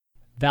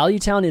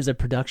Valuetown is a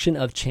production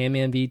of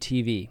ChamMV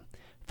TV.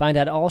 Find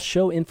out all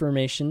show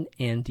information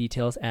and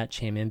details at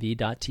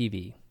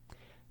chammv.tv.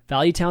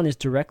 Valuetown is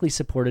directly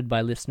supported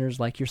by listeners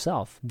like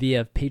yourself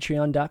via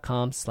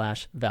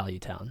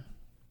patreon.com/Valuetown.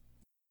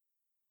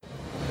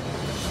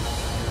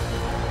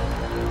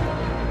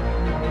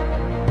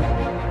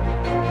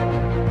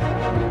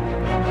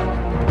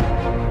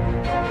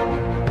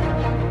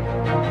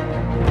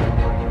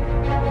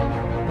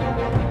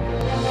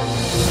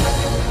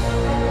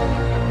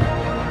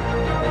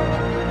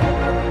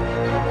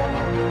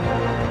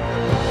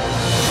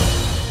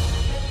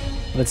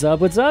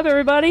 What's up,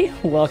 everybody?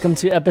 Welcome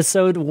to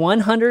episode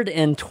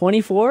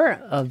 124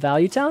 of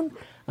Valuetown.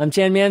 I'm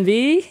ChamMV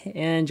V,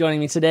 and joining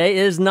me today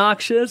is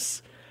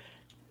Noxious,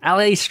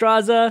 Ali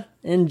Straza,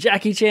 and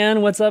Jackie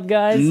Chan. What's up,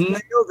 guys? Nailed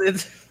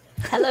it.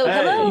 Hello,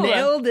 hello.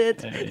 Nailed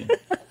it. Hey.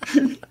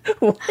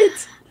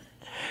 What?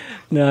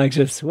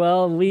 Noxious.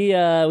 Well,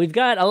 we've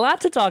got a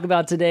lot to talk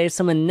about today.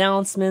 Some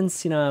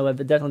announcements. I've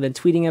definitely been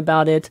tweeting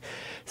about it.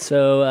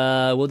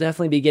 So we'll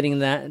definitely be getting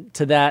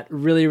to that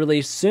really,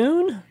 really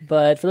soon.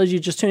 But for those of you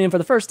just tuning in for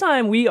the first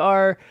time, we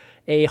are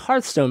a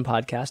Hearthstone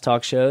podcast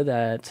talk show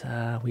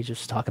that we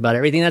just talk about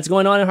everything that's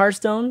going on in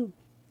Hearthstone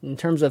in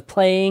terms of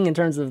playing, in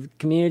terms of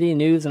community,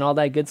 news, and all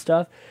that good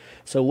stuff.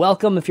 So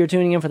welcome if you're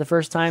tuning in for the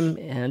first time.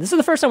 And this is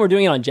the first time we're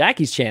doing it on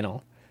Jackie's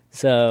channel.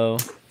 So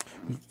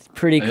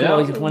pretty cool.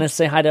 Yeah. You want to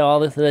say hi to all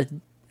the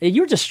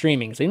you were just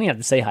streaming, so you didn't have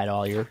to say hi to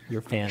all your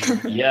fans.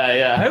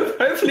 Yeah.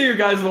 Hopefully you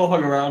guys have all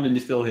hung around and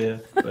you're still here.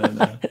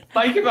 But,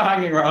 thank you for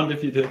hanging around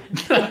if you did.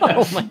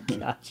 Oh my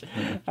gosh.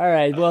 All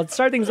right. Well, to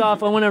start things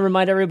off, I want to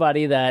remind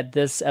everybody that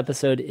this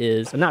episode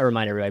is, not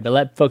remind everybody, but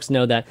let folks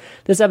know that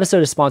this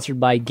episode is sponsored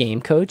by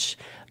Game Coach.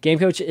 Game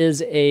Coach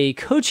is a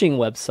coaching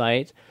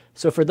website.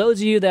 So for those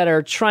of you that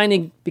are trying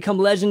to become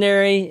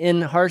legendary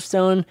in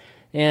Hearthstone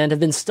and have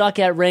been stuck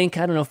at rank,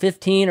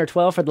 15 or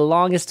 12 for the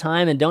longest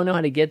time and don't know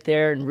how to get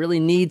there and really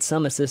need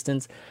some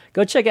assistance,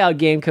 go check out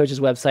Game Coach's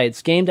website.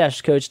 It's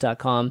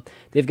game-coach.com.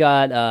 They've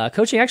got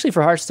coaching actually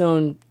for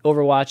Hearthstone,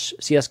 Overwatch,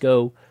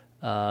 CSGO,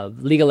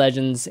 League of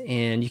Legends,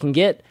 and you can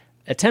get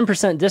a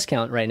 10%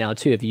 discount right now,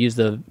 too, if you use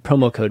the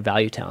promo code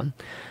ValueTown.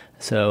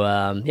 So,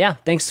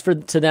 thanks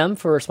to them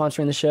for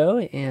sponsoring the show,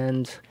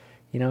 and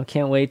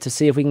can't wait to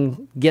see if we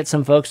can get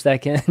some folks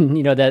that can,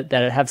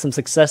 that have some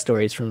success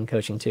stories from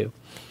coaching, too.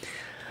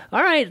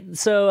 All right,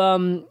 so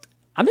I'm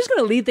just going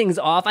to lead things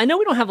off. I know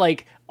we don't have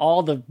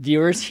all the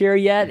viewers here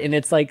yet, and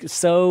it's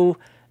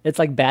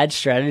bad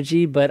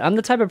strategy, but I'm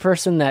the type of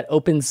person that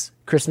opens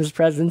Christmas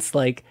presents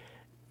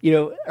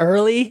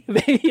early,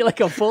 maybe a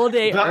full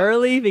day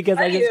early, because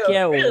I just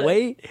can't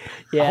wait.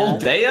 Yeah. A whole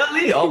day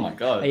early? Oh my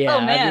god. Yeah,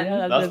 Oh,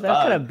 man. that's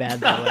kind of bad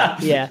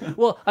that way. Yeah.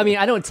 Well,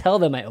 I don't tell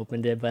them I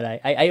opened it, but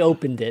I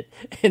opened it,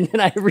 and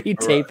then I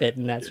retape it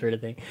and that sort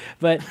of thing.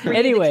 But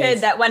anyway, the kid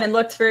that went and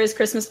looked for his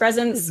Christmas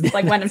presents,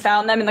 went and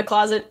found them in the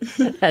closet.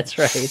 That's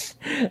right.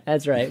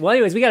 Well,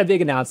 anyways, we got a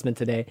big announcement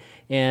today,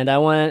 and I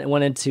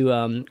wanted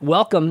to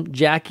welcome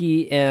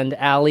Jackie and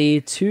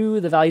Ali to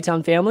the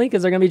Valuetown family,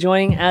 because they're going to be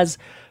joining as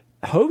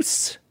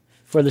hosts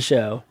for the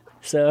show.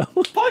 So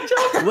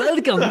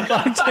welcome.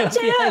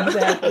 Yeah,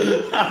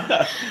 exactly.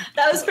 That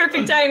was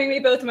perfect timing.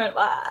 We both went,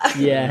 wow.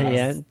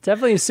 Yeah.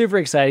 Definitely super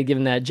excited,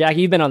 given that,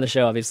 Jackie, you've been on the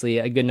show, obviously,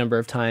 a good number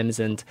of times,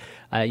 and,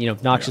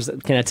 Noxious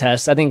can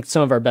attest. I think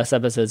some of our best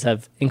episodes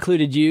have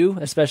included you,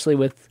 especially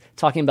with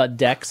talking about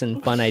decks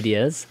and fun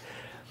ideas.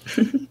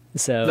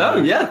 So.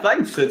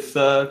 Thanks. It's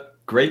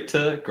great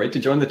to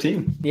join the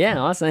team. Yeah,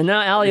 awesome. And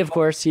now, Ali, of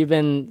course, you've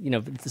been,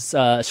 this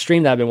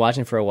stream that I've been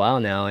watching for a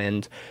while now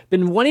and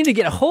been wanting to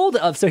get a hold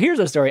of. So here's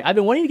the story. I've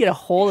been wanting to get a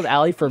hold of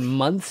Ali for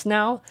months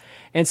now.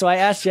 And so I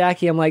asked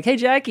Jackie, I'm like, hey,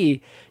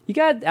 Jackie, you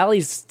got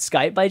Ali's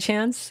Skype by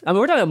chance?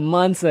 We're talking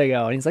months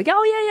ago. And he's like,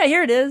 oh, yeah,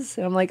 here it is.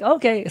 And I'm like,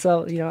 okay.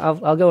 So,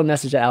 I'll go and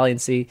message Ali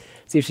and see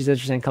if she's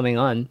interested in coming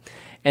on.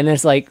 And then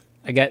it's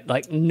I get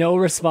no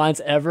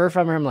response ever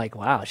from her. I'm like,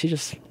 wow, she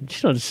just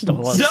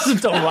don't like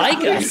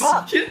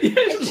us. She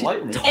doesn't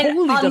like me.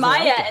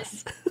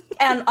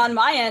 And on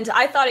my end,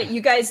 I thought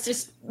you guys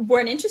just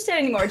weren't interested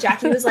anymore.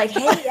 Jackie was like,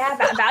 hey, yeah,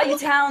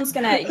 Valuetown's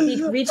gonna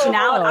be reaching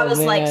out. I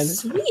was like,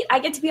 sweet, I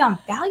get to be on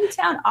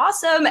Valuetown,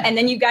 awesome. And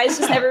then you guys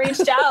just never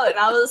reached out, and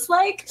I was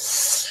like,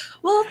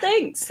 well,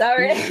 thanks.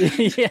 Sorry.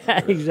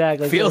 Yeah,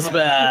 exactly. Feels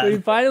bad. We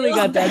finally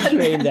got that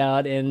straightened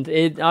out, and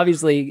it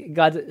obviously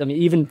got,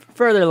 even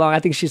further along. I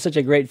think she's such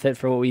a great fit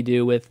for what we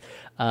do with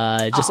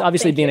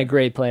obviously being a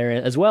great player,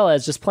 as well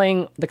as just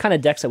playing the kind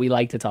of decks that we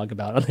like to talk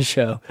about on the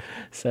show.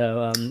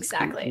 So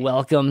exactly.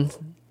 Welcome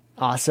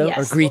also, yes.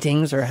 or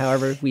greetings, or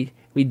however we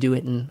do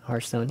it in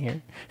Hearthstone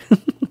here.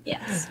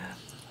 Yes.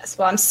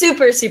 Well, I'm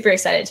super, super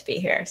excited to be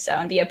here,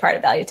 and be a part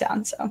of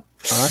Valuetown. So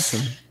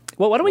awesome.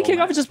 Well, why don't we kick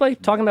off just by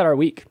talking about our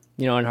week,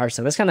 in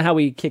Hearthstone. That's kind of how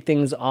we kick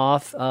things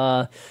off.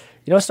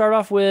 Start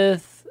off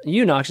with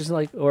you, Noxious,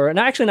 like, or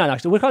no, actually not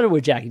Noxious. We'll call it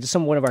with Jackie, just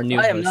one of our new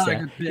I am hosts. not a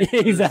good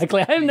pick.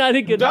 Exactly. I am not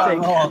a good pick.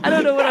 I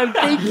don't know what I'm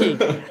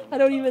thinking. I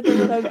don't even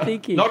know what I'm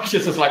thinking.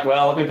 Noxious is like,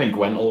 well, I've been playing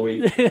Gwent all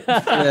week.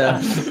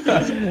 Yeah.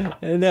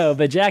 No,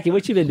 but Jackie,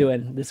 what you been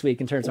doing this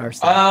week in terms of our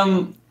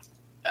stuff?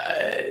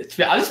 I've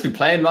just been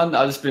playing, man.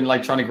 I've just been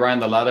like trying to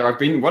grind the ladder.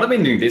 What I've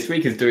been doing this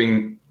week is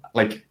doing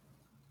like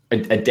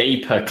a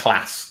day per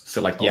class.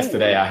 So like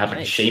yesterday I had like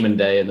a shaman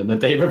day, and then the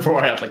day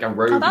before I had like a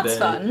rogue day. Oh, that's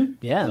fun.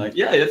 Yeah. Like,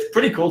 yeah, it's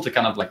pretty cool to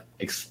kind of like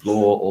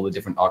explore all the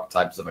different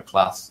archetypes of a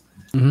class.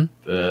 Mm-hmm.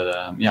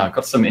 But yeah, I've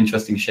got some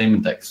interesting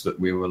shaman decks that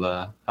we will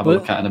have a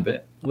look at in a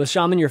bit. Was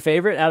Shaman your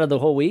favorite out of the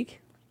whole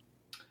week?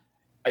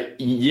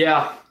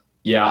 Yeah,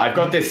 I've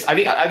got this.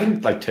 I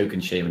think like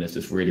token shaman is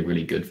just really,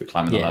 really good for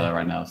climbing the ladder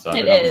right now. So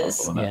It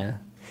is. Yeah.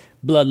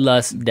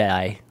 Bloodlust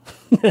die.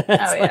 Oh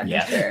yeah,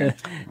 Yeah. sure.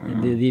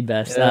 The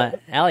best. Yeah.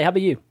 Allie, how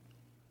about you?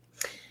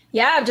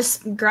 Yeah, I'm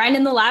just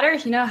grinding the ladder,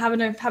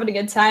 having a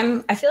good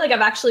time. I feel like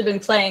I've actually been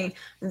playing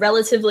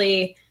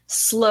relatively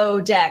slow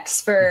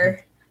decks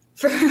for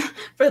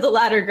the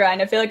ladder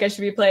grind. I feel like I should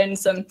be playing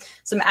some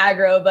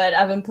aggro, but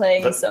I've been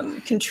playing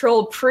some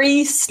control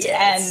priest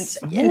and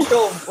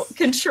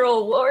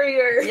control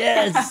warrior.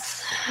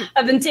 Yes.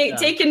 I've been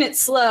taking it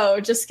slow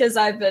just because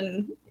I've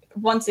been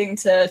wanting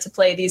to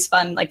play these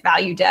fun like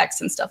value decks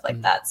and stuff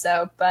like that.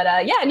 So, but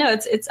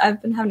it's I've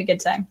been having a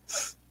good time.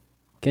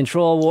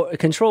 Control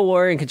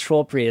warrior and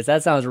control priest.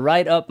 That sounds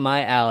right up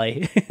my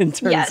alley in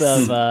terms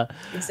of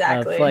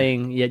exactly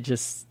playing. Yeah,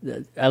 just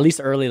at least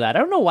early ladder.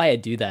 I don't know why I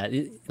do that.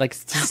 Like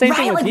it's the same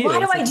thing with like you. why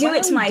do It's I like, do why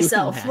it to are you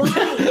myself? doing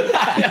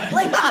that?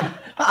 Like,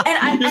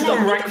 and You're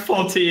still rank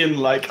 14,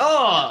 like,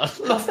 I've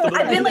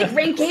been like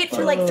rank 8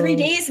 for like 3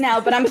 days now,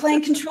 but I'm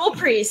playing control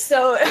priest.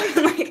 So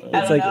like,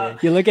 It's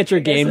like you look at your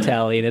game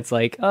tally and it's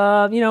like,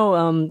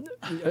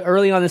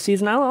 early on the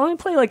season, I only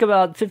play like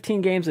about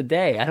 15 games a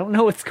day. I don't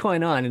know what's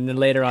going on. And then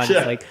later on,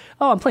 it's like,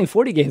 oh, I'm playing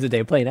 40 games a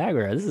day playing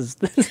aggro.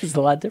 This is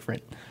a lot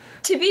different.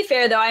 To be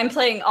fair, though, I'm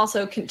playing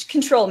also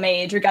Control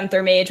Mage or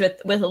Gunther Mage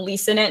with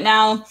Elise in it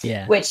now,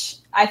 which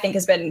I think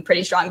has been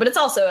pretty strong. But it's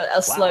also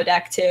a slow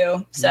deck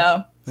too.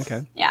 So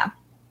okay, yeah.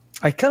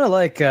 I kind of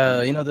like,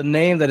 the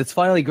name that it's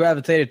finally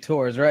gravitated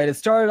towards, right? It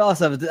started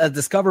off as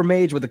Discover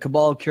Mage with the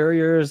Cabal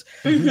Couriers.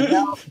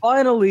 Now,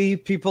 finally,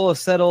 people have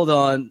settled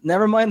on,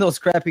 never mind those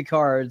crappy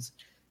cards.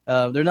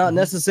 They're not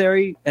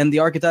necessary, and the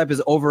archetype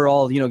is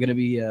overall, going to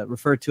be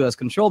referred to as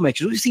Control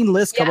Mage. We've seen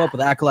lists come up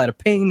with Acolyte of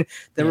Pain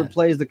that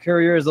replace the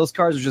Couriers. Those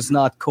cards are just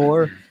not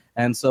core.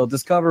 And so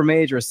Discover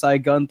Mage or Cy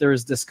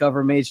Gunther's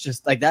Discover Mage,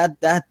 just like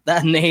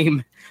that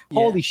name,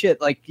 holy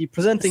shit! Like you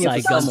presenting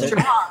it So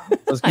strong.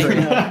 was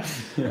great.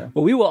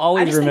 Well, we will I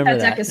always just think remember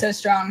that deck is so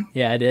strong.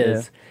 Yeah, it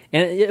is,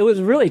 and it was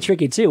really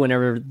tricky too.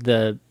 Whenever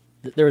there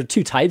were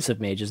two types of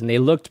mages, and they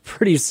looked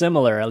pretty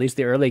similar. At least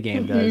the early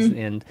game does,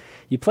 and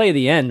you play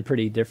the end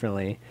pretty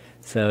differently.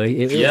 So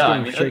it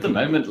was tricky. At the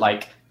moment,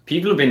 like.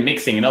 People have been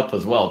mixing it up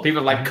as well. People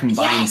have like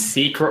combined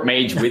Secret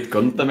Mage with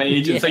Gunther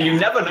Mage, and so you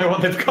never know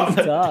what they've got in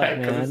the deck.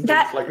 Man.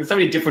 Like there's so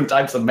many different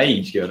types of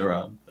mage going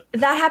around.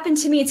 That happened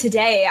to me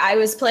today. I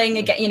was playing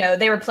again.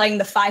 They were playing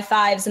the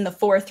 5/5s and the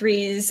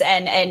 4/3s,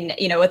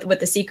 and with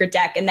the secret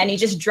deck, and then he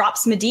just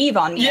drops Medivh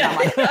on me. Yeah. And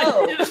I'm like,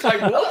 oh, It's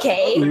like, what?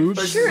 okay,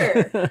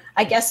 sure.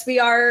 I guess we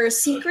are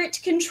secret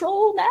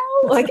control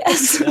now. I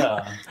guess.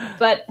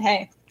 But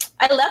hey.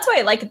 That's why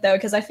I like it though,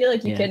 because I feel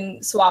like you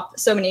can swap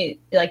so many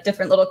like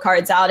different little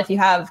cards out. If you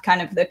have kind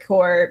of the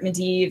core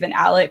Medivh and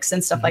Alex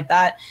and stuff like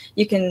that,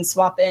 you can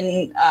swap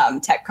in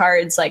tech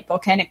cards like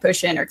Volcanic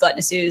Potion or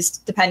Gluttonous Ooze,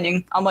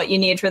 depending on what you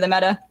need for the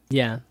meta.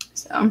 Yeah.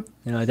 So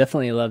I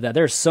definitely love that.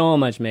 There's so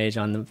much mage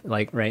on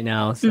the right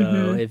now.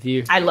 So if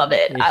you, I love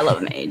it. I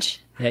love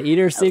Mage. Yeah,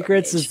 Eater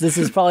Secrets. This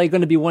is probably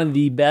going to be one of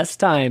the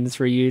best times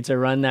for you to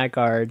run that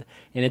card,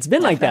 and it's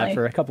been like that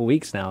for a couple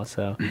weeks now.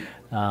 So,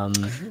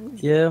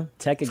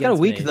 Tech it's kind of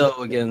weak Mage.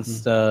 though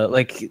against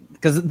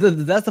because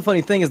that's the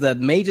funny thing is that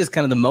Mage is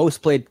kind of the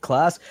most played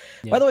class.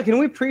 By the way, can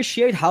we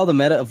appreciate how the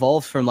meta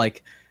evolved from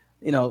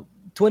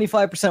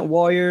 25%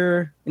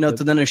 warrior,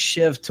 to then a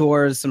shift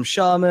towards some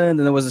shaman, and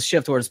there was a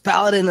shift towards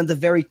paladin at the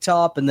very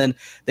top, and then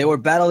they were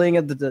battling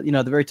at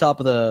the very top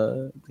of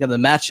the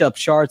matchup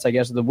charts, I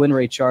guess, the win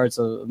rate charts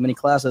of many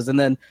classes, and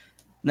then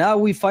now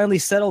we finally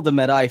settled the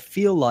meta, I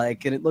feel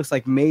like, and it looks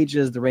like Mage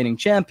is the reigning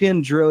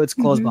champion, Druid's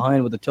close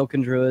behind with the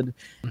token Druid,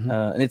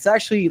 and it's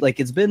actually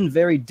it's been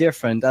very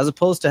different as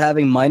opposed to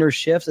having minor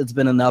shifts. It's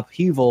been an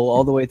upheaval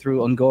all the way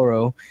through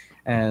Ungoro.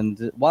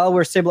 And while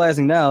we're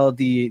stabilizing now,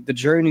 the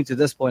journey to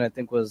this point, I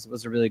think, was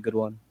a really good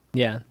one.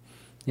 Yeah,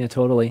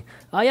 totally.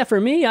 For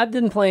me, I've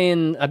been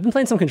playing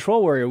some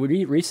Control Warrior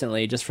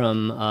recently, just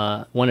from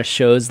one of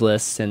Show's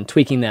lists and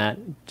tweaking that,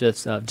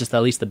 just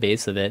at least the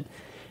base of it.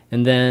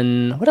 And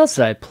then what else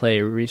did I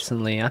play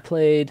recently? I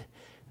played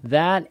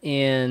that,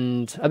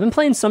 and I've been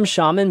playing some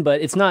Shaman,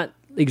 but it's not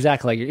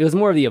exactly like it was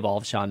more of the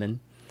Evolved Shaman.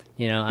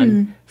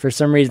 For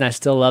some reason, I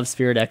still love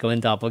Spirit Echo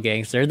and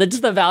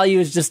Doppelgangster. The value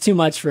is just too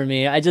much for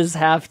me. I just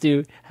have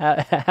to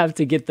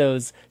get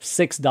those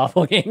 6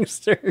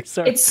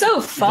 Doppelgangsters. It's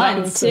so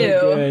fun too.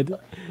 So good.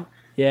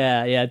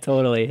 Yeah,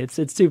 totally.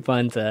 It's too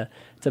fun to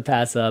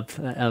pass up,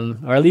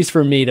 or at least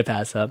for me to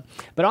pass up.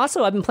 But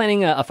also, I've been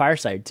planning a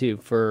fireside too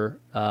for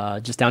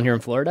just down here in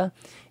Florida,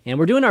 and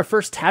we're doing our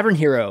first Tavern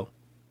Hero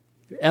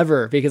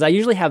ever, because I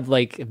usually have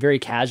like very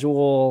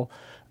casual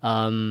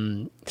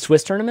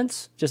Swiss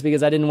tournaments, just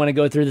because I didn't want to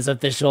go through this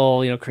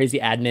official, crazy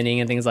adminning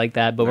and things like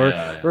that. But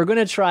we're going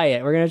to try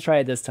it. We're going to try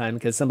it this time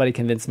because somebody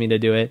convinced me to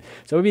do it.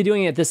 So we'll be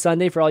doing it this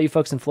Sunday for all you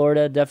folks in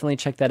Florida. Definitely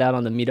check that out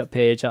on the meetup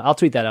page. I'll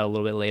tweet that out a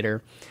little bit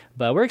later.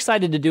 But we're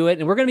excited to do it,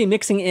 and we're going to be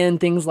mixing in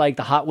things like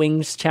the Hot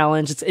Wings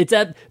Challenge. It's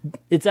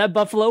at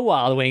Buffalo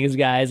Wild Wings,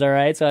 guys. All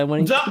right, so I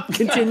want to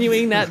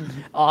continuing that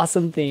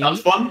awesome theme.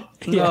 Sounds fun.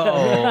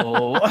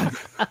 No.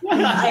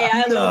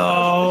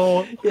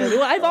 No. Yeah,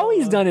 well, I've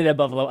always done it at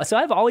Buffalo, so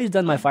I've always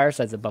done my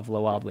firesides at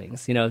Buffalo Wild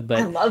Wings. But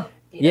I love.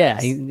 yeah,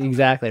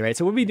 exactly right.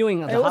 So we'll be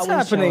doing. Hey, what's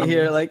happening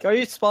here? Like, are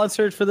you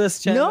sponsored for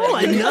this channel? No,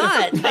 I'm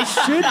not. I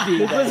should be.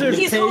 Did Blizzard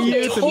He's pay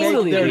you to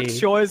totally. make their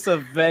choice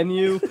of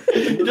venue?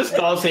 You just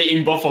starts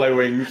eating buffalo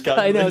wings.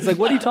 I know. It's like,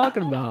 what are you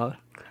talking about?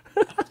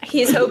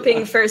 He's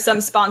hoping for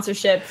some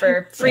sponsorship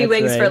for free That's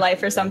wings right. for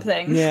life or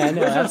something. Yeah,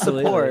 no, Blizzard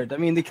absolutely. support. I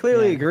mean, they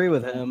clearly agree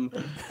with him.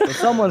 But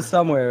someone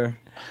somewhere.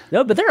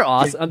 No, but they're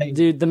awesome,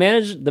 dude. The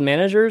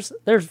managers,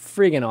 they're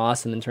freaking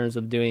awesome in terms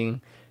of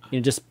doing,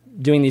 just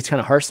doing these kind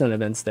of Hearthstone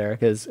events there.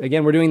 Because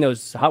again, we're doing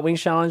those Hot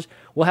Wings Challenge.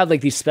 We'll have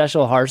like these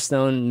special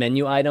Hearthstone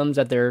menu items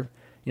that they're,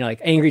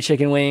 like angry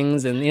chicken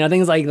wings and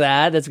things like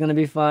that. That's going to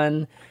be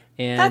fun.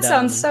 And That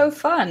sounds so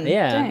fun.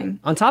 yeah. Dang.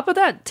 On top of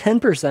that,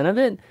 10% of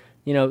it,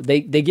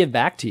 they give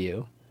back to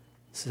you.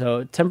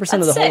 So 10% of the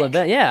That's whole sick.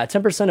 event,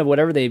 10% of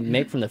whatever they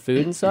make from the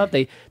food and stuff,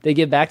 they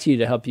give back to you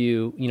to help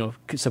you,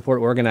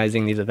 support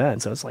organizing these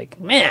events. So it's like,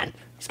 man,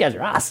 these guys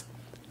are awesome.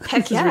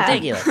 Heck It's yeah.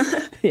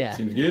 ridiculous. Yeah.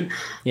 Seems good.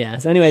 Yeah.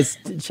 So anyways,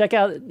 check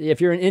out,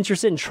 if you're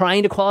interested in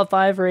trying to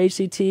qualify for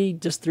HCT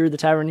just through the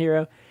Tavern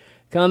Hero,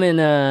 come and,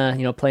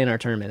 play in our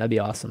tournament. That'd be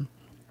awesome.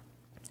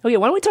 Okay,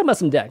 why don't we talk about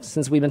some decks?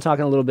 Since we've been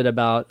talking a little bit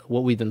about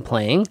what we've been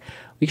playing,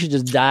 we should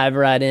just dive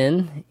right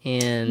in.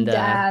 And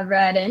Dive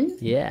right in.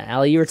 yeah,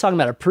 Allie, you were talking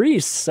about a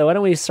priest, so why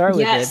don't we start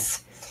with Yes.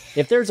 it?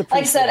 If there's a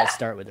priest, said, let's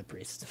start with a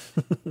priest.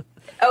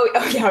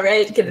 Oh yeah,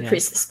 right. Give the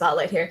priest the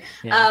spotlight here.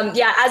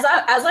 Yeah.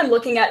 As I'm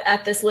looking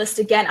at this list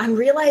again, I'm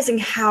realizing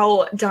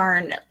how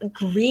darn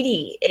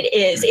greedy it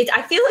is.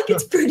 I feel like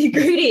it's pretty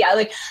greedy.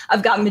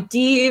 I've got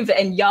Medivh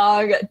and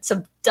Yogg,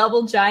 some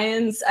double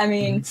giants. I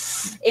mean,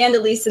 and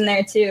Elise in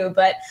there too.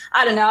 But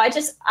I don't know.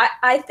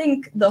 I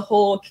think the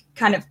whole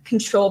kind of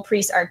control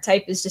priest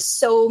archetype is just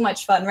so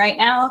much fun right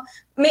now.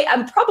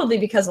 I'm probably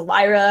because of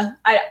Lyra.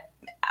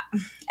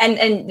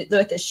 And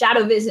with the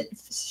shadow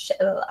visions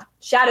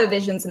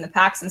in the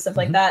packs and stuff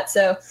like that.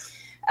 So,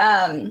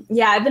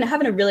 I've been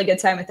having a really good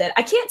time with it.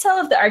 I can't tell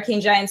if the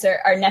arcane giants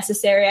are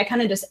necessary. I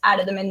kind of just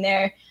added them in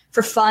there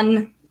for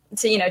fun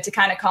to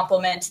kind of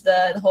complement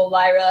the whole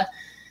Lyra,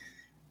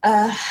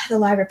 the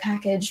Lyra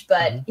package.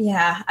 But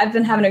yeah, I've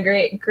been having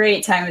a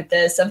great time with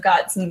this. I've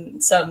got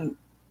some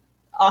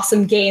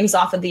awesome games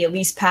off of the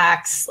Elise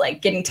packs,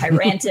 like getting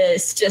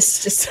Tyrantus,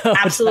 just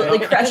absolutely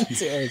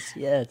crushed.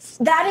 Yes.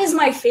 That is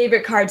my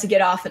favorite card to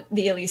get off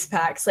the Elise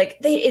packs. Like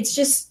people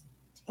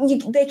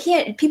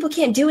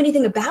can't do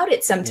anything about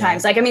it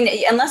sometimes. Yeah. Like, I mean,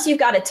 unless you've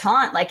got a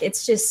taunt, like you're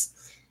just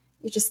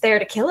there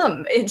to kill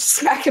him and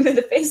smack him in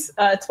the face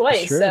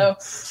twice. Sure. So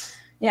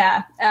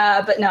yeah.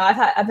 But no,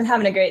 I've been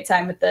having a great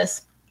time with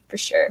this for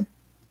sure.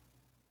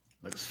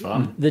 Looks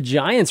fun. The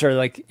giants are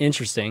like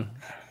interesting.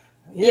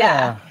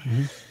 Yeah.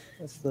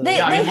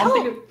 They one help.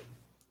 thing,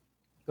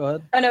 Go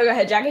ahead. Oh no, go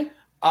ahead, Jackie.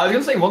 I was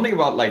gonna say one thing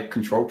about like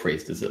control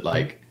priest is that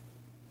like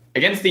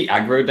against the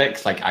aggro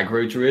decks like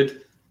aggro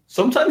druid,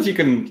 sometimes you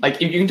can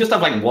just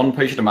have like one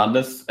potion of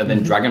madness and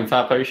then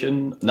Dragonfire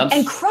potion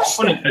And crush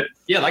them.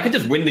 Yeah, that could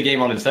just win the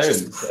game on its own.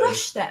 Just So,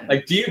 crush them.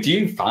 like, do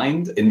you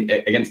find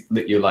against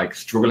that you're like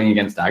struggling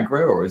against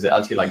aggro, or is it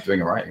actually like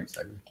doing alright against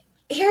aggro?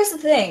 Here's the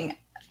thing.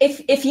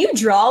 If you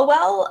draw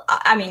well,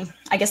 I mean,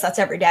 I guess that's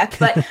every deck,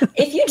 but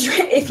if you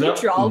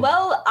draw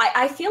well,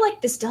 I feel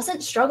like this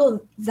doesn't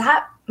struggle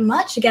that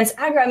much against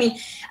aggro.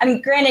 I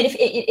mean, granted,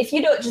 if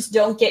you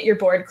don't get your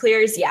board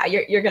clears, yeah,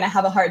 you're gonna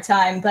have a hard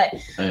time. But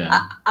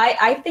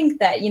I think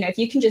that if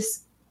you can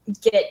just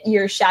get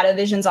your shadow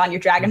visions on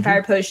your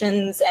Dragonfire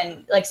potions,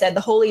 and like I said,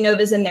 the Holy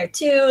Nova's in there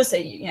too, so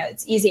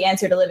it's easy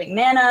answer to living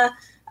mana.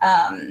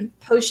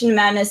 Potion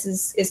Madness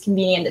is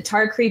convenient. The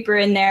Tar Creeper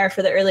in there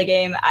for the early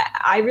game.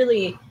 I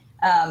really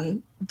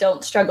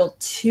don't struggle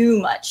too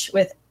much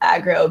with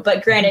aggro,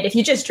 but granted, if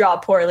you just draw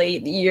poorly,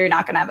 you're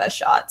not going to have a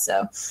shot.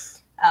 So,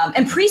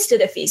 and Priest of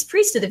the Feast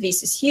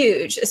is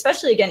huge,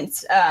 especially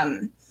against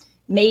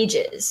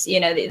mages.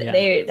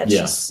 That's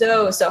just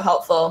so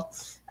helpful,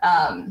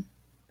 and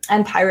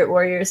Pirate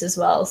Warriors as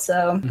well.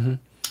 So,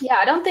 yeah,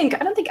 I don't think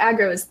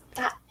aggro is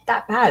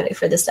that bad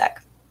for this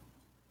deck.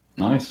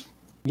 Nice.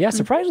 Yeah,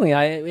 surprisingly,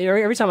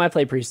 every time I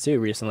play priest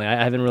too recently,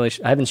 I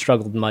haven't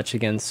struggled much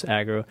against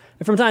aggro.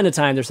 And from time to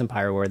time, there's some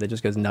Pyro War that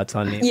just goes nuts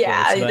on me.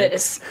 Yeah, course, that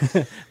is.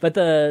 But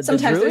the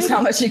Sometimes druid, there's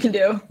not much you can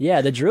do. yeah,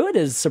 the druid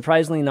is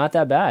surprisingly not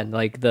that bad.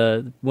 Like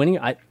the winning,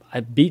 I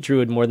beat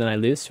Druid more than I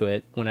lose to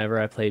it whenever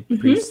I play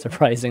Priest,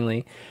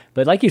 surprisingly.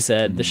 But like you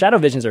said, the Shadow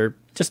Visions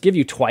just give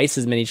you twice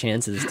as many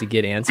chances to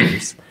get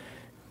answers.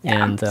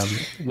 And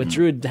with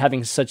Druid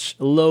having such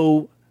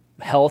low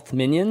health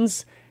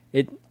minions,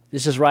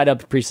 it's just right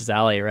up Priest's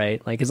alley,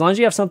 right? Like, as long as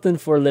you have something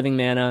for living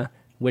mana,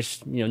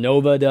 which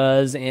Nova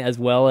does, as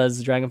well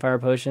as Dragonfire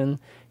Potion,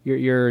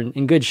 you're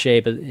in good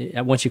shape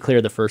once you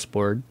clear the first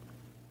board.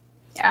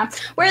 Yeah,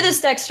 where this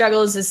deck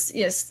struggles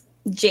is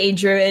Jade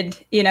Druid.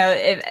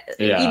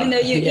 Even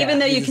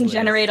though you can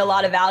generate a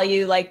lot of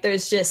value, like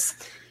it's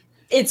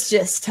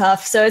just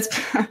tough. So it's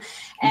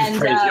and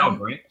praise Yogg,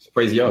 right?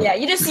 Praise Yogg. Yeah,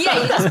 you just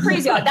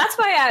praise Yogg. That's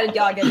why I added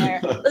Yogg in there.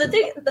 But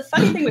the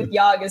funny thing with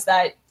Yogg is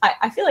that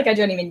I feel like I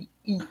don't even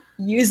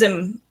use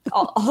him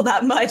all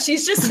that much.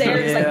 He's just there.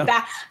 It's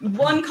like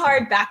one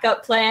card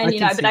backup plan,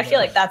 But I feel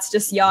like that's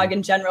just Yogg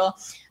in general.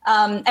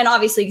 And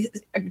obviously,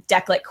 a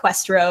deck like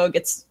Quest Rogue,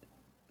 it's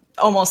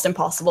almost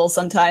impossible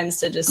sometimes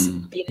to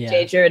just beat a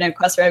Jade Druid and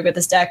Quest Rogue with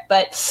this deck.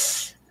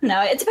 But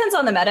no, it depends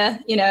on the meta,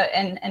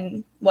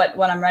 and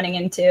what I'm running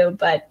into.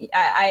 But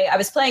I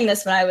was playing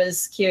this when I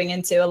was queuing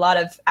into a lot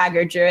of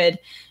aggro Druid,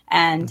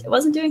 and it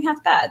wasn't doing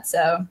half bad.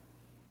 So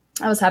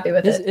I was happy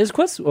with it. Is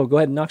Quest? Oh, go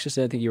ahead, Noxious.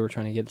 I think you were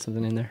trying to get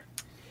something in there.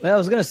 Well, I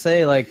was gonna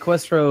say, like,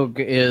 Quest Rogue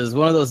is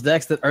one of those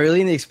decks that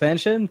early in the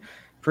expansion,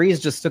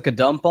 Priest just took a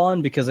dump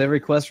on because every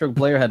Quest Rogue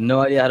player had no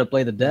idea how to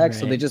play the deck,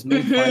 so they just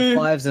made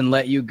 5/5s and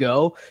let you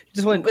go. You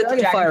just went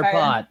Dragonfire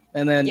Pot,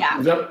 and then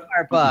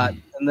Fire Pot,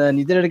 and then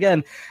you did it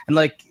again. And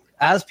like,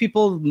 as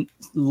people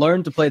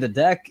learn to play the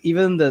deck,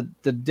 even the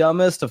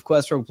dumbest of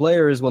Quest Rogue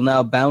players will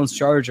now bounce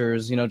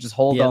Chargers. Just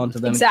hold on to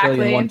them and kill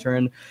you in one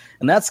turn.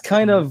 And that's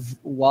kind of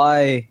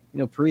why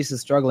Priest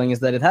is struggling, is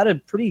that it had a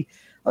pretty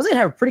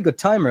good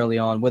time early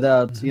on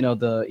without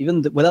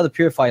without the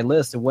purified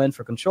list. It went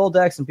for control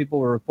decks, and people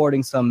were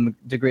reporting some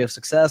degree of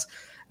success.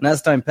 And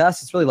as time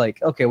passed, it's really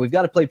like, okay, we've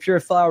got to play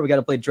Purifier, we got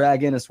to play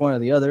Dragon. It's one or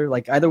the other.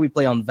 Like, either we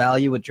play on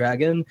value with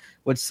Dragon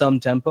with some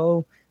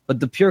tempo, but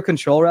the pure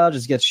control route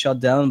just gets shut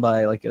down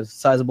by like a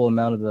sizable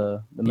amount of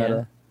the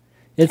meta.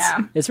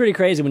 It's pretty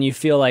crazy when you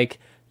feel like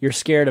you're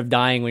scared of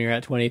dying when you're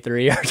at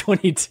 23 or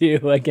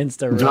 22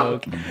 against a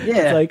rogue. Yeah.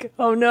 It's like,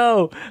 oh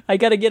no, I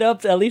got to get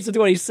up to at least to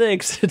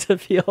 26 to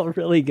feel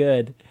really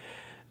good.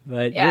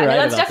 But you're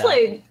right, that's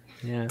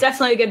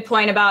definitely a good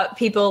point about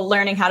people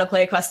learning how to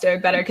play Quest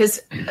Rogue better.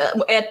 Because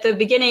at the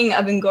beginning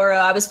of Un'Goro,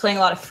 I was playing a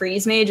lot of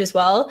Freeze Mage as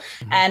well,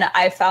 and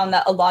I found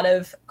that a lot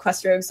of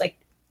Quest Rogues like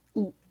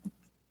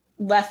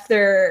left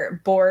their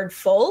board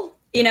full.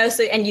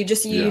 And you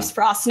just use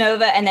Frost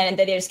Nova, and then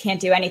they just can't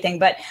do anything.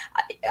 But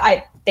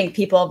I think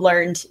people have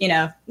learned,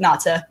 not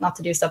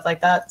to do stuff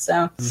like that.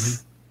 So,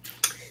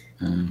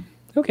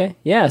 okay,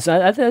 yeah.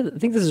 So I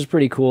think this is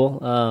pretty cool.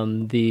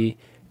 The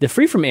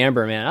Free from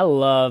Amber, man, I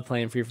love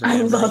playing Free from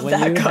Amber. I love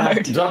that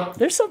card.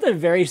 There's something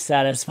very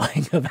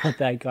satisfying about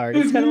that card.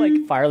 It's kind of like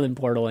Fireland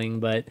portaling,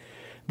 but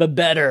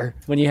better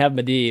when you have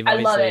Medivh. I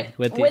love it.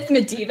 With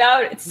Medivh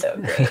out, it's so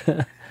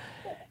great.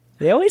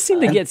 They always seem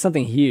to get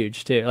something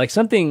huge too, like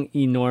something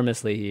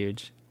enormously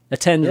huge. A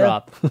 10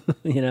 drop,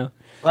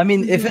 I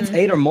mean, if it's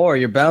 8 or more,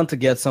 you're bound to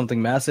get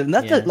something massive. And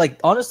that's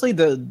honestly,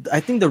 I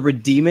think the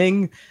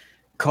redeeming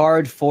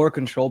card for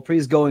Control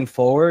Priest going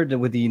forward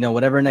with the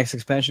whatever next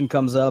expansion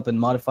comes up and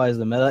modifies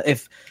the meta.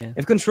 If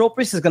Control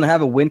Priest is going to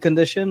have a win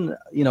condition,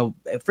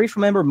 Free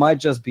from Ember might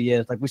just be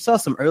it. Like, we saw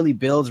some early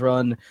builds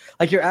run.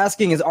 Like, you're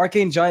asking, is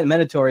Arcane Giant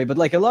mandatory? But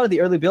like, a lot of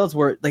the early builds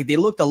were like, they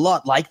looked a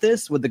lot like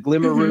this with the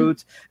Glimmer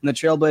Root and the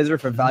Trailblazer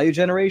for value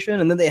generation,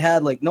 and then they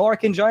had like no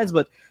Arcane Giants,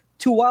 but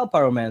 2 Wild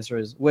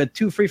Pyromancers with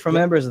 2 Free from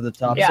Embers at the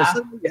top. Yeah.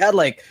 So you had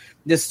like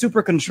this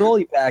super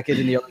control-y package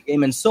in the early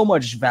game and so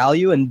much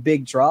value and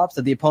big drops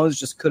that the opponents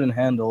just couldn't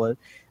handle it.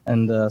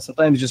 And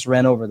sometimes you just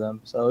ran over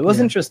them. So it was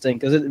interesting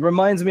because it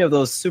reminds me of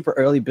those super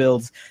early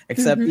builds,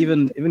 except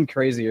even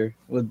crazier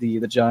with the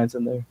Giants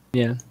in there.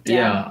 Yeah.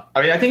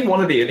 I mean, I think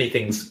one of the early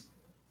things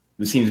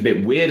that seems a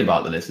bit weird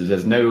about the list is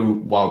there's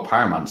no Wild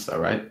Pyromancer,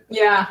 right?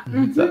 Yeah.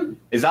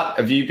 Is that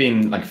have you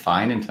been like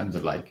fine in terms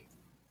of like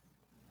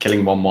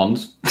killing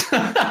 1/1s?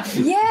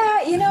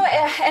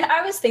 And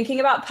I was thinking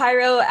about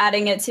Pyro,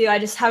 adding it too. I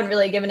just haven't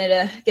really given it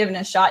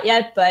a shot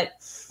yet, but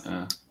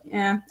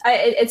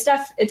it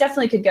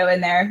definitely could go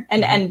in there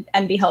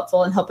and be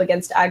helpful and help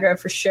against aggro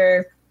for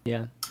sure.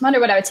 Yeah. I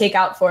wonder what I would take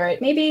out for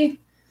it. Maybe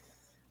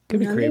could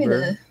be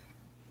Creeper.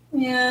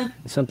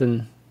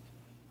 Something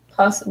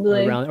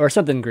possibly around, or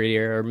something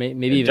greedier, or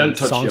maybe even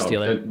Song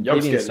Stealer.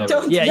 Don't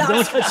touch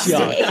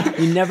Yogg.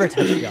 You never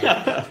touch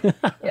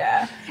Yogg.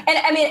 Yeah, and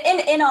I mean,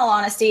 in all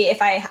honesty,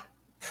 if I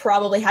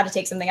probably had to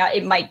take something out,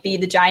 it might be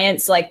the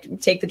Giants.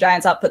 Like, take the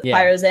Giants out, put the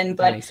Pyros in.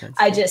 But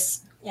I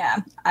just,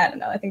 I don't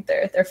know. I think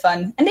they're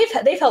fun, and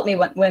they've helped me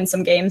win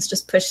some games.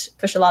 Just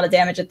push a lot of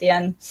damage at the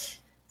end.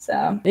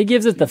 So it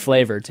gives it the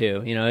flavor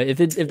too. If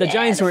the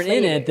Giants weren't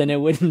in it, then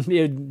it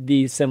would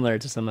be similar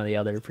to some of the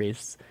other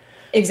priests.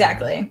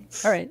 Exactly.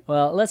 All right.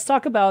 Well, let's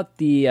talk about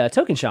the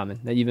Token Shaman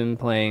that you've been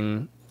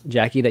playing,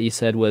 Jackie, that you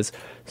said was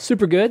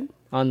super good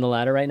on the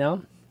ladder right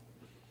now.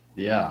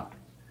 Yeah.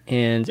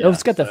 And Yeah,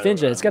 it's got the so,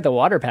 Finja. It's got the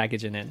water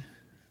package in it.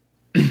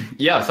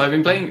 Yeah, so I've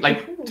been playing,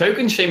 like,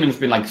 Token Shaman's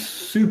been, like,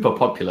 super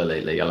popular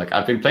lately. Like,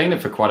 I've been playing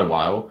it for quite a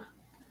while,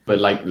 but,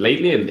 like,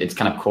 lately it's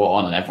kind of caught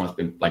on and everyone's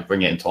been, like,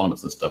 bringing it in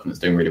tournaments and stuff and it's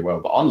doing really well.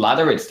 But on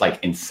ladder, it's, like,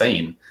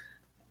 insane.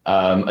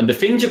 And the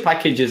Finja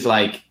package is,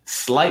 like,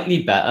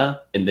 slightly better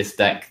in this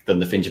deck than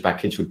the Finja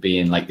package would be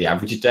in, like, the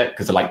average deck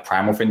because of, like,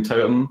 Primal Fin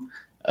Totem,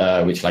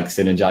 which, like,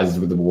 synergizes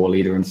with the War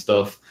Leader and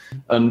stuff.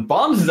 And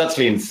Barnes is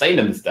actually insane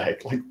in this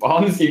deck. Like,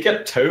 Barnes, you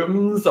get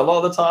totems a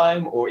lot of the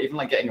time, or even,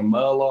 like, getting a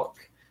Murloc.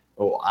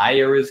 Or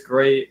Aya is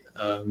great.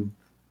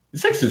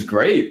 This deck is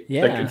great.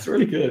 Yeah. Like, it's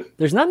really good.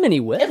 There's not many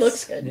whiffs. It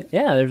looks good.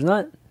 Yeah, there's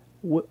not.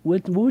 What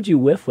would you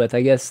whiff with?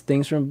 I guess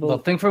things from The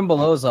thing from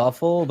below is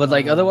awful, but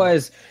like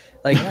otherwise,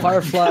 like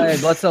Firefly,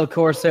 Bloodcell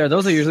Corsair,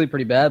 those are usually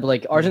pretty bad. But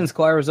like Argent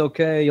Squire is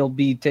okay. You'll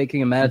be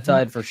taking a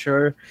Manatide for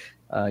sure.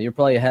 You're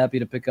probably happy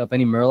to pick up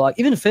any Murloc,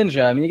 even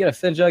Finja. I mean, you get a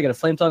Finja, get a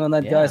Flame Tongue on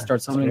that guy,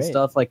 start summoning great.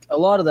 stuff. Like a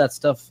lot of that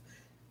stuff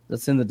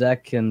that's in the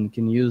deck can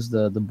use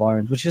the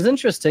Barnes, which is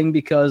interesting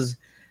because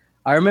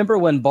I remember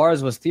when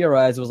Bars was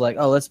theorized, it was like,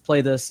 oh, let's play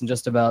this in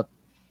just about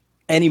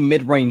any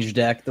mid-range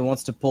deck that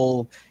wants to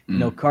pull,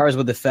 cards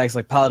with effects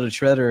like Paladin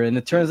Shredder. And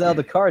it turns out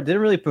the card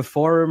didn't really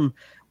perform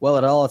well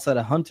at all outside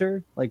of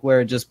Hunter, like where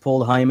it just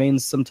pulled high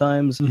mains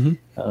sometimes. And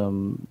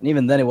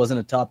even then, it wasn't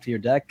a top-tier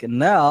deck. And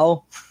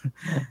now,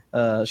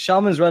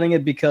 Shaman's running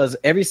it because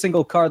every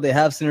single card they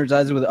have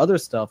synergizes with other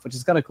stuff, which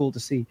is kind of cool to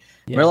see.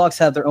 Yeah. Murlocs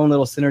have their own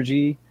little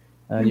synergy.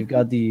 You've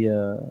got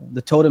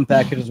the Totem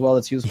package as well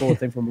that's useful.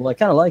 Thing from I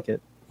kind of like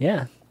it.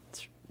 Yeah,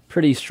 it's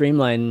pretty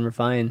streamlined and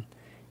refined.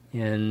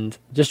 And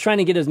just trying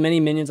to get as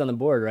many minions on the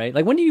board, right?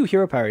 Like, when do you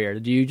hero power here?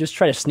 Do you just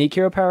try to sneak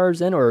hero powers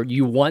in, or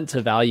you want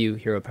to value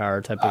hero power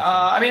type of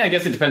I mean, I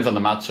guess it depends on the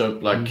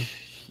matchup. Like,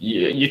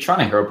 you're trying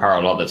to hero power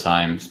a lot of the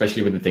time,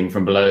 especially with the thing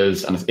from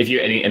belows. And if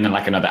you're in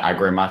like another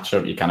aggro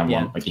matchup, you kind of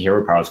want, like, your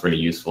hero power is really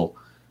useful.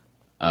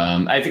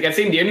 I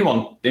think the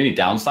only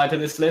downside to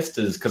this list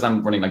is because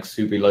I'm running like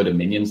super loaded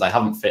minions. I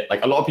haven't fit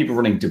like a lot of people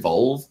running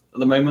Devolve at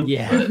the moment.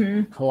 Yeah,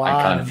 but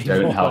I kind of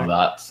don't have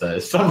that. So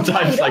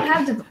sometimes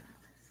that's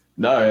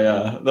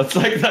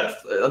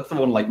the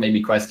one like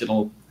maybe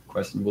questionable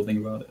thing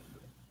about it.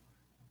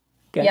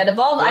 Okay. Yeah,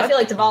 Devolve. I feel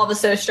like Devolve is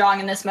so strong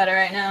in this meta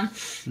right now.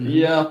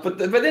 Yeah, but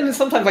then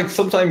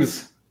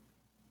sometimes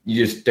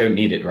you just don't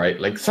need it, right?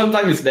 Like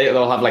sometimes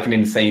they'll have like an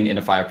insane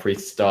Inner Fire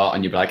Priest start,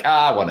 and you'll be like,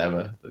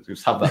 whatever,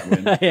 just have that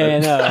win. Yeah, I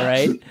know,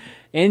 right?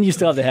 And you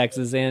still have the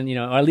hexes, and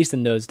or at least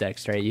in those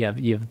decks, right? You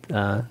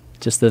have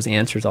just those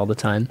answers all the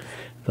time.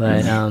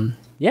 But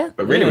yeah.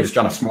 But really, we're just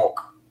trying to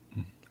smoke.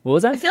 What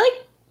was that? I feel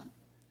like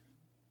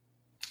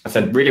I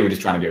said, really, we're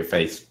just trying to go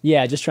face.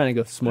 Yeah, just trying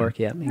to go smork.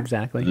 Yeah,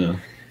 exactly. Yeah.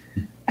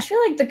 I feel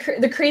like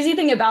the crazy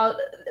thing about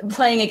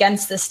playing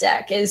against this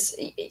deck is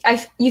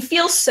you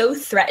feel so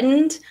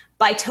threatened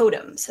by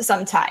totems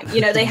sometimes.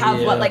 They have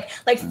like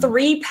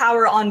 3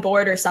 power on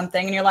board or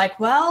something, and you're like,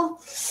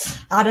 well,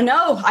 I don't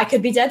know, I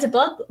could be dead to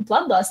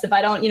bloodlust if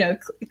I don't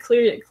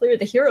clear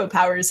the hero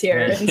powers here.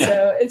 And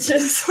so it's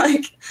just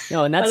like,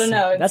 no, and I don't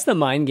know. That's the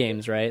mind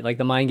games, right? Like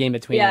the mind game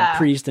between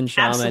priest and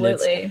shaman,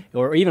 absolutely.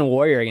 or even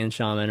warrior against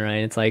shaman,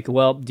 right? It's like,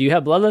 well, do you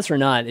have bloodlust or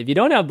not? If you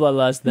don't have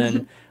bloodlust,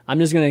 then I'm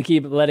just going to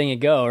keep letting it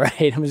go,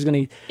 right? I'm just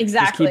going to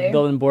just keep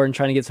building board and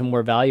trying to get some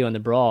more value on the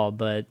brawl.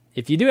 But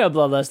if you do have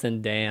bloodlust,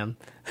 then damn,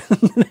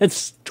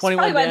 that's 21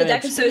 probably why damage. the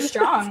deck is so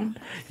strong.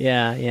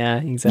 Yeah,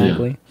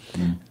 exactly.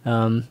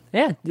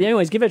 Yeah.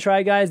 Anyways, give it a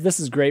try, guys. This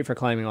is great for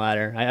climbing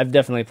ladder. I've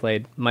definitely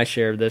played my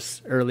share of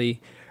this early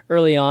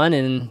on,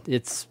 and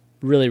it's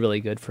really,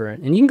 really good for it.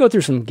 And you can go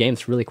through some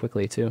games really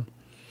quickly too.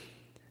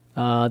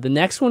 The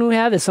next one we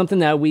have is something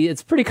that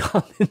it's pretty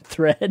common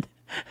thread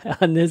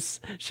on this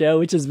show,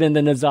 which has been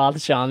the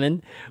N'Zoth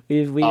Shaman.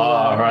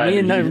 Me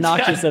and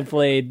Obnoxious have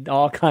played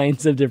all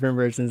kinds of different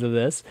versions of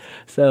this,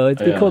 so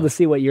it's been cool to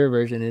see what your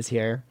version is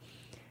here.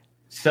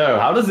 So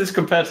how does this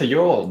compare to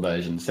your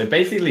version? So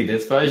basically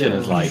this version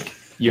is like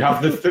you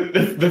have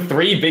the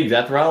 3 big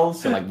death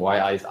rolls, so like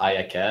White Eyes,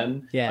 Aya,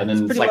 Ken, and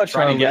then it's like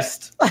trying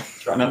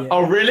to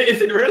oh really?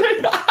 Is it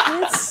really?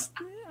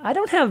 I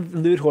don't have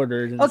loot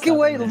hoarders. Okay,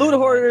 wait, loot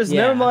hoarders.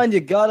 Yeah. Never mind, you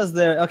got us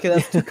there. Okay,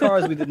 that's 2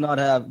 cards we did not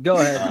have. Go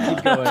ahead,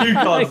 keep going. 2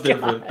 cards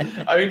different.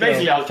 I mean,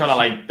 basically, I was trying to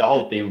like the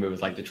whole theme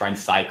was like to try and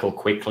cycle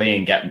quickly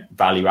and get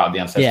value out of the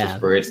ancestral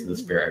spirits and the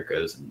spirit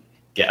echoes and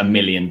get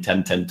 1,000,000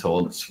 10/10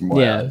 taunts from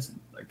Wires and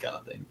that kind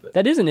of thing. But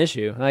that is an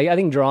issue. I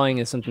think drawing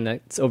is something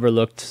that's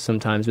overlooked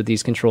sometimes with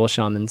these control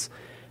shamans.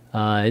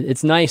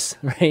 It's nice,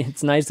 right?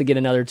 It's nice to get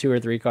another 2 or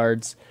 3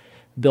 cards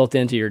built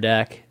into your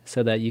deck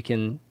so that you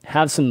can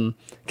have some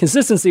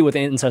consistency with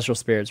ancestral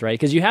spirits, right?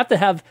 Because you have to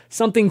have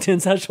something to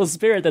ancestral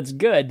spirit that's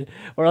good,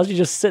 or else you're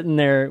just sitting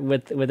there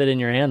with it in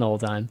your hand the whole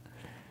time.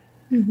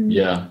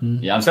 Yeah,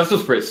 ancestral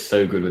spirit's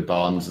so good with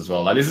Barnes as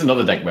well. Like this is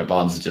another deck where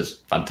Barnes is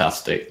just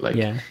fantastic. Like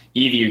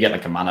either you get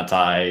like a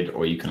Manatide,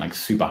 or you can like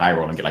super high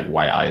roll and get like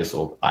White Eyes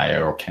or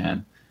Aya or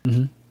Ken.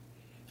 With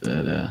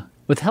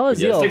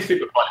Helaziel, it's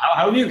super fun.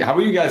 How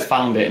have you guys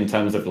found it in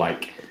terms of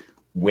like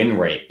win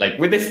rate? Like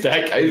with this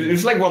deck,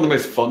 it's like one of the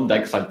most fun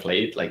decks I've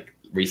played like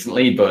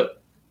recently,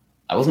 but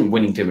I wasn't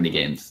winning too many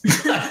games.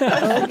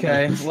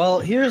 Okay, well,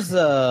 here's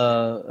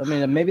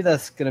maybe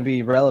that's gonna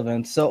be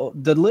relevant. So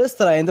the list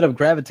that I ended up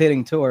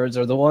gravitating towards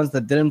are the ones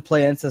that didn't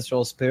play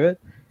Ancestral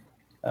Spirit,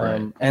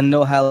 Right. and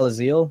no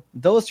Halaziel.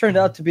 Those turned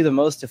out to be the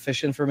most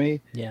efficient for me.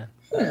 Yeah.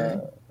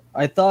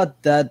 I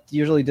thought that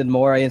usually did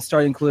more. I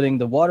started including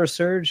the Water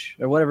Surge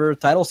or whatever,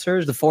 Tidal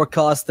Surge, the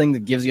 4-cost thing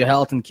that gives you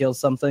health and kills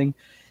something.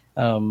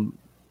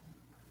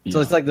 So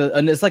it's like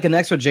an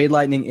extra Jade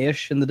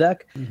Lightning-ish in the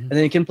deck, and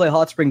then you can play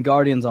Hot Spring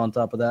Guardians on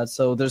top of that.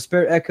 So their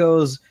Spirit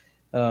Echoes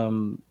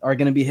are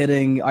going to be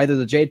hitting either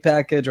the Jade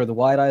package or the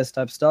Wide Eyes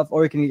type stuff,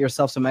 or you can get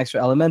yourself some extra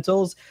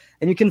elementals,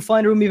 and you can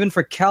find room even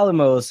for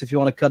Kalamos if you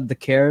want to cut the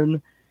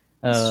Cairn.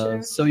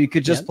 So you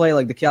could just play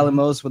like the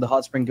Kalamos with the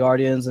Hot Spring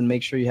Guardians and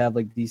make sure you have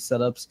like these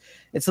setups.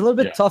 It's a little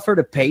bit tougher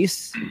to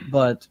pace,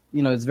 but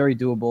it's very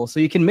doable.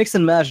 So you can mix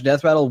and match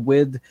Death Rattle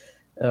with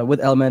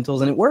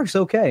elementals, and it works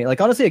okay. Like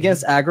honestly,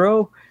 against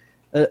aggro,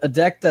 a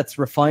deck that's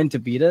refined to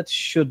beat it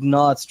should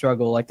not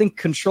struggle. I think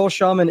Control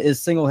Shaman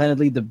is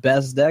single-handedly the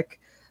best deck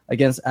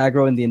against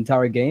aggro in the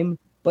entire game,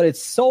 but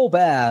it's so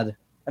bad.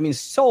 I mean,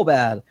 so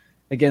bad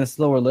against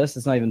lower lists.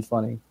 It's not even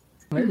funny.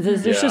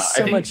 There's just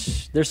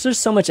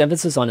so much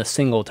emphasis on a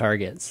single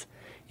targets,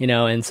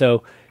 and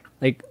so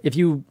like if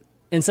you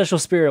Ancestral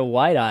Spirit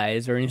Wide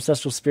Eyes or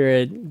Ancestral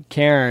Spirit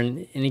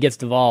Cairn and he gets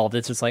devolved,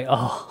 it's just like,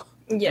 oh.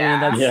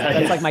 Yeah. I mean,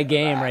 that's like my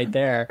game right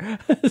there.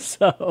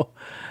 So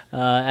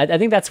I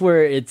think that's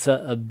where it's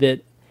a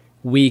bit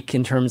weak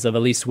in terms of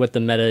at least what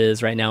the meta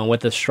is right now and what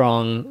the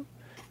strong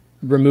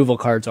removal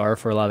cards are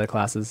for a lot of the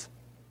classes.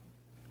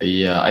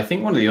 Yeah, I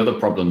think one of the other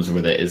problems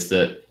with it is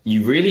that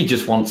you really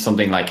just want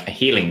something like a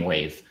healing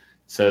wave,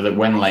 so that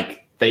when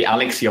like they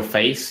Alex your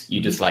face, you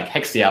just like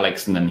hex the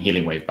Alex and then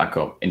healing wave back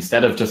up,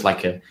 instead of just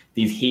like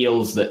these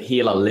heals that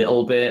heal a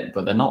little bit,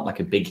 but they're not like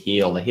a big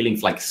heal. The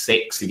healing's like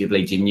 6 if you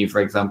play Jinyu, for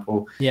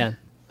example. Yeah.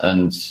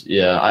 And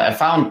I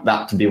found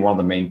that to be one of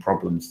the main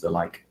problems, the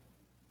like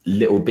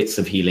little bits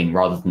of healing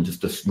rather than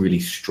just a really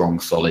strong,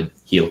 solid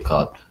heal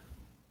card.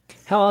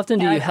 How often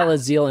do you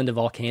Halaziel into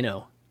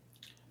Volcano?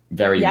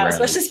 Very rarely. I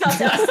was just about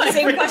to ask the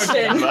same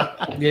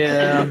question.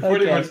 Yeah.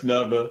 Pretty much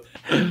never.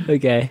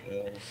 Okay.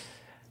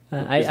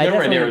 It's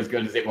nowhere near as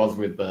good as it was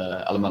with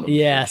Elemental.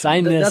 Yes,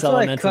 I miss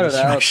Elemental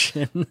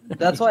Destruction.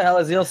 That's why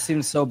Halaziel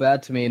seemed so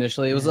bad to me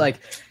initially. It was like,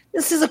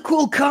 this is a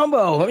cool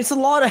combo. I mean, it's a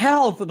lot of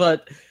health,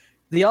 but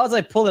the odds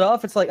I pull it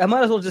off, it's like, I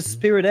might as well just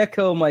Spirit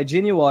Echo my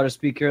Jinyu Water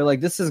Speaker.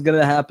 Like, this is going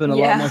to happen a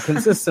lot more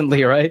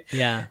consistently, right?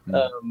 Yeah.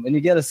 And you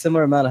get a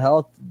similar amount of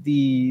health.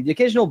 The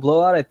occasional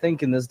blowout, I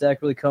think, in this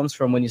deck really comes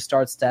from when you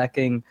start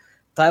stacking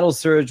Tidal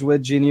Surge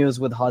with Jinyus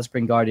with Hot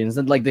Spring Guardians.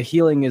 And, like, the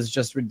healing is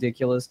just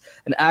ridiculous.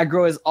 And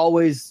aggro is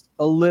always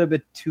a little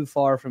bit too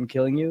far from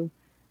killing you.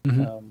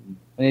 And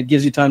it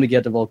gives you time to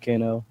get to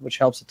Volcano, which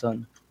helps a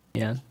ton.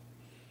 Yeah.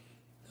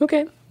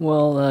 Okay,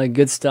 well,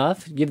 good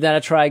stuff. Give that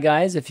a try,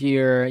 guys, if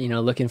you're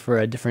looking for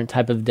a different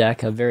type of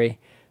deck, a very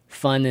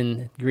fun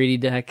and greedy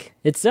deck.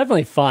 It's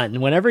definitely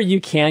fun. Whenever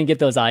you can get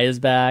those eyes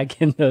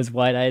back and those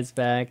Wide Eyes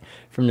back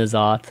from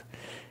N'Zoth,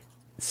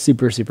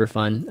 super, super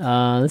fun.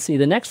 Let's see,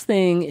 the next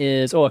thing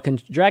is,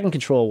 Dragon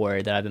Control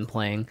Warrior that I've been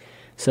playing.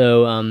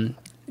 So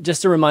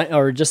just to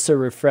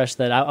refresh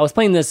that, I was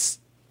playing this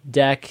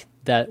deck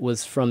that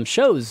was from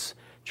Show's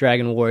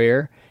Dragon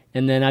Warrior,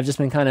 and then I've just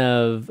been kind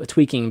of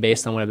tweaking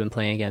based on what I've been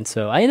playing against.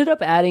 So I ended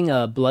up adding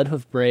a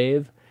Bloodhoof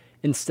Brave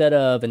instead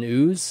of an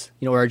Ooze,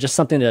 or just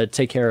something to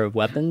take care of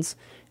weapons.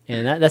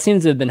 And that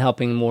seems to have been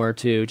helping more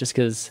too, just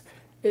because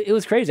it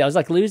was crazy. I was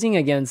like losing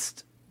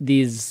against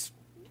these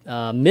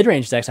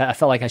mid-range decks I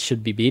felt like I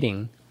should be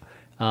beating,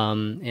 or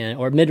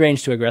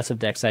mid-range to aggressive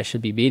decks I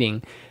should be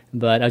beating.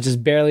 But I was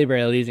just barely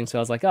losing. So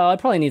I was like, I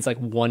probably need like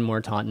one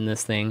more taunt in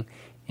this thing.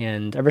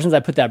 And ever since I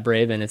put that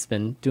Brave in, it's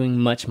been doing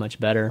much, much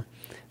better.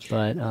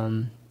 But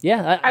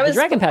the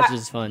Dragon Patch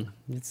is fun.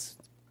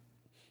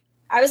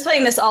 I was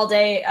playing this all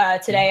day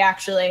today,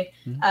 actually,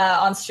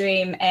 on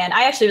stream, and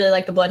I actually really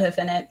like the Bloodhoof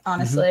in it,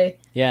 honestly.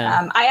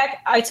 Yeah.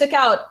 I took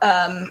out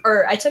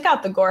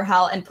the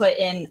Gorehowl and put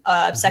in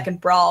a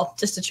second Brawl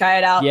just to try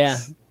it out. Yeah,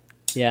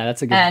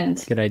 that's a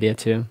good idea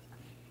too.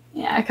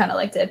 Yeah, I kind of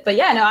liked it, but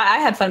I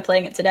had fun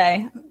playing it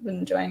today. I've been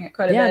enjoying it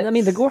quite a bit. Yeah, I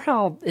mean the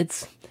Gorehowl,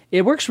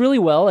 it works really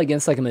well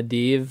against like a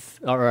Medivh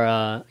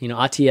or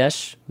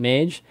ATS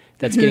mage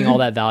that's getting all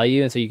that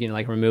value, and so you can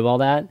like remove all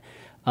that,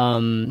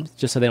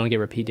 just so they don't get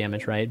repeat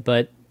damage, right?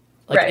 But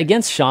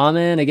against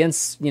Shaman,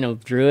 against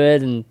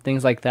Druid and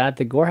things like that,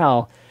 the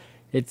Gorehowl,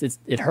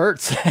 it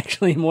hurts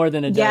actually more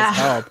than it does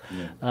help.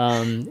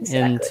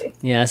 Exactly.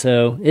 And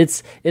so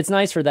it's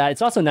nice for that.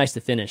 It's also nice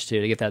to finish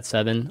too, to get that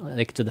 7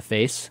 like to the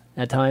face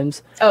at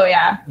times. Oh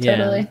yeah,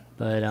 totally.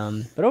 But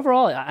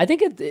overall, I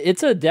think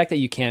it's a deck that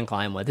you can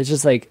climb with. It's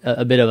just like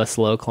a bit of a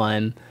slow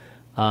climb.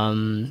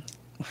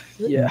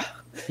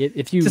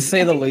 If you, to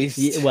say the least.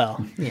 You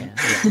don't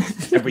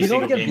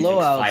get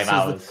blowouts. 5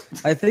 hours.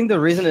 I think the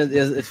reason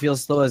it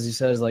feels slow, as you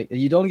said, is like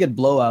you don't get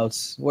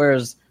blowouts.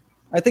 Whereas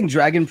I think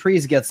Dragon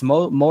Priest gets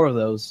more of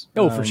those.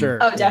 Oh, for sure.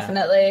 Oh,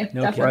 definitely.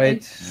 No definitely.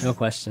 Right. No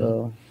question.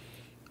 So,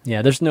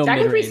 Yeah, there's no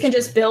Dragon mid-range. Priest can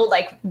just build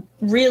like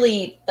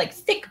really like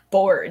thick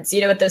boards,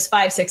 with those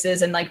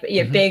 5/6s and like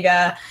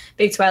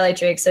big Twilight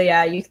Drake. So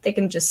yeah, they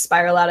can just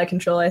spiral out of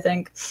control, I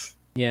think.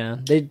 Yeah,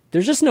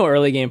 there's just no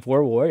early game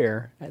for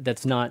Warrior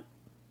that's not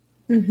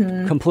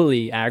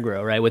completely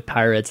aggro, right? With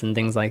pirates and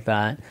things like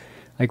that.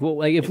 Like, well,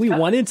 like if we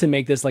wanted to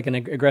make this like an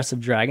aggressive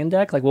dragon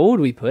deck, like what would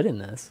we put in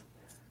this?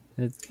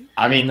 That's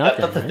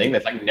the thing.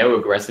 There's like no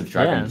aggressive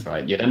dragons,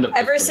 right? You'd end up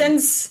ever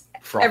since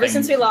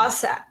we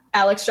lost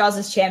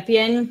Alexstrasza's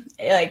champion,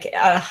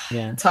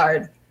 it's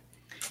hard.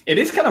 It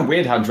is kind of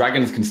weird how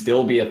dragons can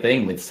still be a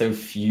thing with so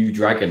few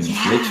dragons.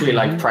 Yeah. Literally,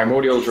 like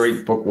Primordial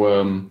Drake,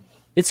 Bookworm.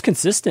 It's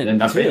consistent, and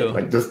that's too. it.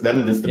 Like then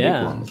it is the big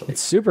ones.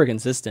 It's super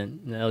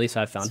consistent. At least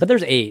I've found. But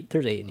there's 8.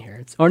 There's 8 in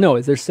here.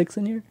 Is there 6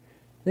 in here?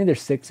 I think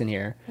there's 6 in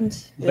here.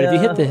 But if you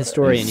hit the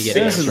Historian, you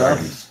get 6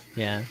 enough.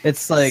 Yeah,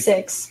 it's like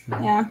 6.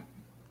 Yeah.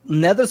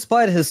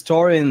 Netherspite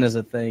Historian is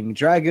a thing.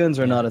 Dragons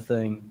are not a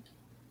thing.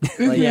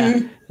 Like,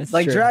 that's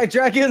like true.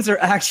 dragons are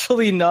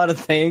actually not a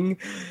thing.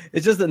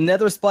 It's just that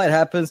Netherspite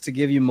happens to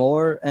give you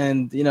more,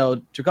 and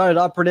Draconic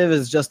Operative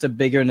is just a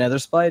bigger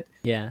Netherspite.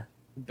 Yeah,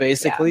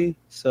 basically. Yeah.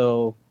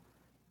 So,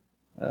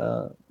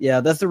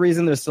 that's the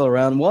reason they're still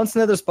around. Once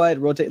Netherspite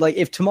rotate, like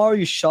if tomorrow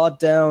you shot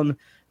down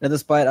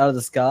Netherspite out of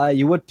the sky,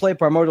 you would play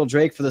Primordial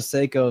Drake for the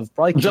sake of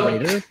probably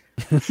Curator,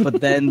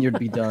 but then you'd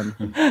be done.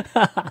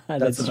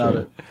 That's about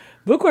it.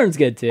 Bookworm's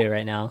good too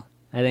right now.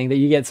 I think that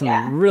you get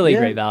some really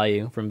great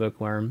value from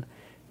Bookworm.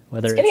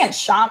 Whether it's getting at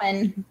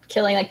Shaman,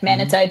 killing like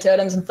Manatide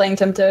totems and Flame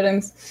Tomb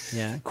totems.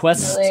 Yeah,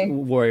 Quest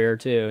Warrior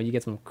too. You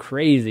get some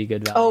crazy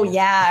good value. Oh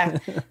yeah,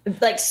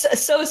 like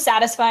so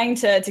satisfying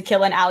to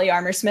kill an Ali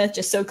Armorsmith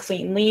just so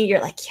cleanly.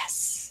 You're like,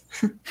 yes.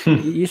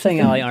 You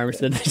saying Ali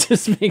Armorsmith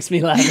just makes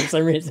me laugh for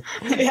some reason.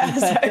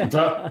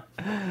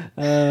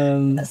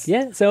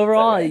 So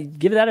overall,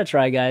 give that a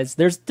try, guys.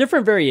 There's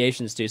different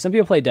variations too. Some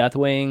people play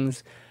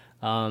Deathwings.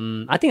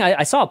 I think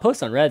I saw a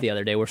post on Reddit the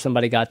other day where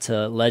somebody got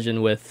to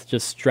Legend with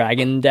just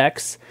dragon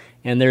decks,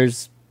 and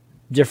there's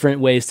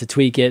different ways to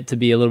tweak it to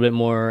be a little bit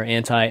more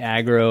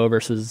anti-aggro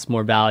versus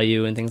more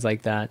value and things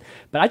like that.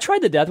 But I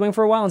tried the Deathwing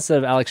for a while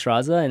instead of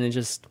Alexstrasza, and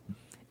it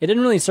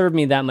didn't really serve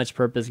me that much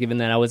purpose, given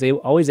that I was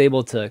always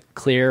able to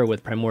clear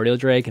with Primordial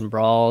Drake and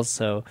Brawls,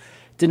 so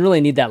didn't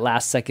really need that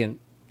last second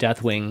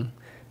Deathwing.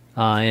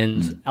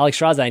 And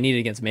Alexstrasza I needed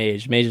against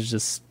Mage. Mage is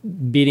just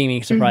beating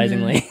me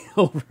surprisingly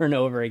over and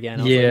over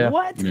again. I was like,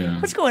 what? Yeah.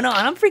 What's going on?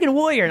 I'm freaking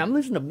Warrior and I'm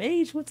losing to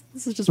Mage.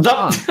 This is just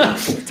wrong.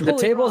 The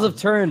tables have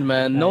turned,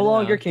 man. No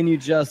longer can you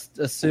just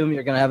assume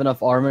you're going to have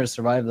enough armor to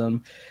survive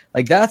them.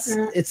 Like I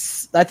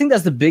think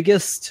that's the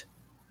biggest.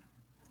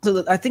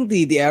 So I think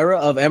the era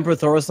of Emperor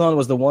Thaurissan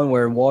was the one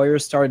where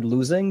Warriors started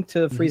losing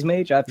to Freeze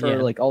Mage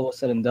after like all was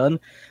said and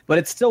done. But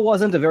it still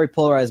wasn't a very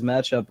polarized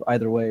matchup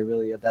either way,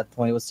 really, at that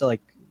point. It was still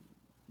like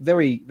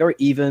very, very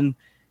even.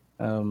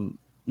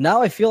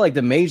 Now I feel like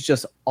the Mage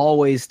just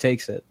always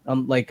takes it.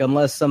 Like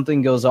unless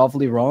something goes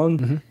awfully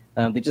wrong,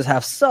 they just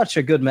have such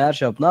a good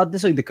matchup. Not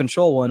necessarily the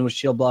control one with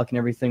shield block and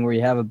everything where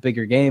you have a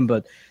bigger game,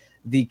 but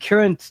the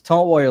current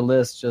Taunt Warrior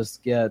lists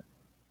just get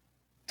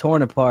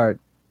torn apart.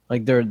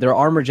 Like their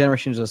armor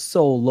generation is just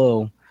so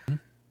low.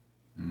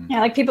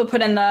 Yeah, like people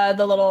put in the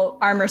little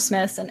armor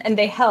smiths and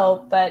they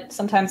help, but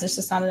sometimes it's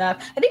just not enough.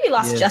 I think we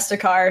lost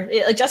Justicar.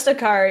 Like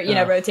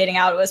Justicar, rotating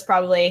out was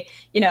probably,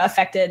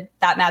 affected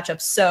that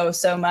matchup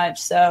so much.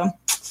 So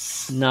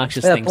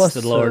Noxious thanks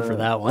to the Lord for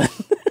that one.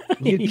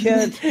 You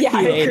can't.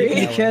 I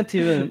agree. You can't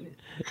even.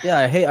 Yeah,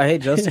 I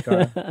hate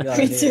Justicar.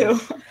 Me too.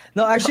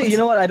 No, actually, you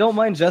know what? I don't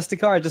mind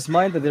Justicar. I just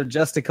mind that they're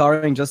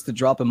Justicaring just to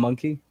drop a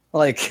monkey.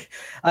 Like,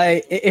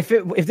 if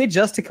they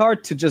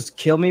Justicar to just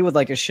kill me with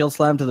like a shield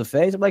slam to the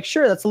face, I'm like,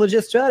 sure, that's a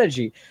legit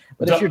strategy.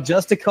 But if you're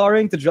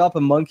Justicaring to drop a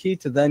monkey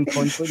to then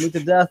coin flip me to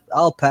death,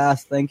 I'll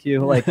pass. Thank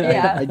you. Like,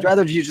 I'd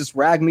rather you just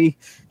rag me.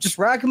 Just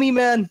rag me,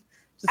 man.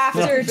 Just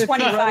after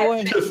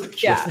 25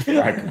 minutes,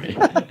 rag me.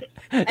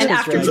 And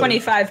after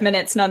 25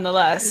 minutes,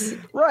 nonetheless.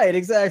 Right,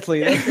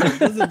 exactly.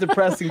 That's the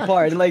depressing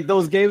part. And like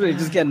those games where you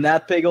just get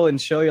Nat Piggle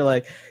and show you're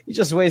like, you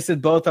just wasted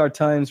both our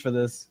times for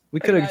this. We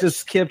could have just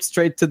skipped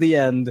straight to the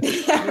end.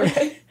 Yeah,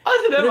 right.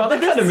 I don't know. I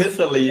kind of miss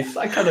Elise.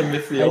 I kind of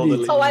miss the old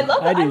Elise. Oh, I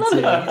love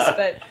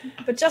Elise,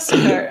 but just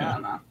her, I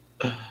don't know.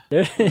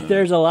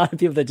 There's a lot of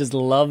people that just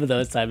love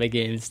those type of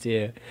games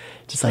too.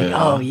 Just like,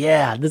 oh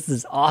yeah, this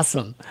is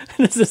awesome.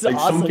 This is like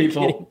awesome. Some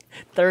people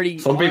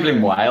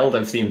in Wild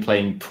I've seen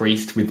playing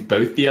Priest with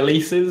both the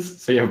Elises.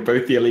 So you have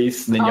both the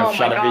Elise and then you have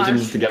Shadow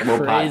Visions to get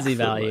more packs. Crazy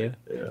value.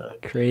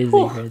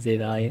 Crazy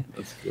value.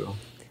 That's cool.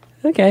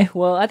 Okay,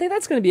 well, I think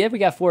that's going to be it. We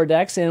got 4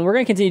 decks, and we're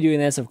going to continue doing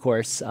this, of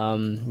course,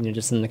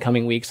 just in the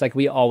coming weeks, like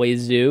we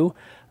always do.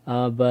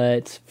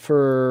 But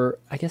for,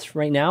 I guess,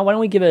 right now, why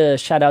don't we give a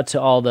shout out to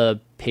all the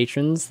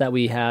patrons that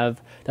we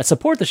have that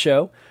support the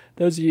show.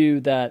 Those of you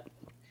that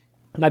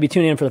might be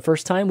tuning in for the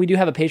first time, we do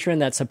have a Patreon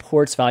that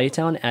supports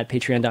ValueTown at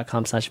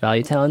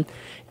patreon.com/ValueTown.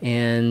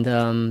 And,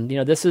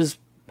 this is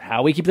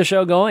how we keep the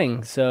show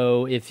going.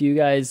 So if you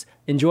guys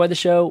enjoy the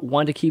show,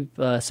 want to keep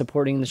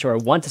supporting the show, or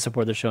want to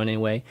support the show in any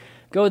way,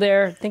 go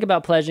there, think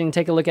about pledging,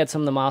 take a look at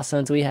some of the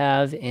milestones we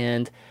have,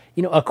 and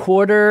a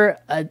quarter,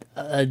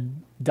 a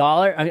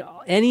dollar, I mean,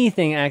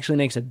 anything actually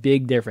makes a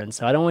big difference.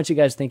 So I don't want you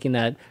guys thinking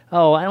that,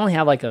 oh, I only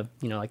have like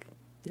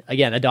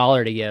again,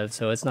 $1 to give,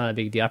 so it's not a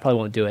big deal. I probably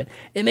won't do it.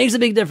 It makes a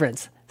big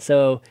difference.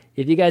 So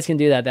if you guys can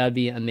do that, that would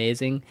be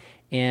amazing.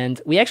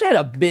 And we actually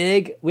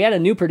had a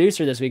new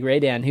producer this week, Ray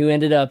Dan, who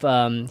ended up,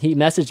 he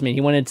messaged me. He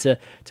wanted to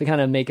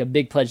kind of make a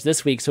big pledge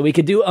this week so we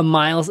could do a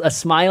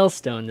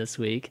Smilestone this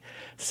week.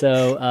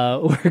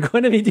 So we're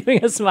going to be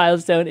doing a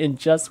Smilestone in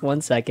just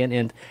 1 second.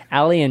 And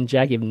Allie and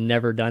Jackie have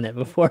never done it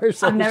before.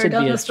 So I've never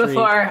done this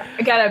before.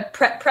 I got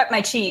to prep my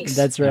cheeks.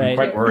 That's right. I'm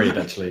quite worried,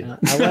 actually.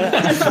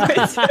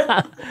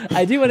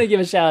 I do want to give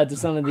a shout out to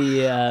some of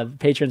the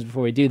patrons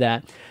before we do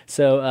that.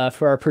 So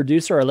for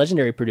our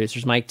legendary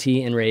producers, Mike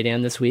T and Ray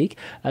Dan this week,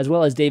 as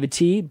well as David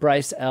T,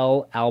 Bryce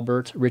L,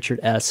 Albert, Richard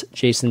S,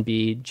 Jason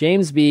B,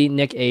 James B,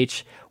 Nick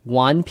H,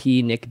 Juan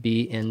P, Nick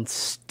B, and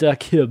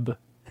Stuckib,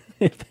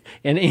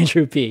 and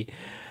Andrew P.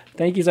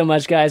 Thank you so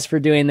much, guys, for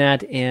doing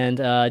that. And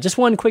just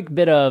one quick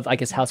bit of, I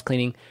guess, house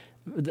cleaning.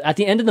 At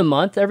the end of the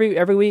month,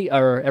 every week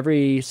or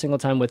every single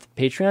time with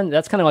Patreon,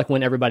 that's kind of like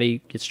when everybody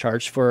gets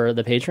charged for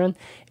the Patreon.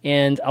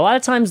 And a lot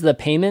of times the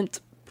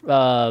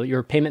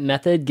your payment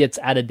method gets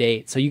out of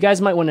date. So you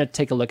guys might want to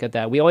take a look at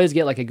that. We always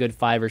get like a good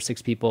 5 or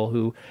 6 people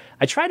who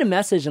I try to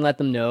message and let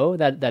them know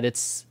that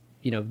it's,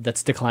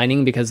 that's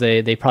declining because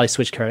they probably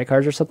switch credit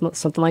cards or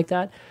something like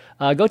that.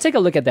 Go take a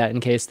look at that in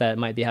case that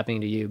might be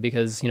happening to you,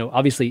 because,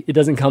 obviously it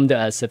doesn't come to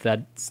us if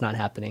that's not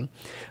happening.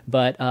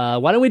 But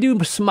why don't we do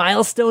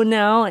Smilestone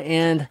now?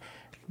 And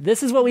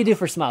this is what we do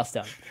for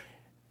Smilestone.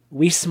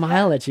 We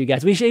smile at you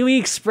guys. We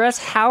express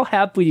how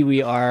happy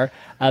we are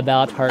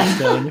about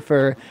Hearthstone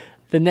for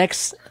the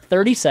next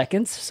 30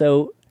 seconds.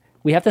 So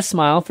we have to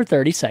smile for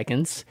 30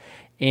 seconds.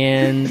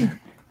 And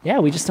yeah,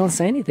 we just don't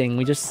say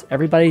anything.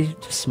 Everybody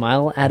just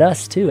smile at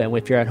us too, and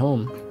if you're at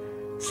home.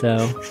 So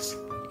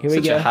here we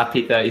go. Such a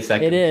happy 30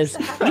 seconds. It is.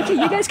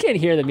 You guys can't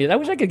hear the music. I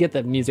wish I could get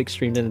the music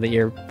streamed into the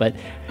ear, but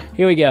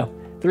here we go.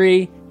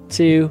 3,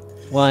 2,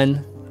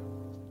 1.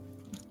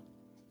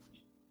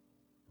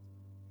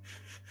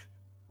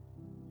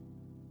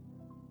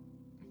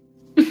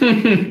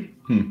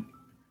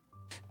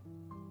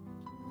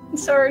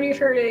 It's already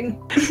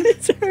hurting.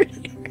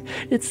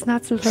 It's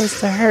not supposed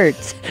to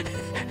hurt.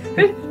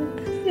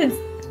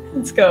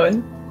 It's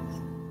going.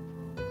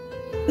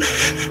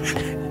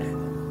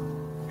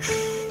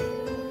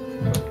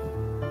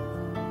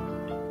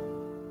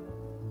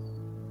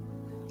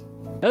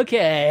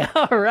 Okay,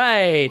 all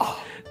right.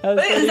 That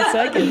was 30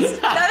 seconds.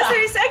 That was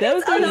 30 seconds? That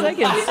was 30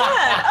 seconds.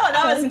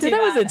 That wasn't too bad.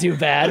 That wasn't too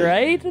bad,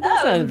 right?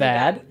 That's not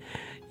bad.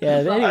 Yeah,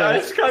 anyway. I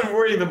was kind of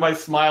worried that my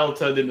smile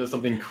turned into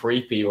something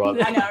creepy. I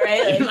know,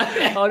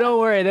 right? Oh, don't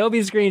worry. There'll be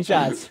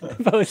screenshots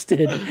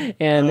posted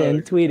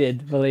and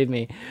tweeted, believe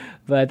me.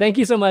 But thank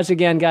you so much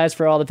again, guys,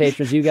 for all the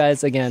patrons. You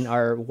guys, again,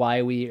 are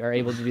why we are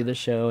able to do this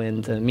show,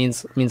 and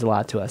means a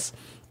lot to us.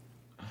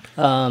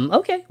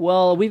 Okay,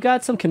 well, we've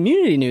got some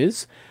community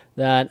news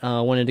that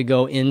I wanted to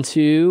go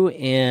into,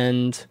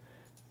 and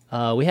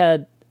we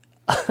had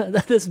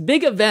this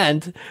big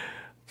event.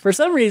 For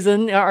some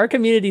reason, our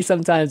community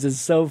sometimes is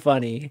so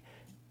funny.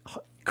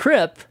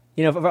 Crip,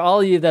 for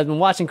all of you that have been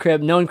watching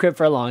Crip, known Crip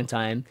for a long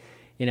time,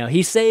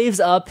 he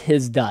saves up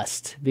his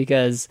dust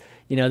because,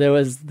 there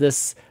was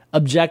this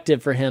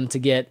objective for him to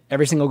get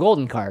every single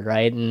golden card,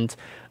 right? And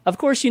of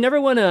course, you never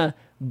want to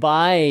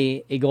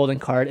buy a golden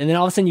card and then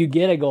all of a sudden you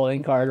get a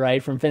golden card,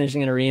 right, from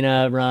finishing an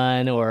arena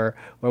run or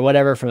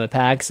whatever from a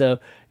pack. So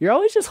you're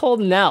always just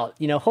holding out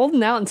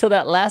until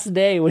that last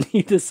day when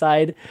you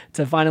decide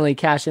to finally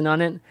cash in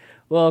on it.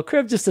 Well,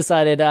 Crib just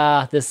decided,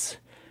 this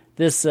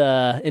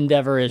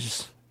endeavor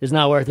is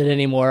not worth it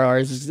anymore, or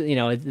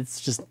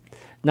it's just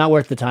not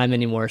worth the time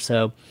anymore.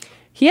 So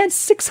he had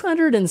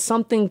 600 and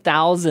something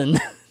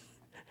thousand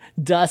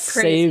dust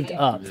saved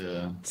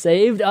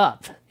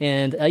up,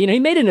 and he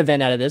made an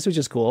event out of this, which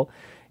is cool.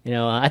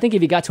 I think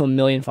if he got to 1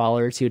 million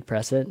followers, he would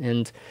press it,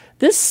 and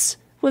this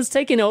was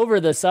taking over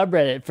the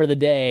subreddit for the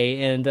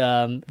day. And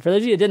for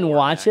those of you who didn't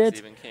watch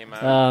it,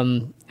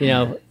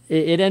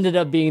 it ended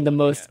up being the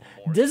most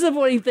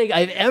disappointing thing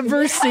I've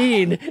ever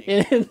seen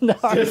in the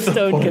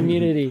Hearthstone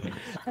community.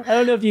 I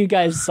don't know if you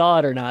guys saw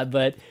it or not,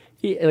 but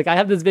I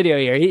have this video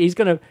here. He's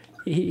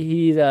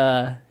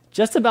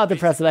just about to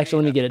press it.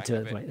 Actually, let me get it to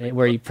it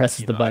where he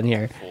presses the button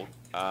here.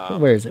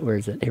 Where is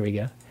it? Here we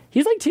go.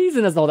 He's like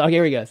teasing us the whole time. Okay,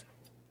 here he goes.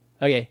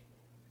 Okay,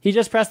 he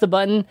just pressed the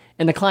button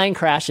and the client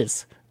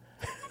crashes.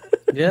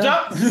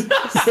 Yeah.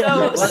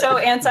 so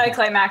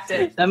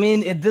anticlimactic. I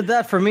mean, it did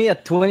that for me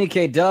at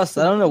 20k dust.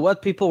 I don't know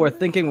what people were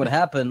thinking would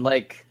happen.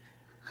 Like,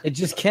 it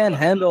just can't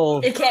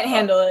handle. It can't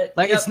handle it.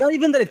 Like, it's not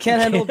even that it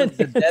can't handle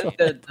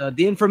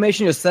the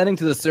information you're sending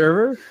to the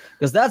server,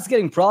 because that's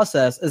getting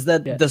processed. Is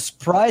that the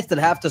sprites that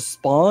have to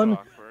spawn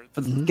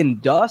for the fucking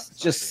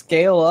dust just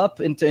scale up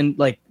into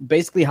like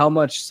basically how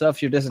much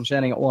stuff you're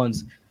disenchanting at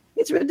once?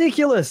 It's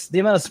ridiculous the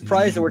amount of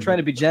surprise that we're trying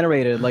to be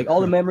generated. Like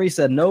all the memory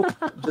said, nope,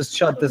 just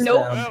shut this down.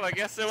 Well, I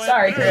guess it went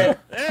Sorry, through.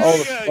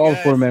 Chris. All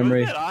for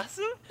memory. Wasn't that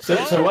awesome?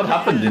 So what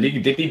happened?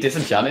 Did he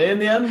disenchant it in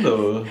the end,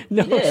 or?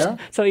 No, Yeah.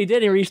 so he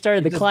did. He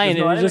restarted the Just- client,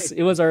 there's no and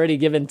it was already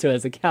given to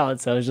his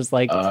account. So it was just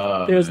like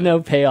there was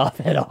no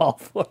payoff at all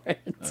for it.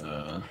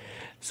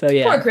 So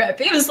yeah, Poor Grip.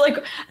 He was like,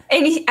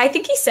 and I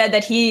think he said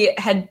that he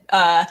had,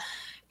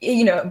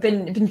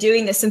 been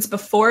doing this since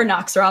before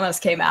Nox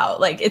Ramos came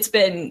out. Like it's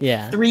been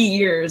 3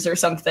 years or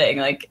something.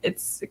 Like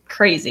it's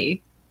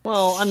crazy.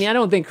 Well, I mean, I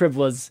don't think Crib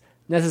was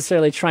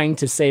necessarily trying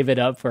to save it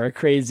up for a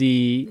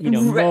crazy,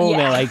 moment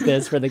like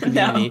this for the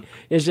community. No.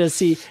 It's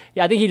just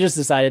I think he just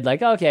decided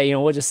like, okay,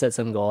 we'll just set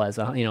some goal as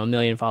a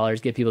million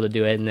followers, get people to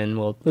do it, and then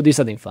we'll do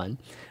something fun.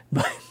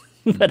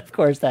 But of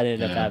course that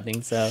ended up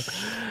happening. So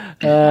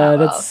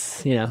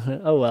that's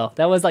oh well.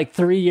 That was like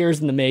 3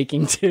 years in the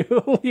making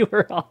too. We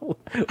were all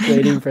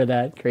waiting for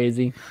that.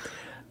 Crazy.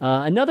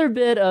 Another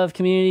bit of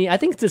community, I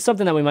think there's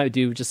something that we might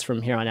do just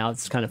from here on out.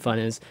 It's kind of fun.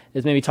 Is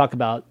maybe talk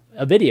about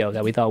a video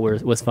that we thought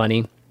was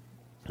funny.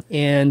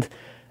 And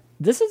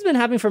this has been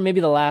happening for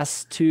maybe the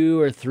last 2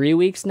 or 3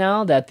 weeks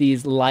now, that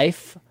these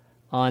Life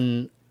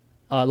on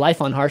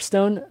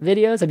Hearthstone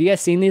videos. Have you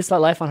guys seen these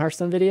Life on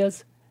Hearthstone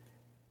videos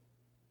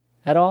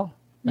at all?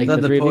 Like the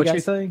three of you poetry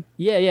guys? thing?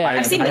 Yeah.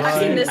 I've seen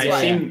this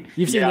one.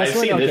 You've seen this I've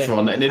one? seen this Okay.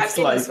 one, and I've it's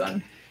seen like this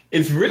one.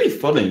 it's really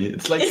funny.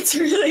 It's like It's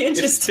really it's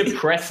interesting.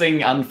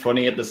 depressing and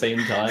funny at the same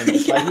time.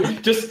 It's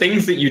like just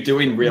things that you do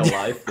in real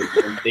life that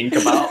you don't think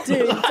about.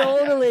 Dude,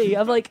 totally.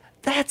 I'm like,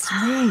 that's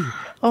me.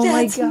 Oh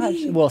That's my gosh.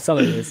 me. Well, some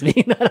of it is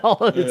me, not all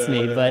of it's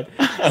me, but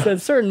so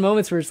certain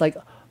moments where it's like,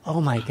 oh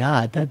my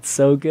god, that's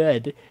so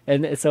good.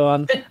 And so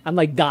I'm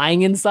like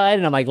dying inside,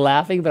 and I'm like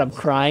laughing, but I'm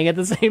crying at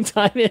the same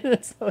time.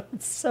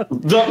 So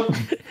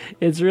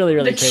it's really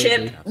really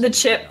crazy. The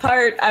chip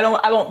part.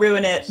 I won't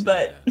ruin it,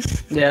 but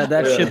Yeah,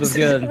 that chip is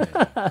good.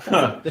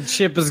 The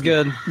chip is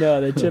good. No,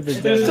 the chip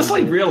is There's dead. just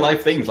like real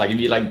life things. Like if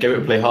you like go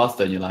to play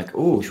Hearthstone, you're like,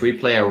 oh, should we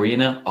play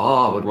Arena?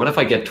 Oh, but what if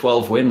I get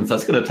 12 wins?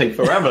 That's gonna take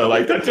forever.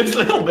 Like that's just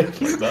little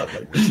bits like that.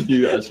 Like,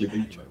 you actually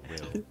think.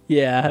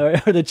 Yeah,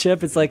 or the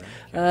chip, it's like,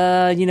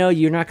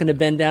 you're not going to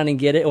bend down and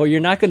get it, or you're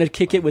not going to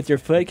kick it with your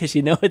foot because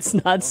it's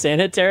not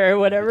sanitary or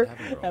whatever.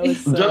 That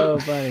was so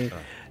funny.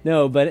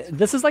 No, but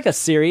this is like a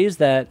series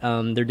that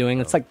they're doing.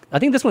 It's like, I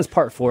think this one's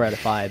part 4 out of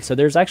 5. So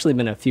there's actually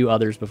been a few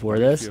others before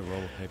this,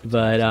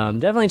 but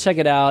definitely check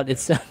it out.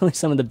 It's definitely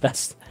some of the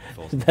best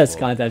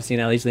content I've seen,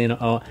 at least in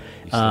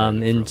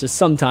just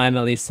some time,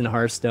 at least in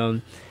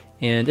Hearthstone.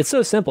 And it's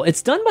so simple.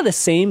 It's done by the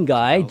same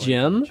guy,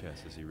 Jim,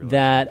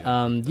 that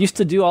used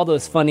to do all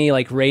those funny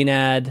like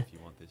Reynad,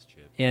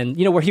 and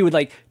where he would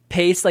like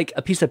paste like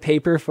a piece of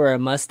paper for a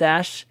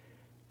mustache.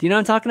 Do you know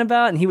what I'm talking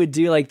about? And he would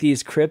do like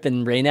these Crip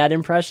and Reynad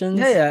impressions.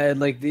 Yeah,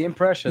 like the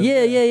impression.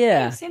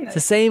 Yeah. I've seen It's this. the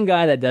same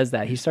guy that does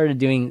that. He started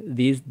doing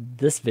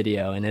this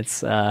video, and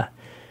it's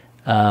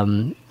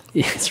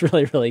it's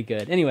really really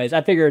good. Anyways,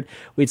 I figured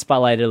we'd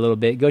spotlight it a little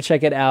bit. Go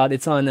check it out.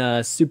 It's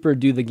on Super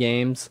Do the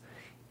Games,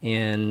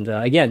 and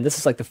again, this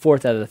is like the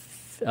 4th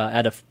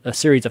out of a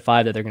series of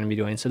 5 that they're going to be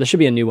doing. So there should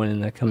be a new one in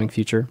the coming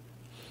future.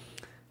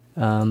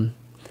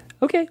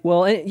 Okay,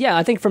 well, yeah,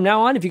 I think from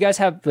now on, if you guys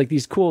have like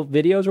these cool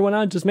videos or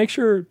whatnot, just make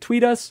sure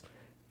tweet us,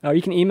 or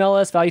you can email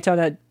us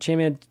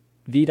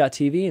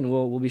valuetown@championv.tv, and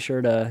we'll be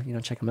sure to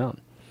check them out.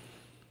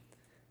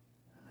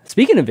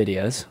 Speaking of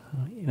videos,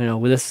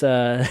 with this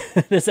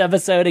this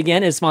episode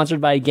again is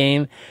sponsored by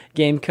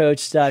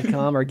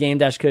GameCoach.com or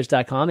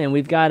Game-Coach.com, and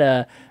we've got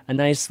a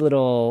nice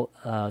little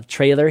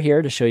trailer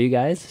here to show you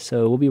guys.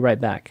 So we'll be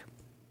right back.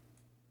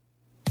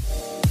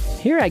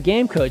 Here at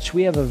Game Coach,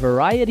 we have a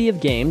variety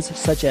of games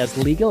such as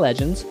League of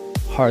Legends,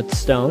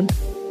 Hearthstone,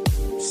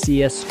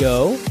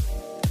 CS:GO,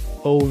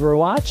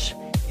 Overwatch,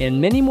 and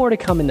many more to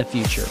come in the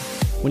future.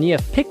 When you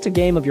have picked a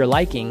game of your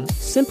liking,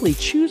 simply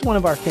choose one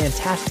of our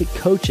fantastic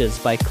coaches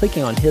by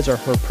clicking on his or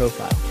her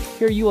profile.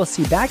 Here you will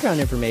see background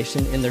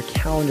information and their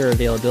calendar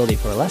availability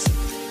for a lesson.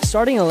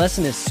 Starting a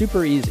lesson is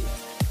super easy.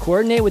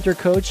 Coordinate with your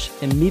coach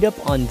and meet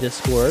up on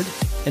Discord,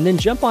 and then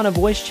jump on a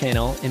voice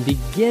channel and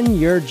begin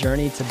your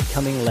journey to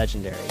becoming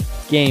legendary.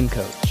 Game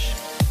Coach.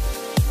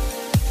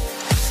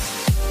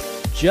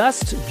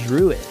 Just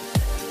Druid.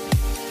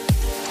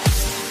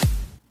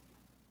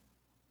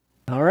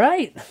 All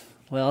right.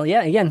 Well,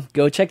 yeah, again,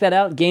 go check that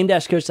out,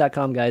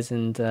 game-coach.com, guys,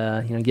 and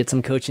get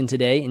some coaching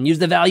today, and use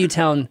the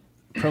ValueTown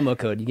promo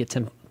code. You get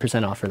 10%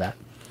 off for that.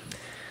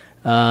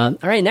 All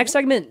right, next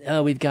segment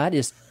we've got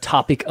is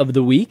Topic of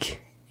the Week.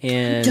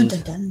 And dun,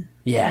 dun, dun.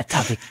 Yeah,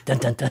 topic, dun,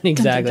 dun, dun,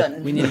 exactly. Dun, dun,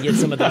 dun. We need to get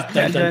some of those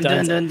dun,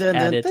 dun, duns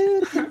added.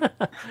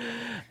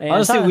 And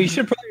Honestly, we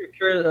should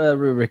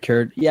probably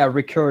record a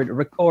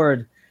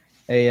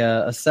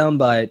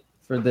soundbite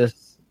for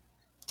this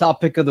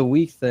topic of the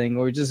week thing,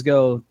 or we just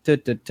go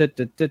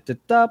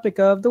topic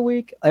of the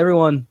week.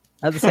 Everyone,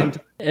 at the same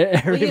time.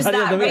 We'll use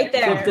that right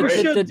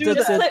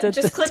there.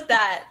 Just clip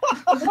that.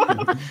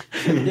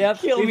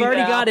 Yep, we've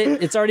already got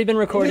it. It's already been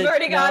recorded. We've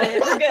already got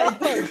it.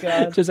 We're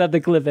good. Just have to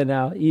clip it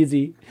now.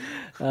 Easy.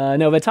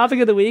 No, but topic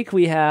of the week,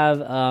 we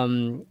have,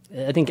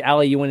 I think,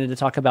 Allie, you wanted to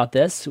talk about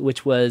this,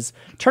 which was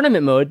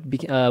tournament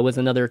mode was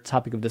another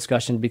topic of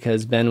discussion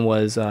because Ben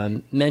was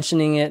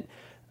mentioning it.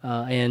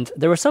 And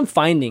there were some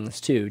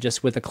findings, too,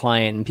 just with the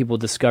client and people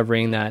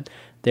discovering that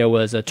there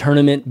was a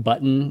tournament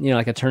button,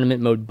 like a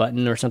tournament mode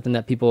button or something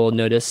that people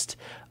noticed.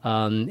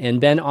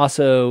 And Ben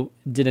also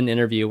did an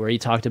interview where he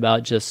talked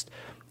about just,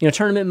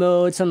 tournament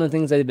mode, some of the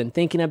things that he'd been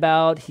thinking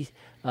about.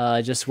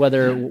 Just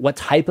what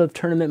type of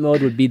tournament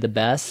mode would be the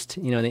best,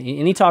 and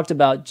he talked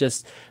about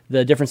just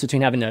the difference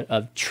between having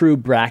a true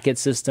bracket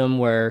system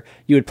where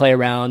you would play a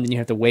round and you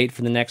have to wait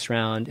for the next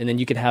round, and then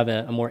you could have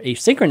a more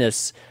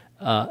asynchronous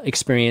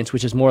experience,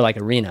 which is more like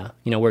Arena,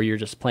 where you're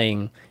just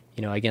playing,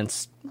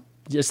 against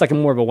just like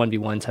more of a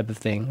 1v1 type of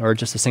thing or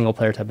just a single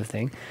player type of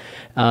thing.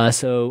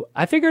 So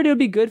I figured it would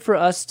be good for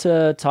us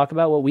to talk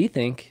about what we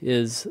think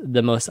is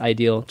the most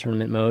ideal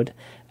tournament mode.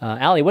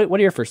 Allie, what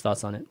are your first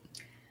thoughts on it?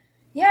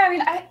 Yeah, I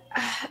mean,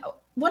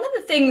 one of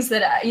the things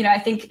that, I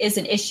think is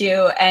an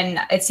issue, and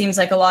it seems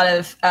like a lot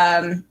of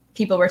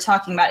people were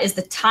talking about, is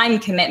the time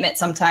commitment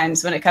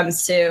sometimes when it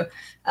comes to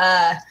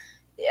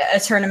a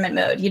tournament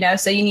mode,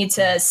 so you need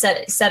to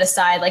set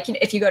aside, like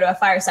if you go to a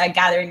fireside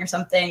gathering or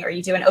something, or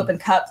you do an open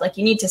cup, like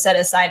you need to set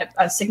aside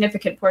a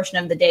significant portion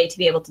of the day to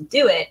be able to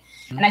do it.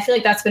 Mm-hmm. And I feel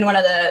like that's been one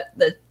of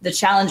the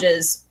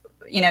challenges,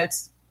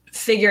 it's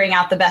figuring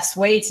out the best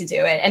way to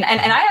do it. And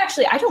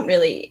I don't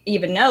really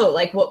even know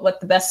like what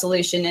the best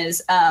solution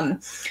is.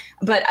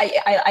 But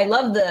I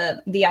love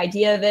the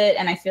idea of it.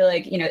 And I feel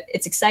like,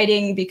 it's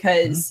exciting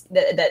because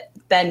that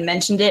Ben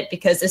mentioned it,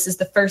 because this is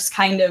the first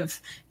kind of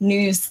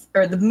news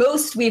or the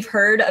most we've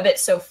heard of it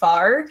so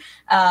far.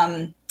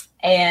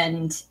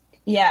 And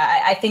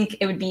yeah, I think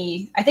it would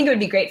be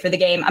great for the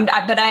game.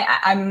 But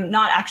I'm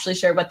not actually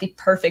sure what the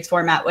perfect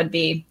format would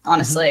be,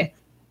 honestly.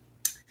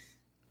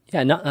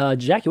 Yeah,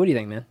 Jackie, what do you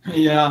think, man?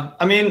 Yeah,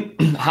 I mean,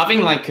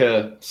 having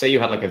say you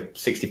had like a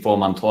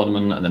 64-man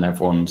tournament and then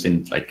everyone's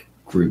in like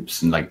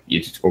groups and like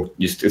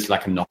it's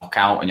like a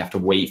knockout and you have to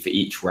wait for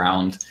each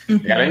round.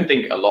 Mm-hmm. Like, I don't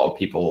think a lot of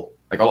people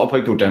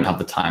don't have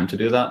the time to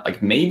do that.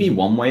 Like maybe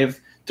one way of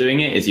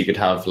doing it is you could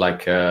have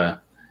like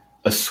a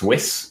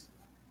Swiss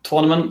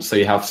tournament. So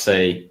you have,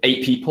 say,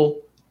 8 people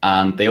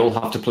and they all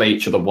have to play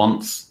each other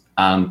once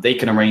and they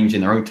can arrange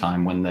in their own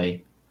time when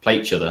they play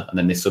each other and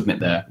then they submit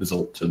their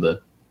result to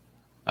the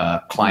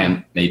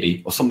client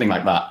maybe, or something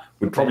like that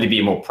would probably be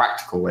a more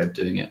practical way of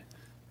doing it.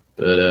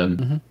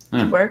 But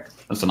work.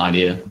 That's an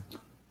idea.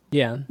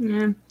 Yeah.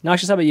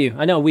 Noxious, how about you?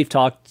 I know we've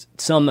talked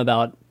some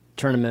about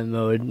tournament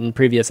mode in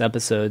previous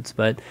episodes,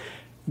 but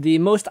the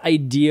most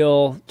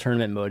ideal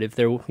tournament mode, if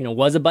there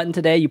was a button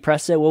today, you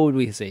press it, what would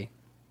we see?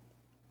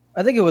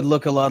 I think it would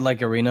look a lot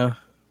like Arena.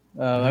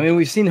 I mean,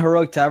 we've seen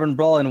Heroic Tavern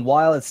Brawl, and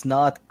while it's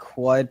not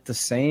quite the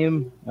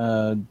same,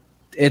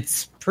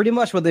 it's pretty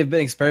much what they've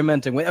been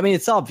experimenting with. I mean,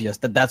 it's obvious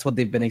that that's what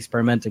they've been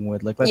experimenting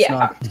with. Like, let's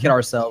not kid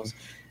ourselves.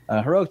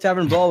 Heroic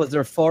Tavern Brawl was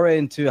their foray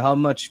into how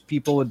much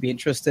people would be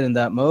interested in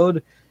that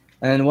mode.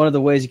 And one of the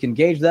ways you can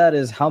gauge that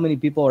is how many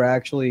people are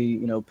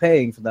actually,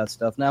 paying for that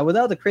stuff. Now,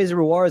 without the crazy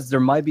rewards, there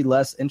might be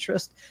less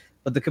interest.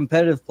 But the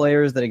competitive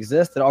players that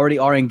exist that already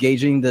are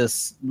engaging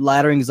this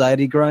ladder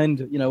anxiety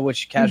grind,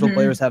 which casual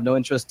players have no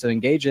interest to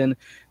engage in,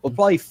 will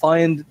probably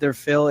find their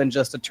fill in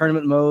just a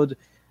tournament mode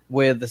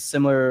with a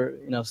similar,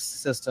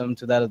 system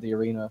to that of the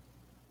Arena.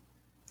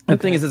 The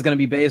thing is, it's going to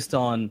be based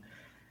on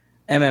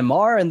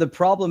MMR, and the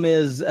problem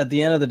is, at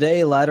the end of the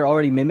day, ladder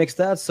already mimics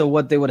that. So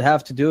what they would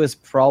have to do is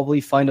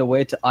probably find a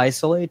way to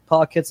isolate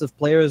pockets of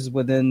players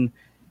within,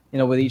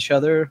 with each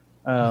other.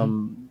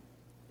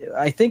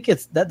 I think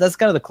that's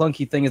kind of the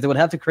clunky thing, is they would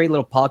have to create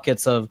little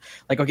pockets of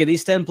like, okay,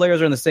 these 10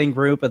 players are in the same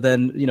group, and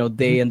then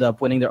they end up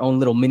winning their own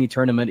little mini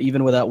tournament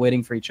even without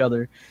waiting for each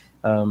other.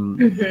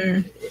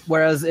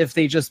 Whereas if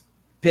they just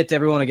pit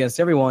everyone against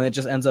everyone, it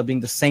just ends up being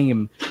the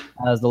same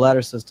as the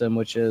ladder system,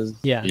 which is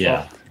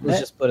well, let's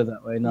just put it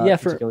that way.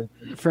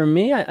 For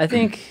me, I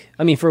think,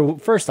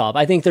 first off,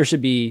 I think there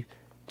should be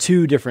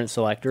 2 different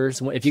selectors.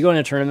 If you go in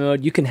a tournament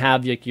mode, you can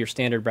have like your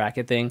standard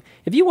bracket thing.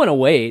 If you want to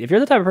wait, if you're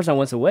the type of person that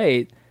wants to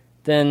wait,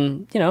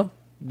 then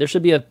there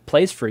should be a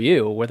place for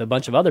you with a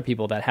bunch of other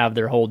people that have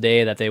their whole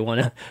day that they want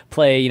to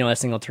play, a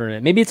single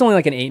tournament. Maybe it's only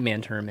like an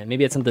 8-man tournament.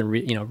 Maybe it's something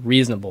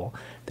reasonable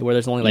where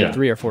there's only like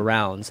 3 or 4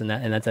 rounds and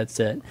that's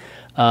it.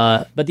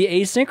 But the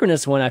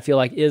asynchronous one, I feel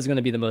like, is going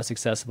to be the most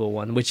accessible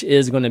one, which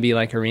is going to be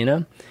like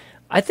Arena.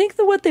 I think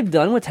that what they've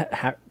done with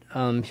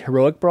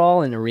Heroic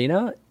Brawl and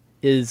Arena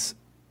is,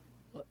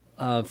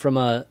 from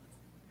a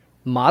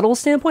model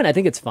standpoint, I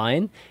think it's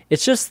fine.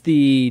 It's just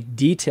the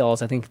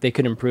details I think they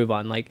could improve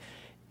on. Like,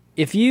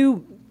 if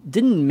you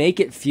didn't make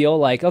it feel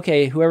like,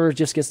 okay, whoever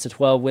just gets to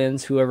 12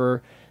 wins,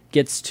 whoever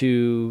gets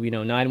to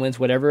 9 wins,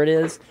 whatever it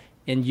is,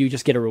 and you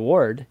just get a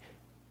reward,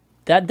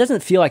 that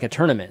doesn't feel like a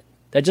tournament.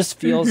 That just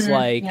feels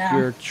like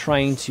you're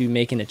trying to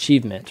make an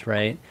achievement,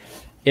 right?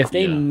 If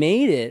they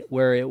made it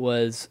where it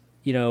was,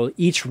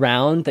 each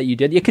round that you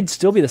did, it could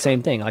still be the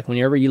same thing. Like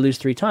whenever you lose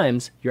 3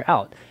 times, you're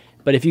out.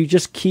 But if you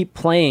just keep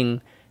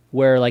playing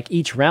where like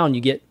each round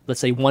you get, let's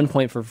say 1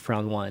 point for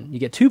round 1, you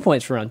get 2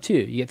 points for round 2,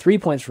 you get 3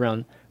 points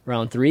for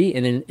round 3,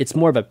 and then it's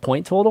more of a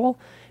point total.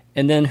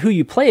 And then who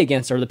you play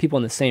against are the people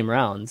in the same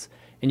rounds.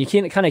 And you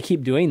can kind of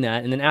keep doing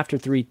that. And then after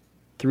three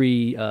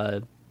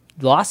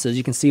losses,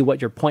 you can see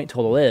what your point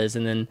total is.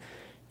 And then,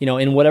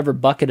 in whatever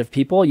bucket of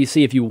people, you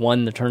see if you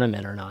won the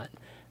tournament or not.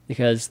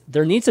 Because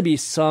there needs to be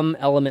some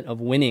element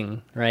of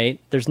winning, right?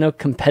 There's no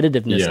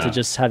competitiveness to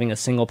just having a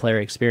single player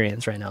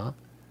experience right now.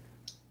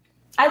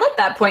 I like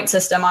that point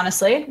system,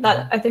 honestly.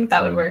 I think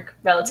that would work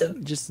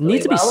relatively. Just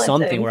needs to be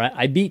something where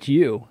I beat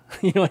you.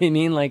 You know what I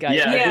mean? Like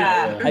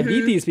I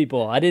beat these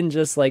people. I didn't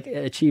just like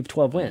achieve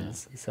 12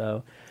 wins.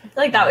 So I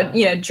feel like that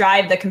would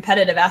drive the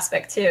competitive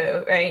aspect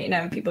too,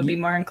 right? People would be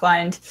more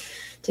inclined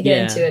to get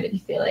into it if you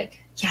feel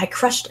like, I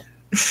crushed him.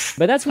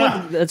 But that's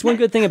one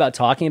good thing about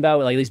talking about,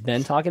 like at least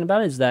Ben talking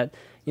about it, is that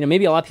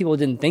maybe a lot of people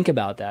didn't think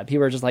about that.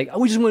 People are just like,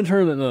 we just want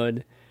tournament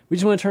mode. We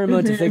just want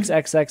tournament mode to fix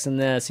XX and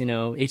this,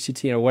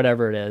 HCT or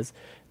whatever it is.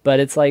 But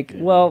it's like,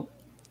 well,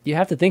 you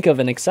have to think of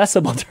an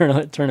accessible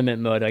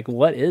tournament mode. Like,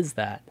 what is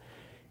that?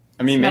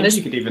 I mean, maybe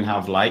you could even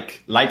have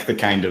like the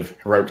kind of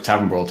heroic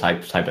tavern brawl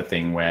type of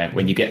thing where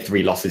when you get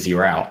 3 losses,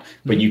 you're out.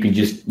 But you can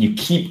you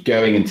keep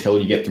going until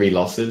you get 3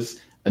 losses.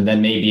 And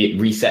then maybe it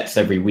resets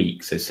every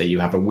week. So say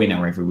you have a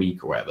winner every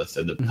week or whatever.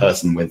 So the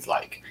person with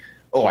like,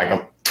 I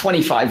got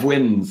 25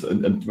 wins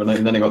and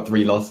then I got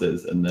 3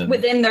 losses. And then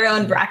within their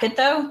own bracket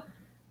though?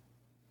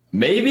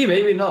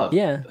 Maybe not.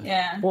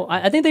 Yeah. Well,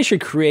 I think they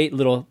should create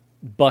little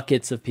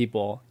buckets of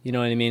people. You know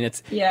what I mean?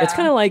 It's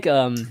kind of like,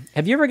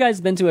 have you ever guys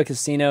been to a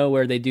casino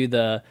where they do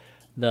the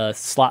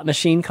slot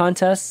machine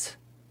contests?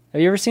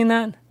 Have you ever seen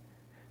that?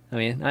 I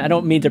mean, I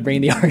don't mean to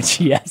bring the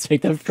RG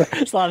aspect of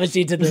slot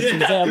machine to this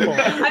example.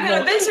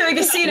 I've been to a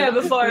casino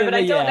before, but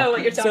I don't know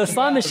what you're talking about. So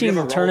slot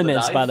machine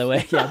tournaments, by the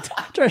way,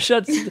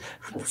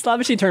 slot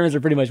machine tournaments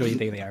are pretty much what you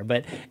think they are.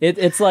 But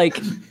it's like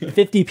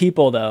 50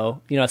 people, though,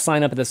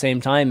 sign up at the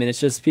same time, and it's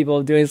just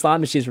people doing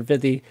slot machines for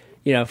 50,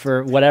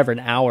 for whatever, an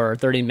hour or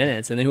 30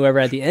 minutes. And then whoever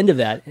at the end of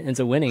that ends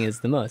up winning is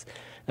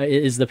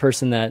the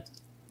person that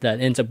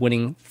ends up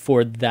winning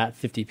for that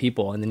 50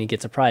 people, and then he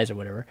gets a prize or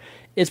whatever.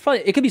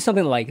 It could be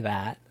something like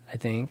that. I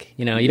think,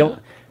 you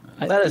don't.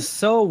 That is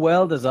so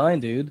well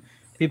designed, dude.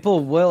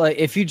 People will,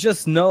 if you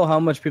just know how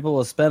much people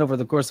will spend over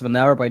the course of an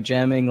hour by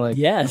jamming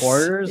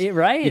quarters,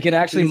 right? You can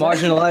actually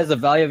marginalize the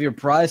value of your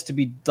prize to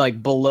be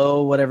like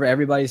below whatever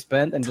everybody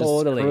spent and just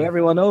screw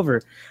everyone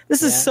over.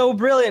 This is so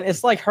brilliant.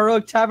 It's like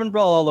heroic tavern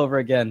brawl all over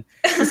again.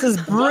 This is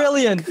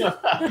brilliant.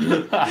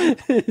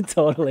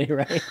 Totally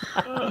right.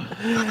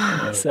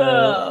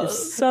 So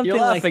it's something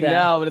you're laughing like that.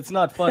 Now, but it's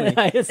not funny.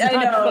 I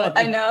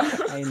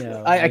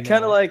know. I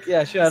kind of like,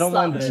 I don't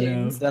mind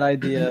that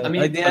idea. I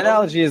mean, the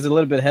analogy is a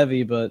little bit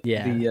heavy, but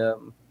the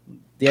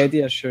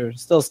idea sure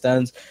still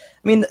stands.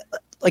 I mean,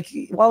 like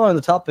while we're on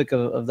the topic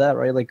of that,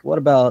 right? Like, what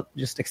about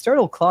just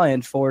external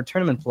client for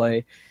tournament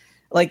play?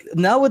 Like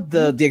now with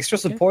the extra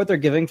support they're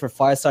giving for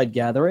Fireside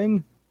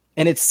Gathering,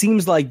 and it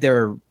seems like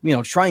they're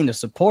trying to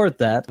support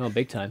that. Oh,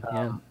 big time!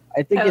 Yeah,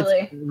 I think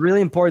it's a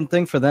really important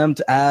thing for them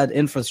to add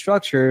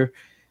infrastructure,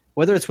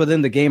 whether it's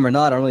within the game or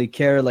not. I don't really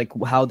care like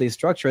how they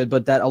structure it,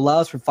 but that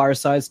allows for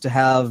Firesides to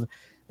have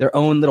their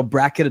own little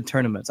bracketed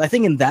tournaments. I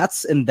think in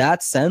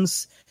that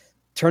sense,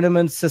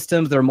 tournament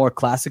systems that are more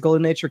classical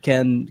in nature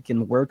can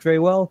work very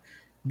well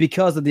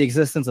because of the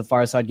existence of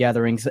Fireside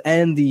Gatherings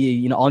and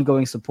the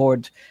ongoing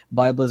support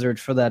by Blizzard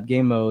for that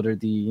game mode or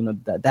the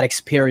that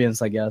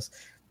experience, I guess.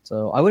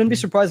 So I wouldn't be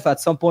surprised if at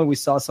some point we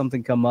saw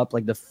something come up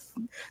like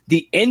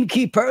the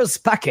Innkeeper's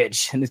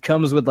package, and it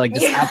comes with like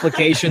this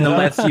application that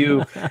lets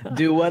you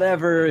do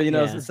whatever,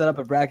 set up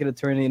a bracketed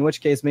tourney. In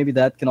which case, maybe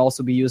that can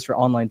also be used for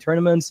online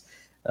tournaments,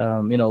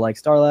 like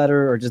Star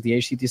Ladder or just the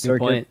HCT circuit.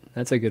 Good point.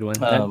 That's a good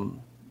one.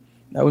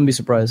 I wouldn't be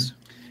surprised.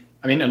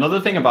 I mean, another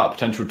thing about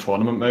potential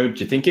tournament mode,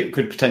 do you think it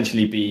could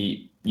potentially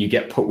be you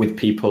get put with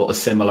people a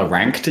similar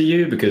rank to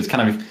you? Because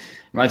kind of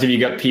imagine if you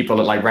got people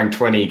at like rank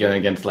 20 going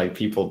against like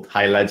people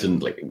high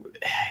legend. Like,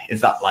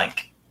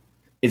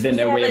 is there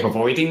no way of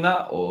avoiding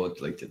that, or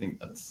like do you think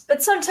that's?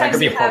 But sometimes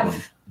you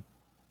have.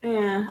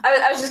 Yeah,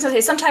 I was just gonna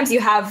say sometimes you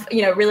have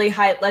really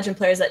high legend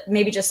players that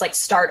maybe just like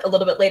start a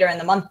little bit later in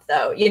the month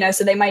though.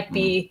 So they might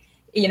be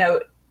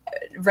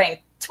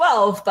rank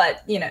 12,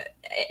 but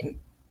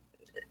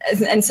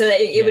and so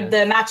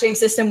the matching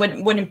system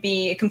wouldn't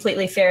be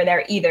completely fair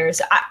there either.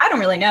 So I don't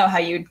really know how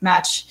you'd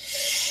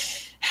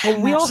match.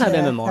 Well, we all have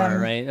MMR,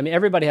 right? I mean,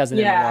 everybody has an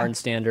MMR in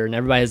Standard, and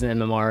everybody has an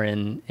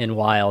MMR in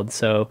Wild.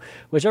 So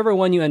whichever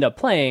one you end up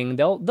playing,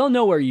 they'll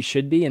know where you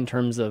should be in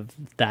terms of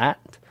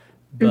that.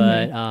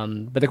 But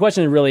but the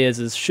question really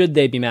is should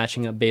they be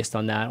matching up based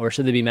on that, or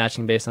should they be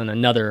matching based on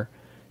another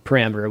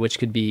parameter, which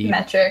could be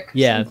metric?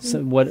 Yeah,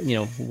 so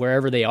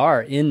wherever they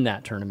are in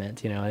that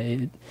tournament,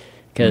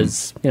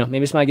 because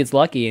maybe somebody gets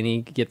lucky and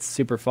he gets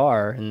super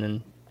far, and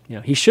then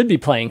he should be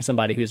playing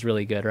somebody who's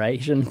really good, right?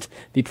 He shouldn't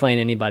be playing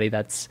anybody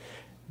that's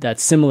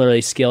that's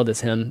similarly skilled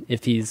as him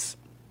if he's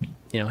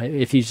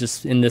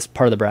just in this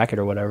part of the bracket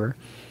or whatever.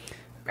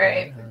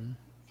 Right.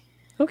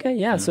 Okay,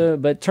 yeah. So,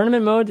 but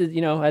tournament mode,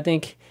 I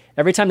think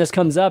every time this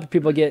comes up,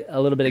 people get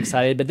a little bit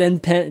excited. But then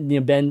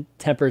Ben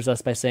tempers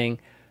us by saying,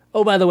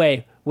 "Oh, by the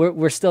way,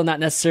 we're still not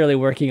necessarily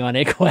working on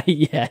it quite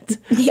yet."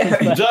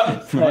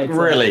 Yeah. But,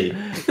 really?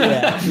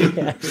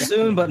 Yeah.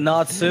 Soon, but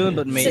not soon,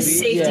 but maybe. It's a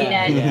safety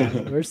net.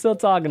 Yeah. We're still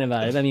talking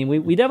about it. I mean,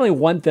 we definitely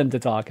want them to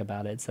talk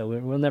about it, so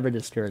we'll never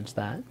discourage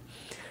that.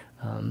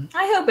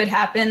 I hope it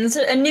happens.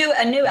 A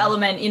new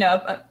element,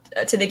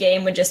 to the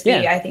game would just be,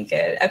 I think,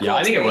 a cool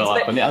I think it will experience,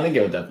 happen. I think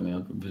it will definitely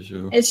happen for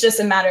sure. It's just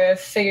a matter of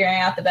figuring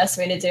out the best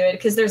way to do it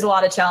because there's a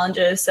lot of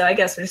challenges. So I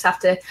guess we just have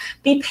to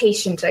be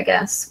patient, I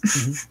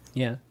guess.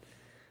 Yeah.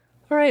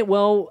 All right.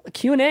 Well,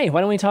 Q&A.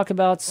 Why don't we talk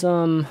about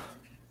some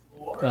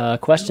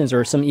questions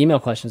or some email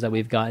questions that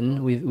we've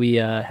gotten? We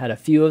had a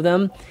few of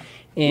them.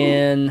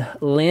 And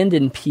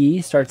Landon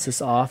P starts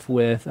us off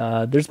with,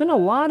 there's been a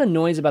lot of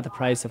noise about the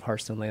price of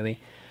Hearthstone lately.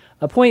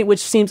 A point which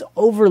seems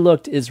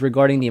overlooked is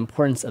regarding the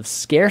importance of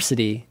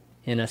scarcity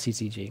in a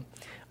CCG.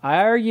 I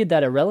argued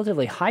that a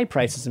relatively high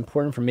price is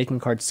important for making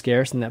cards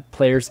scarce, and that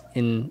players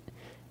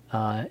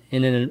that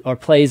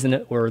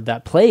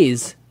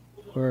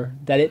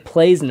it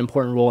plays an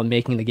important role in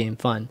making the game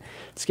fun.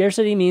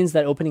 Scarcity means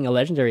that opening a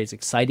legendary is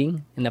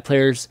exciting, and that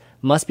players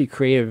must be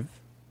creative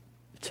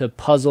to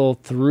puzzle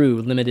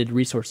through limited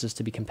resources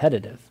to be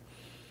competitive.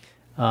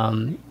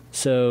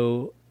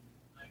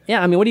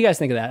 Yeah, I mean, what do you guys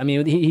think of that? I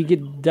mean, he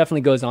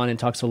definitely goes on and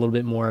talks a little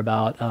bit more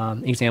about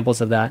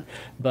examples of that.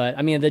 But,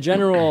 I mean, the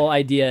general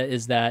idea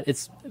is that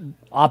it's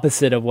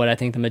opposite of what I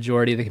think the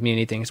majority of the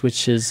community thinks,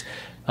 which is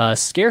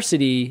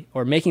scarcity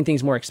or making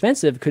things more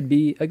expensive could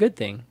be a good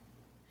thing.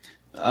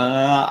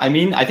 I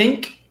mean, I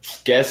think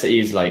scarcity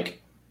is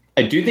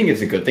I do think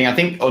it's a good thing. I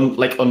think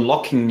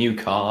unlocking new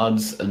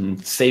cards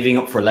and saving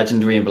up for a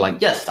legendary and be like,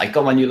 yes, I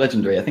got my new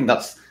legendary. I think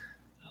that's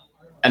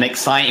an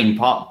exciting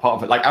part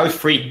of it. I was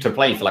free to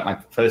play for my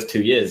first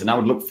 2 years, and I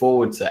would look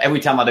forward to every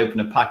time I'd open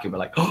a pack, it'd be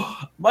like, oh,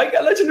 might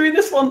get legendary in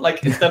this one.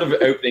 Instead of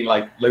opening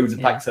loads of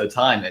packs at a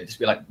time, it'd just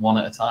be one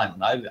at a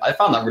time. And I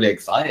found that really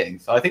exciting.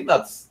 So I think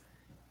that's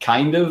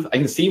I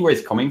can see where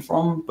it's coming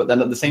from, but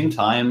then at the same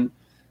time,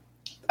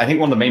 I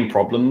think one of the main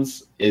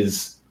problems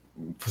is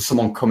for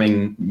someone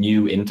coming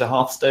new into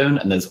Hearthstone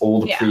and there's all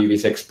the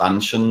previous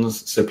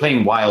expansions. So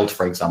playing Wild,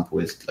 for example,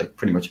 is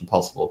pretty much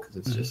impossible because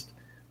it's just,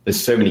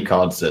 there's so many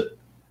cards that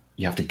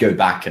you have to go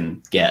back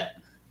and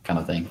get, kind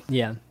of thing.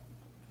 Yeah.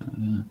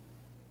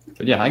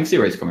 But yeah, I can see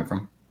where it's coming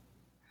from.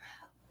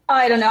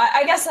 I don't know.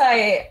 I guess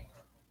I'm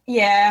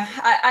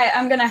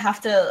gonna have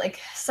to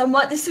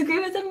somewhat disagree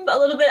with him a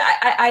little bit.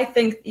 I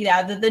think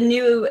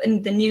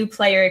the new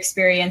player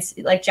experience,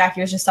 like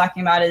Jackie was just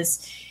talking about,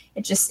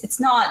 it's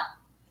not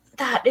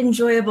that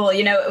enjoyable,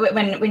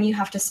 when you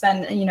have to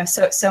spend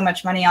so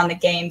much money on the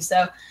game.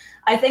 So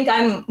I think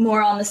I'm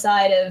more on the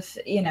side of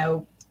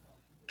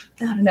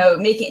I don't know,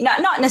 making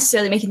not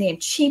necessarily making the game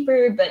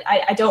cheaper, but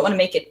I don't want to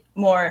make it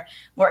more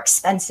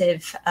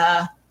expensive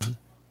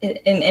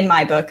in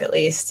my book, at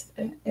least.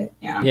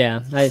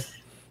 Yeah, I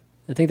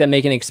think that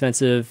making it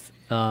expensive,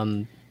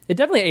 it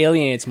definitely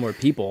alienates more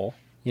people,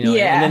 and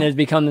then it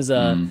becomes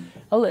I don't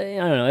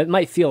know, it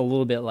might feel a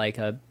little bit like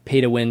a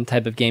pay to win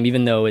type of game,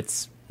 even though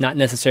it's not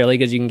necessarily,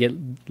 because you can get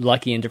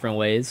lucky in different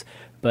ways,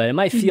 but it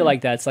might feel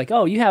like that. It's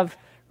oh, you have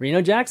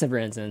Reno Jackson, for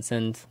instance,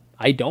 and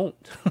I don't,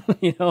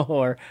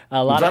 or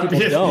a lot of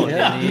people don't.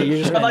 Yeah. I mean, you're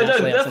just and I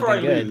don't, have therefore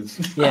I good.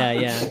 lose.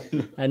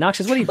 Yeah.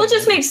 Noxious, what do you think? Well, it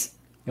just makes...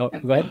 Oh,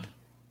 go ahead.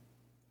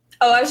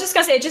 Oh, I was just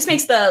gonna say, it just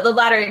makes the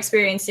ladder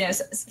experience,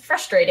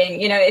 frustrating.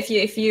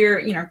 If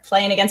you're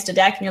playing against a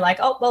deck and you're like,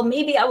 oh, well,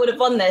 maybe I would have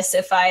won this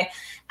if I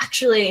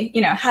actually,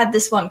 had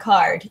this one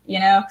card.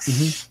 So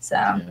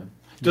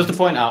just to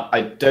point out,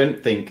 I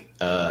don't think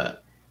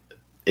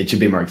it should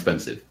be more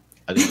expensive.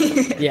 I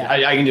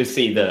can just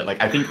see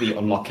I think the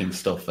unlocking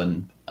stuff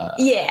and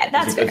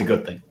that's a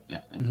good thing.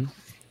 Yeah.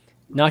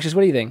 Noxious,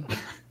 what do you think?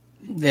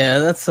 Yeah,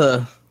 that's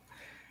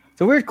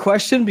it's a weird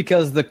question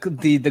because the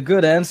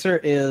good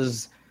answer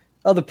is,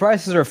 the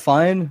prices are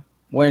fine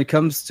when it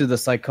comes to the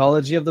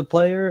psychology of the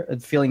player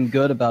and feeling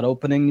good about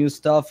opening new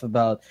stuff,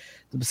 about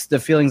the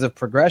feelings of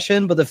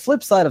progression. But the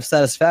flip side of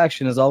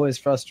satisfaction is always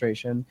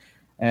frustration.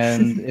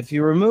 And if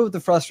you remove the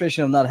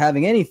frustration of not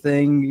having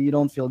anything, you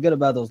don't feel good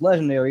about those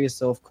legendaries.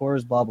 So, of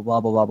course, blah, blah, blah,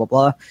 blah, blah, blah,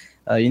 blah.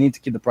 You need to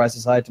keep the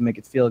prices high to make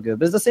it feel good.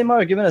 But it's the same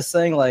argument as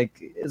saying,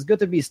 it's good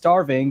to be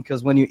starving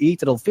because when you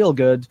eat, it'll feel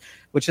good,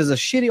 which is a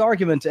shitty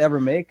argument to ever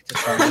make to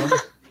someone.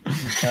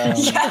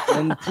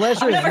 And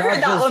pleasure I've never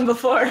heard that one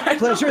before.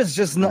 Pleasure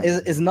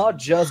is not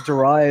just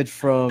derived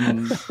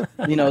from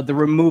the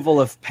removal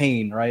of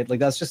pain, right?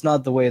 That's just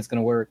not the way it's going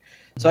to work.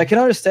 So I can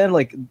understand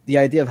the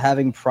idea of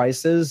having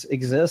prices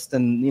exist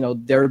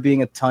and there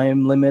being a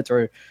time limit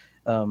or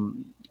a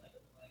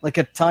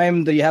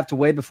time that you have to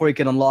wait before you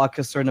can unlock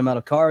a certain amount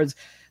of cards.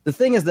 The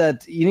thing is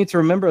that you need to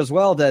remember as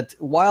well that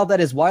while that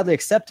is widely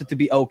accepted to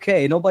be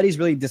okay, nobody's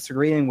really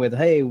disagreeing with,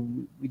 hey,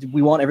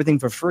 we want everything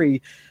for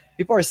free.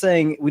 people are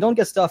saying we don't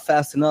get stuff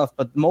fast enough,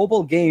 but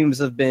mobile games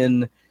have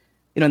been,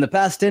 in the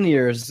past 10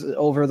 years,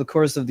 over the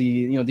course of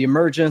the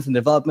emergence and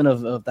development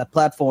of that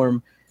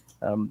platform,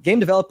 game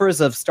developers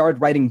have started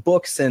writing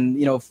books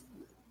and,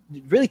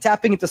 really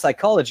tapping into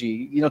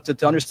psychology,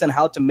 to understand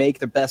how to make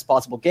the best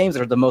possible games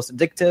that are the most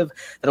addictive,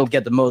 that'll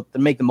get that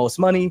make the most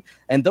money.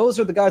 And those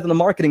are the guys on the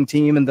marketing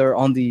team, and they're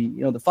on the,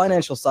 the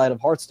financial side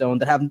of Hearthstone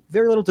that have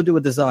very little to do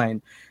with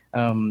design.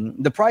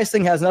 The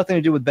pricing has nothing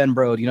to do with Ben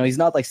Brode. He's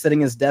not like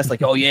sitting at his desk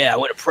like, oh yeah, I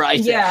want to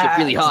price that shit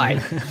really high.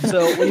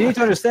 So what you need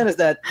to understand is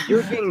that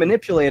you're being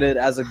manipulated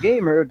as a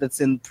gamer that's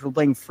in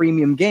playing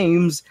freemium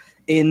games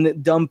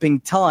in dumping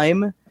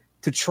time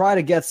to try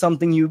to get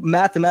something you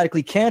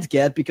mathematically can't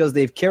get because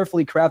they've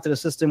carefully crafted a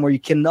system where you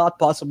cannot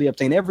possibly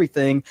obtain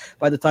everything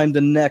by the time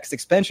the next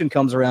expansion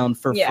comes around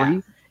for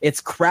free.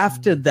 It's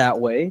crafted that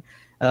way.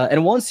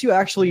 And once you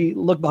actually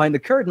look behind the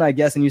curtain, I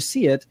guess, and you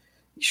see it,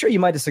 sure, you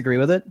might disagree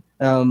with it.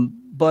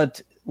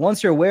 But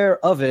once you're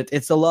aware of it,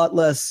 it's a lot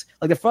less,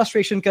 like the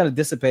frustration kind of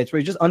dissipates where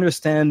you just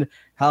understand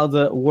how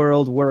the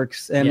world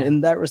works. And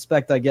in that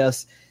respect, I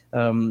guess,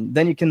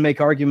 then you can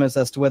make arguments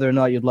as to whether or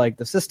not you'd like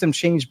the system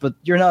changed, but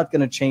you're not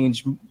going to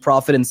change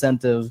profit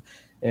incentive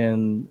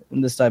in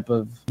this type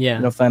of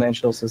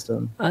financial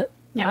system.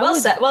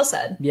 Well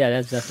said. Yeah,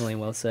 that's definitely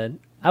well said.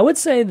 I would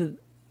say that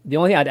the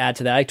only thing I'd add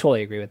to that, I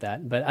totally agree with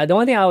that, but the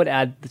only thing I would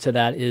add to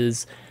that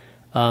is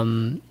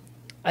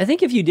I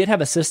think if you did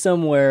have a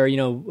system where,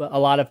 a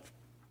lot of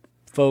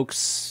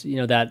folks,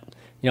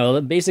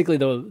 basically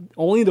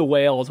only the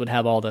whales would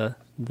have all the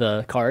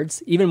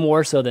cards, even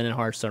more so than in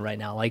Hearthstone right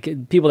now.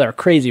 Like people that are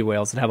crazy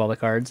whales that have all the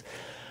cards.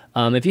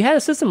 If you had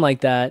a system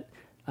like that,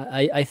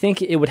 I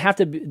think it would have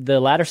to be, the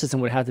ladder system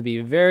would have to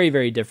be very,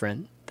 very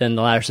different than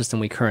the ladder system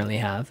we currently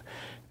have.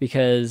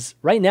 Because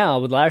right now,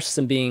 with the ladder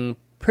system being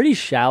pretty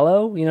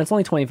shallow, it's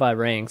only 25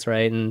 ranks,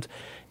 right?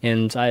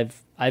 And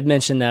I've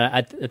mentioned that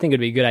I think it'd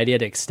be a good idea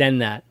to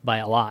extend that by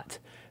a lot.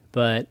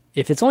 But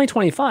if it's only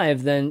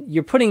 25, then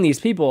you're putting these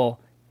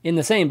people in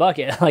the same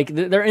bucket. Like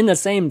they're in the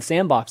same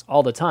sandbox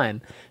all the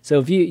time. So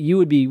if you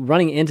would be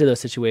running into those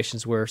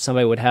situations where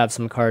somebody would have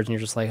some cards and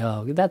you're just like,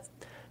 oh,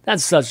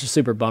 that's such a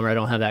super bummer. I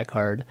don't have that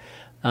card.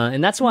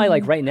 And that's why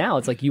like right now,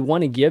 it's like you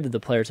want to give the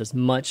players as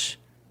much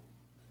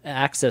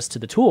access to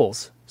the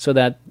tools so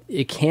that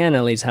it can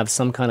at least have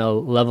some kind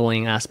of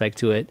leveling aspect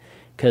to it.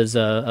 Because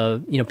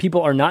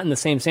people are not in the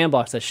same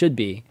sandbox that should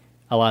be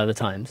a lot of the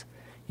times.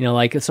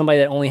 Like if somebody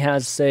that only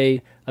has,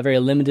 say, a very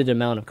limited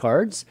amount of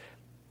cards,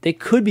 they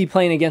could be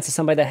playing against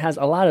somebody that has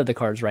a lot of the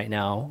cards right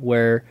now,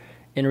 where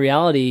in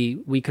reality,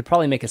 we could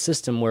probably make a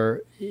system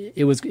where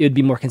it would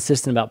be more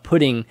consistent about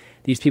putting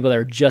these people that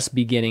are just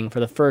beginning for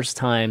the first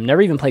time,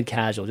 never even played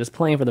casual, just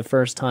playing for the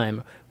first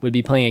time, would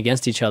be playing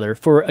against each other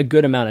for a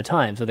good amount of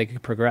time so they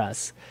could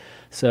progress.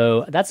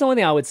 So that's the only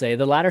thing I would say.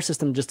 The ladder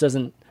system just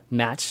doesn't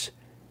match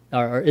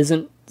or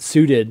isn't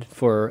suited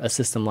for a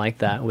system like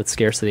that with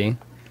scarcity.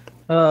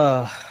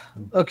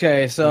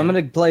 Okay, so I'm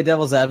going to play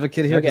devil's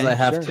advocate here because I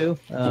have to.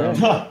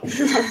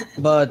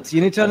 But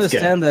you need to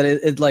understand that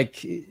it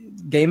like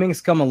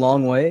gaming's come a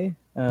long way,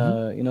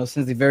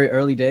 since the very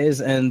early days.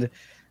 And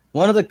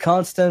one of the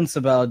constants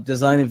about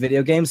designing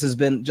video games has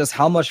been just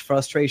how much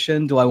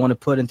frustration do I want to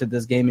put into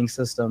this gaming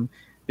system?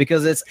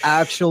 Because it's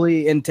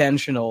actually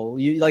intentional.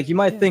 You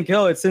might think,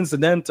 oh, it's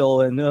incidental,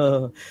 and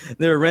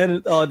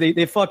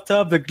they fucked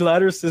up the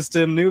ladder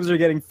system. Noobs are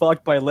getting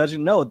fucked by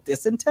Legend. No,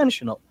 it's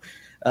intentional.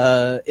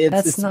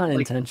 It's not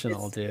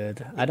intentional,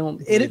 dude. I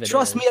don't.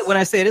 Trust me when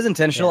I say it is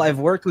intentional. Yeah. I've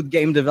worked with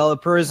game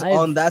developers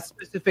on that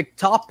specific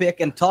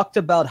topic and talked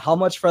about how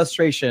much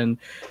frustration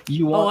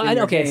you want.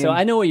 So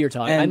I know what you're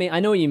talking. I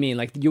know what you mean.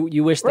 Like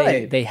you wish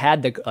they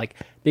had the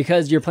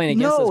because you're playing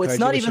against those cards. No, it's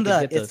not even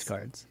that. Those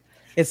cards.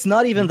 It's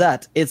not even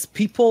that. It's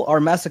people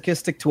are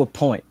masochistic to a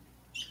point.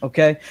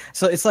 Okay?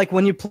 So it's like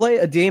when you play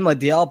a game like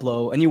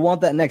Diablo and you want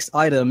that next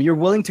item, you're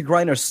willing to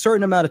grind a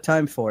certain amount of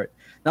time for it.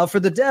 Now, for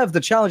the dev, the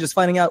challenge is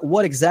finding out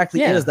what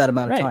exactly is that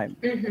amount of time.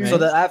 Mm-hmm. So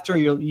that after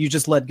you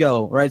just let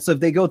go, right? So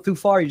if they go too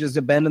far, you just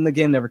abandon the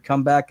game, never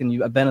come back, and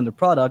you abandon the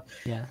product.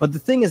 Yeah. But the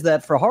thing is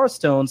that for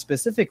Hearthstone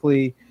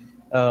specifically,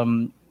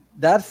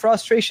 that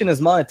frustration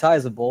is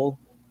monetizable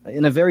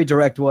in a very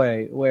direct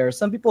way, where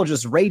some people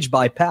just rage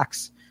buy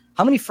packs.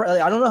 I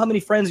don't know how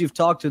many friends you've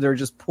talked to that are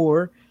just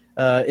poor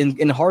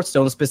in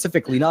Hearthstone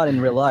specifically, not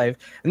in real life.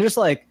 And they're just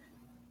like,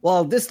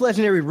 well, this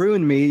legendary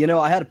ruined me.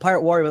 I had a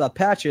Pirate Warrior without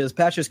Patches.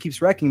 Patches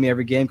keeps wrecking me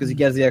every game because he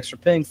gets the extra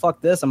ping. Fuck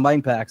this, I'm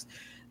buying packs.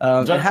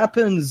 It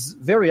happens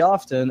very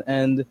often.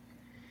 And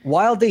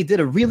while they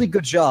did a really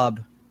good job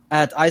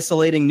at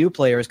isolating new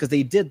players, because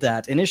they did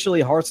that.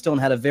 Initially, Hearthstone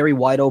had a very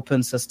wide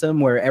open system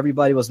where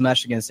everybody was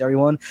matched against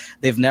everyone.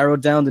 They've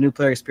narrowed down the new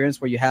player experience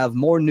where you have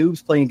more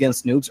noobs playing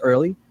against noobs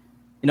early.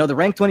 The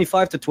rank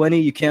 25 to 20,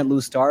 you can't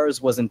lose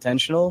stars was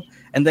intentional.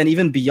 And then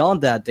even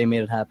beyond that, they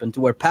made it happen to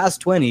where past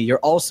 20, you're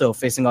also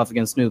facing off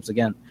against noobs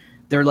again.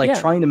 They're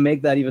trying to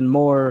make that even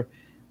more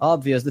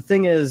obvious. The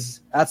thing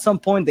is, at some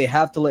point, they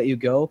have to let you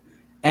go.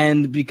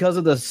 And because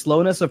of the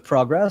slowness of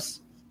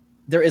progress,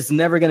 there is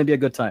never going to be a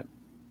good time.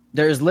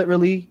 there's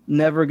literally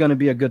never going to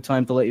be a good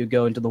time to let you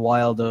go into the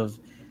wild of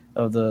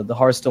the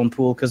Hearthstone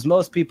pool, because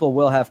most people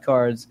will have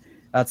cards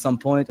at some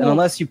point, and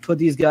unless you put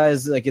these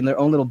guys like in their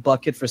own little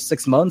bucket for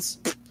 6 months,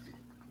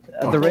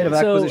 at the rate of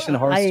acquisition,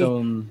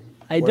 Hearthstone.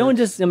 I don't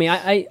just. I mean,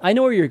 I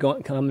know where you're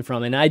coming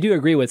from, and I do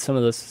agree with some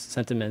of those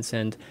sentiments.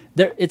 And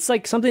it's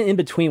like something in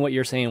between what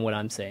you're saying and what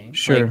I'm saying.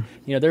 Sure.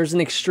 Like, there's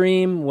an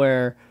extreme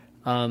where,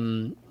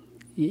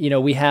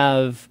 we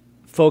have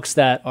folks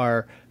that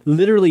are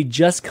literally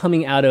just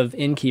coming out of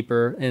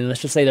Innkeeper, and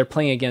let's just say they're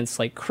playing against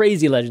like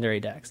crazy legendary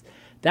decks.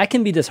 That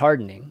can be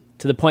disheartening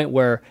to the point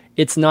where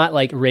it's not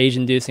like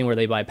rage-inducing where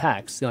they buy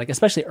packs. Like,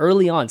 especially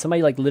early on,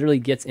 somebody like literally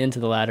gets into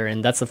the ladder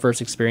and that's the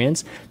first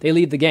experience. They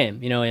leave the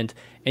game,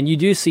 and you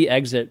do see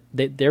exit.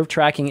 They're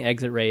tracking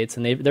exit rates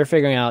and they're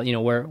figuring out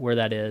where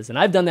that is. And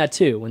I've done that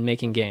too when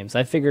making games.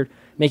 I figured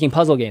making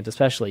puzzle games,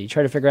 especially, you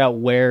try to figure out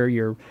where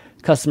your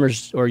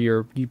customers or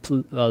your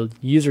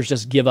users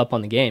just give up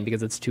on the game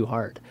because it's too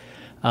hard.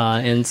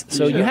 And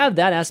so you have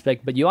that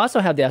aspect, but you also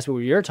have the aspect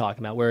where you're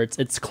talking about where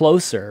it's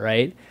closer,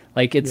 right?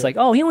 Like it's like,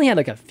 oh, he only had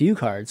like a few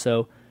cards,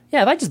 so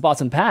yeah, if I just bought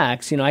some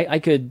packs, I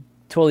could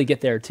totally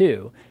get there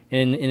too,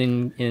 and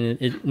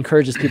it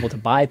encourages people to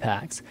buy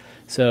packs.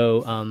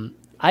 So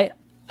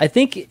I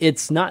think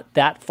it's not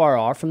that far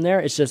off from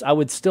there. It's just I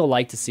would still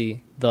like to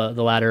see the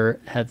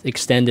ladder have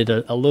extended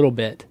a little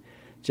bit,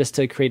 just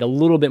to create a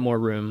little bit more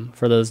room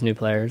for those new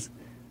players.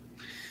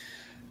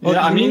 Well,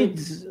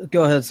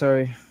 go ahead.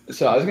 Sorry.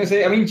 So I was going to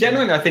say,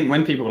 generally, I think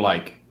when people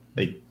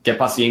they get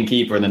past the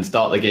Innkeeper and then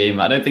start the game,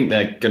 I don't think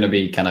they're going to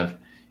be kind of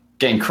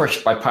getting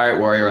crushed by Pirate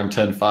Warrior on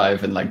turn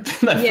 5 and like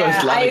their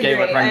first ladder game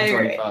at rank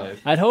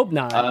 25. I'd hope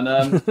not. And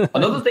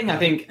another thing, I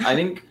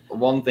think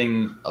one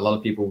thing a lot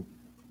of people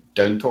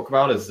don't talk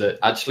about is that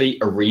actually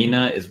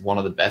Arena is one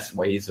of the best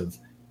ways of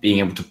being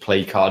able to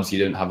play cards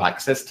you don't have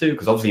access to,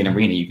 because obviously in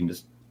Arena you can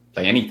just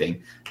play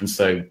anything. And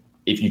so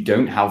if you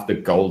don't have the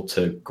gold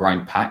to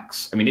grind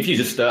packs, if you're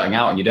just starting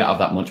out and you don't have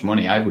that much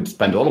money, I would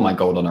spend all of my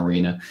gold on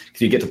Arena,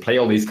 because you get to play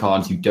all these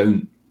cards you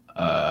don't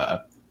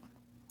have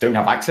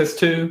access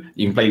to.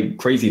 You can play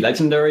crazy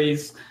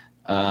legendaries,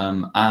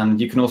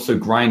 and you can also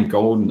grind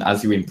gold, and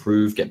as you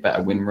improve, get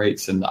better win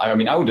rates. And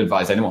I would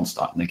advise anyone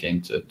starting the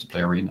game to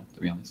play Arena,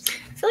 to be honest.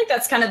 I feel like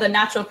that's kind of the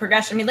natural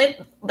progression.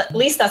 At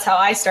least that's how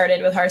I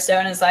started with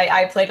Hearthstone, is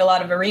I played a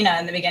lot of Arena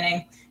in the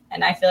beginning,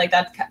 and I feel like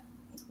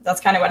that's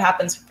kind of what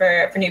happens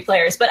for new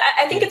players. But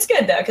I think it's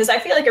good, though, because I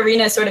feel like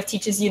Arena sort of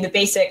teaches you the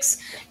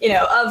basics,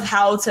 of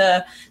how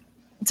to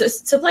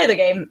play the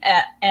game.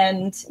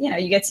 And,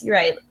 you're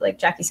right. Like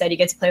Jackie said, you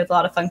get to play with a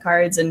lot of fun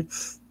cards. And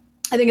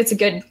I think it's a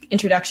good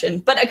introduction.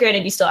 But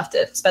granted, you still have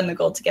to spend the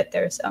gold to get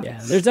there. So yeah,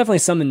 there's definitely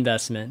some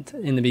investment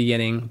in the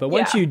beginning. But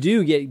once you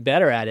do get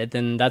better at it,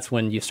 then that's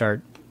when you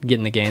start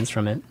getting the gains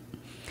from it.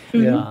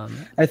 Yeah.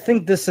 I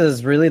think this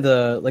is really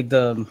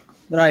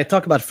when I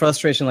talk about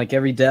frustration, like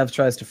every dev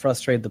tries to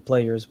frustrate the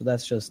players, but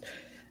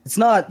it's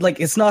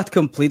not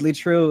completely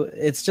true.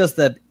 It's just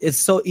that it's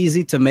so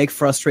easy to make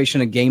frustration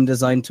a game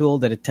design tool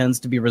that it tends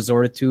to be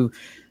resorted to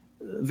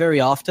very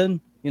often,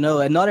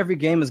 and not every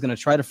game is going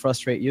to try to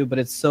frustrate you, but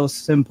it's so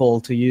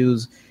simple to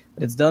use.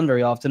 It's done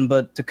very often,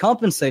 but to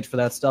compensate for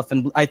that stuff,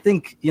 and I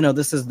think,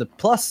 this is the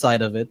plus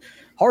side of it,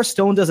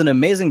 Hearthstone does an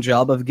amazing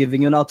job of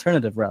giving you an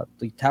alternative route.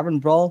 The Tavern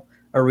Brawl,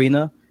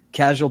 Arena,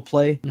 casual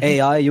play,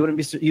 AI. You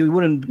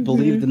wouldn't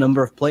believe the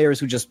number of players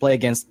who just play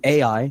against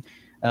AI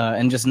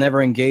and just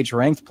never engage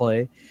ranked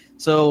play.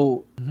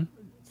 So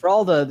for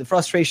all the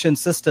frustration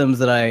systems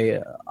that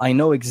I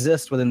know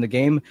exist within the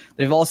game,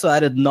 they've also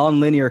added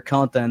non-linear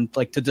content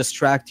like to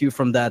distract you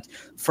from that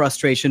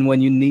frustration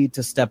when you need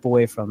to step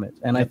away from it.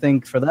 And I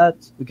think for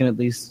that, we can at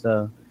least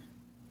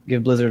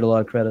give Blizzard a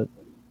lot of credit.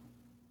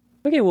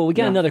 Okay, well, we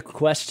got another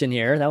question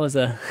here. That was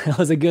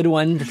a good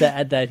one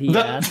that he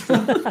asked.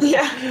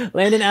 Yeah,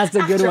 Landon asked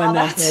a good one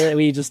that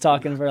we just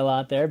talking for a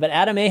lot there. But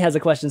Adam A has a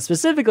question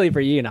specifically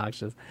for you,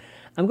 Noxious.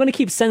 I'm going to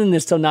keep sending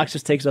this till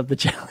Noxious takes up the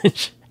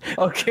challenge.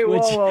 Okay,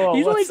 whoa,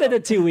 he's only said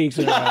it 2 weeks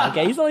in a row.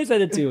 Okay, he's only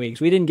said it 2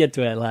 weeks. We didn't get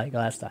to it like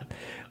last time.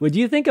 Would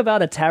you think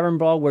about a Tavern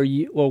Brawl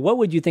what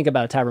would you think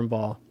about a Tavern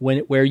Brawl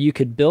where you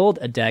could build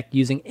a deck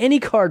using any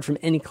card from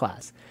any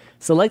class?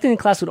 Selecting a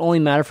class would only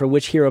matter for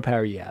which hero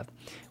power you have.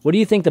 What do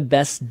you think the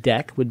best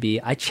deck would be?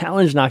 I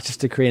challenge Noxious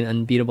to create an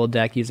unbeatable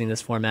deck using this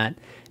format.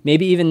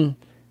 Maybe even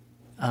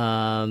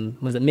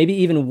maybe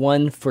even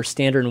one for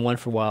standard and one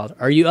for wild.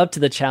 Are you up to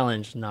the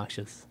challenge,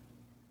 Noxious?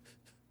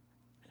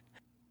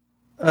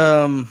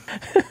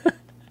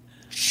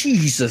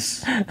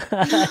 Jesus.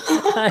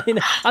 I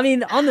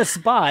mean, on the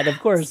spot, of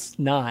course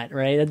not,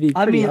 right? That'd be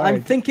pretty hard.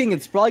 I'm thinking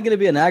it's probably going to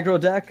be an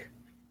aggro deck,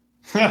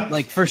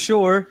 like for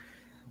sure.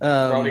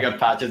 Probably got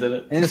patches in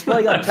it. And it's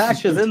probably got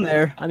patches in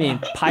there. I mean,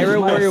 Pirate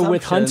Warrior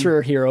with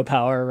Hunter hero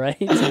power, right?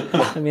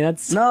 I mean,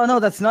 that's... No,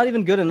 that's not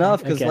even good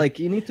enough, because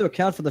you need to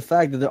account for the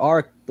fact that there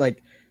are,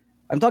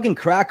 I'm talking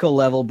Crackle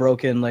level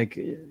broken. Like,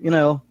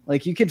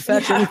 like you can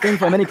fetch anything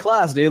from any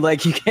class, dude.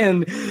 Like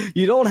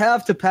you don't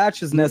have to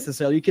patches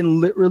necessarily. You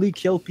can literally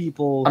kill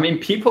people. I mean,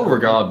 people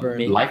regard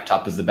Life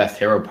Tap as the best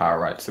hero power,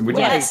 right? So would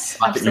you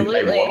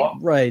absolutely. play Warlock?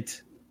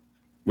 Right.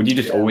 Would you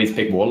just always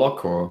pick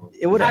Warlock, or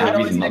it would have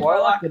always pick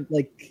Warlock?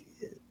 Like,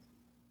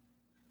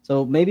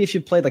 so maybe if you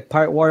played like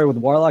Pirate Warrior with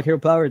Warlock hero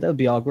power, that would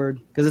be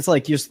awkward because it's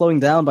like you're slowing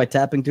down by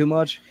tapping too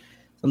much.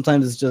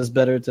 Sometimes it's just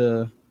better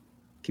to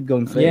keep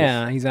going fast.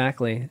 Yeah,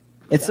 exactly.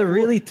 It's a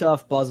really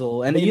tough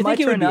puzzle, and you might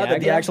think it would turn out that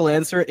the actual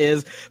answer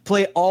is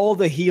play all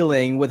the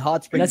healing with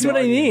Hot Spring. That's what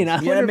I mean.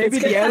 Maybe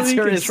the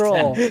answer is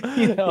control.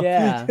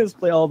 Just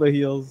play all the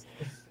heals.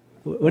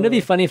 Wouldn't it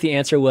be funny if the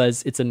answer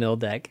was it's a mill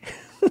deck?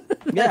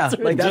 That's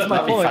my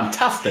point.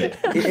 Fantastic.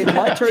 It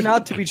might turn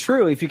out to be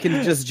true if you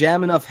can just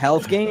jam enough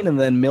health gain and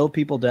then mill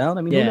people down.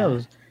 I mean, who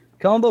knows?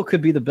 Combo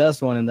could be the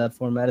best one in that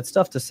format. It's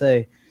tough to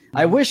say.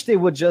 I wish they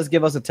would just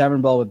give us a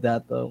Tavern Ball with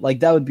that, though. Like,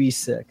 that would be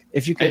sick.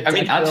 If you could. I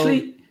mean,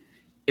 actually,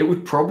 it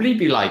would probably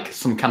be like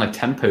some kind of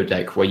tempo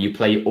deck where you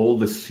play all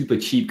the super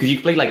cheap, because you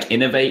can play like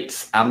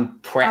Innovates and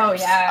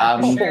Preps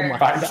and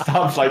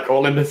Backstabs like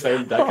all in the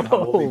same deck and have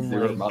all these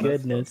 0 mana.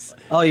 Goodness.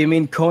 Oh, you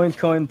mean coin,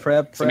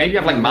 prep? So maybe you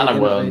have like Mana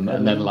Worm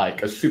and then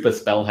like a super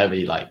spell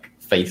heavy like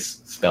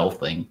face spell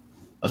thing.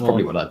 That's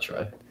probably what I'd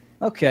try.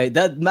 Okay,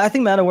 I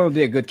think Mana Worm would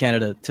be a good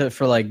candidate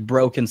for like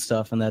broken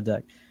stuff in that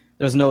deck.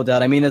 There's no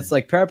doubt. I mean, it's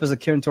like Parap is a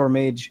Kirin Tor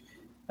mage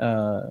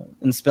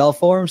in spell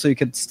form, so you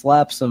could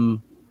slap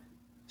some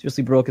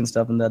seriously broken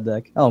stuff in that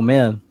deck. Oh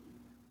man.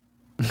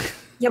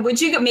 Yeah,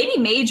 would you go? Maybe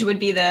mage would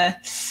be the.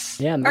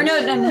 Yeah. Or no.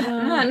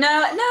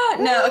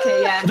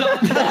 Okay, yeah.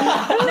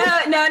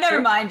 no. Never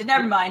mind.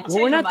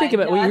 Well, we're not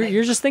thinking about.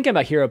 You're just thinking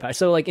about hero power.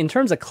 So, like in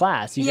terms of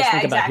class, you just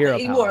think about hero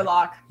power.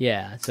 Warlock.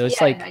 Yeah. So it's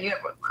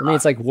for me,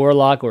 it's like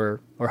Warlock or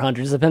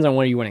Hunter. It just depends on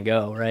where you want to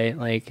go, right?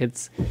 Like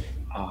it's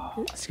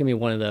gonna be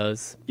one of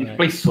those. You can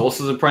play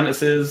Sorcerer's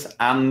Apprentices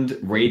and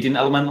Radiant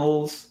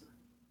Elementals,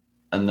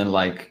 and then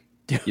like.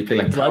 You play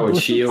like Powered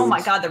Shields. Oh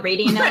my god, the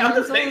Radiant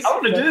Elementals. I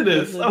want to do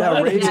this.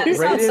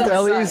 Radiant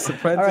Ellie's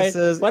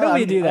Apprentices. Why don't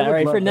we do that? All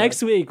right, for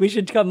next week, we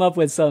should come up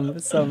with some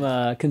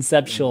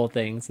conceptual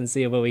things and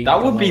see what we.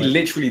 That would be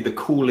literally the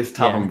coolest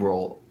Tavern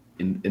Brawl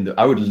in the.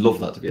 I would love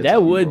that to be.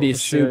 That would be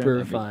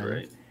super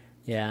fun.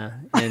 Yeah,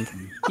 and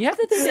you have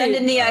to send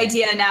in the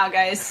idea now,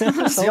 guys.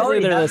 Hopefully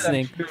they're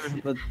listening.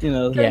 But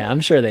yeah,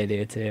 I'm sure they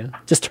do too.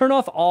 Just turn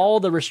off all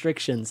the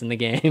restrictions in the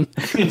game.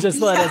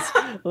 Just let us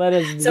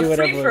do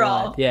whatever we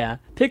want. Yeah,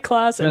 pick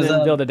class and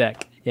then build a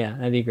deck. Yeah,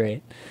 that'd be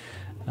great.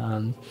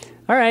 All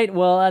right,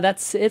 well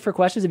that's it for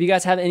questions. If you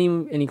guys have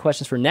any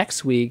questions for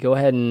next week, go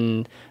ahead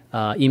and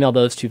email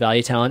those to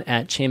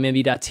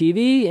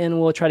valuetown@chainmanb.tv,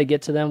 and we'll try to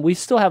get to them. We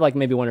still have like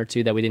maybe one or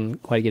two that we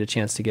didn't quite get a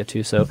chance to get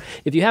to. So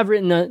if you have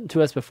written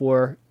to us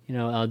before,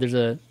 there's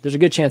a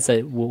good chance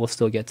that we'll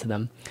still get to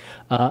them.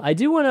 I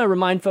do want to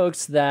remind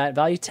folks that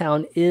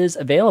ValueTown is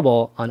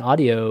available on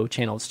audio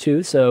channels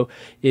too. So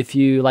if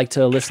you like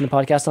to listen to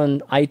podcasts on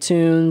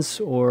iTunes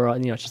or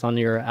just on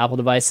your Apple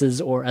devices,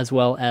 or as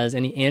well as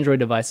any Android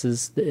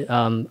devices,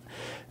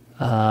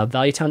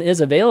 ValueTown is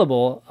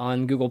available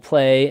on Google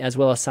Play as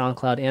well as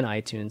SoundCloud and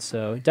iTunes.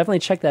 So definitely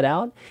check that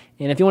out.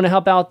 And if you want to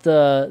help out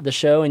the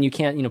show and you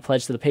can't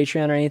pledge to the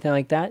Patreon or anything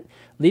like that,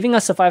 leaving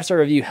us a 5-star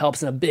review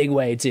helps in a big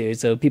way too,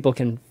 so people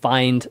can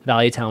find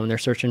ValueTown when they're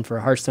searching for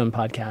Hearthstone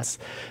podcasts.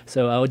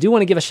 So I do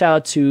want to give a shout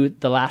out to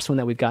the last one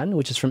that we've gotten,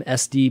 which is from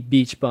SD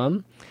Beach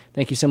Bum.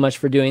 Thank you so much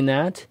for doing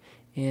that.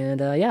 And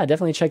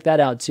definitely check that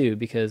out too,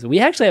 because we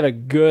actually have a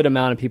good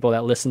amount of people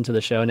that listen to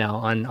the show now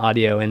on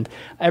audio, and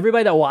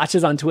everybody that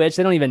watches on Twitch,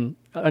 they don't even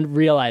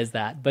realize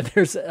that, but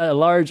there's a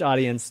large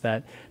audience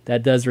that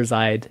does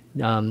reside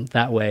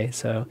that way.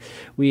 So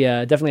we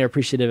definitely are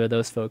appreciative of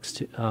those folks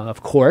too,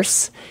 of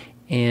course.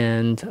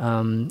 And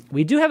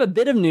we do have a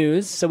bit of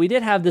news. So we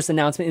did have this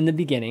announcement in the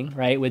beginning,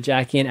 right, with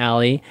Jackie and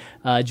Ali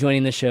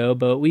joining the show,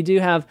 but we do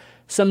have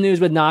some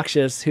news with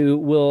Noxious, who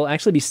will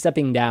actually be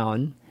stepping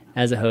down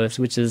as a host,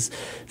 which is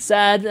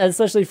sad,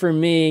 especially for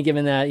me,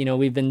 given that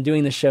we've been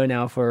doing the show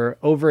now for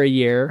over a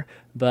year.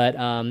 But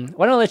why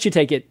don't I let you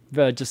take it?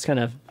 Just kind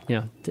of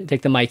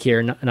take the mic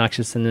here,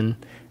 Noxious, and then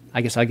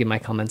I guess I'll give my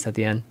comments at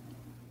the end.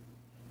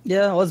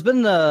 Yeah, well, it's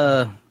been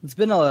I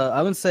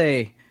wouldn't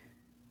say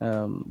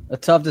a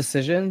tough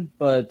decision,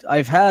 but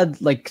I've had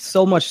like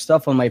so much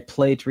stuff on my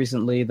plate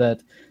recently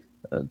that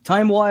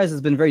time-wise has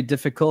been very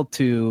difficult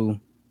to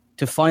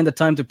find the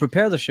time to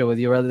prepare the show with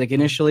you. Rather, like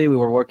initially we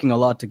were working a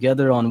lot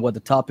together on what the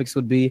topics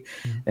would be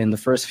in the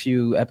first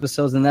few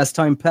episodes, and as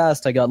time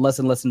passed, I got less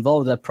and less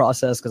involved with that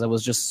process because I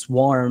was just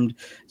swarmed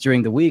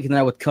during the week, and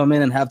then I would come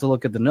in and have to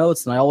look at the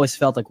notes, and I always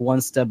felt like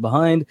one step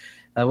behind.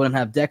 I wouldn't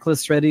have deck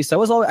lists ready,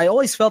 so I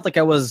always felt like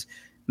I was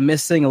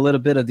missing a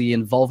little bit of the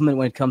involvement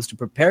when it comes to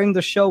preparing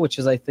the show, which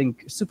is, I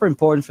think, super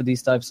important for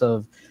these types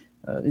of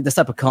this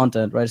type of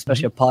content, right?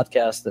 Especially a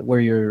podcast where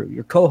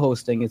you're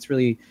co-hosting. It's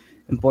really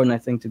important, I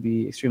think, to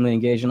be extremely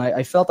engaged. And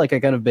I felt like I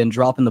kind of been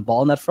dropping the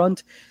ball on that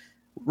front.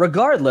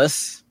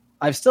 Regardless,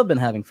 I've still been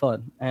having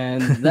fun,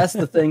 and that's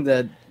the thing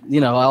that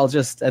I'll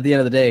just at the end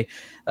of the day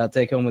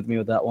take home with me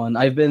with that one.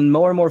 I've been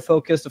more and more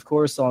focused, of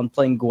course, on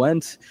playing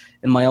Gwent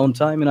in my own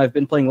time, and I've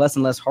been playing less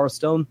and less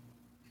Hearthstone.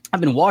 I've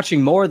been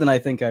watching more than I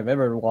think I've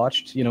ever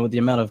watched, with the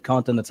amount of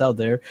content that's out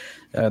there.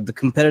 The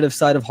competitive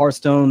side of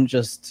Hearthstone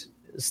just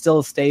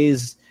still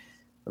stays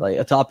like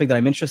a topic that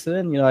I'm interested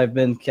in.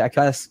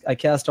 I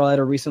cast All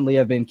Outer recently.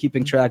 I've been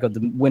keeping track of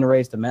the win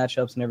rates, the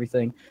matchups, and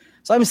everything.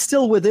 So I'm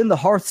still within the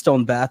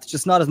Hearthstone bath,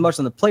 just not as much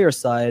on the player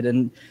side.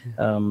 And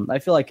I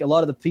feel like a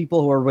lot of the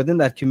people who are within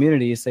that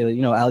community say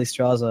that, Ali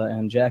Straza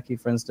and Jackie,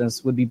 for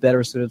instance, would be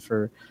better suited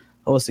for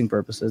hosting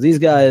purposes. These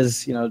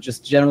guys,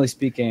 just generally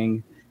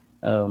speaking,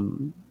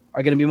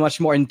 are going to be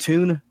much more in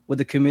tune with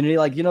the community.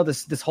 Like,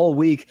 this whole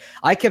week,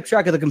 I kept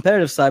track of the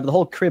competitive side, but the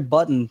whole crib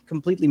button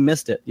completely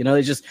missed it.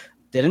 They just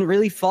didn't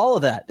really follow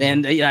that.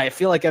 And I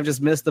feel like I've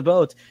just missed the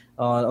boat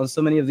on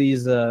so many of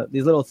these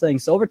little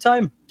things. So over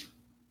time,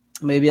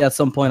 maybe at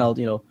some point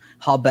I'll,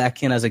 hop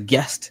back in as a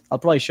guest. I'll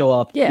probably show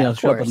up,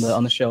 show up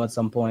on the show at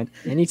some point.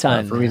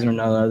 Anytime. For a reason or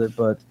another.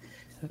 But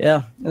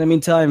yeah, in the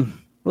meantime,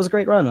 it was a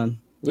great run, man.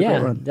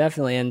 Yeah,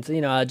 definitely.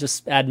 And, I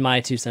just add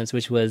my 2 cents,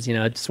 which was,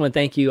 I just want to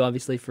thank you,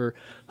 obviously, for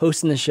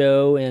hosting the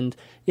show. And,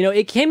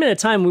 it came at a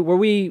time where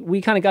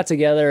we kind of got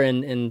together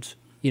and,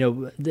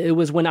 it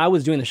was when I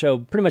was doing the show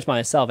pretty much by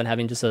myself and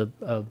having just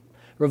a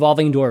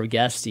revolving door of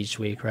guests each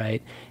week,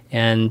 right?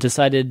 And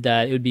decided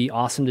that it would be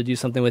awesome to do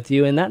something with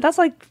you. And that's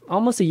like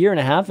almost a year and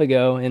a half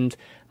ago. And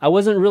I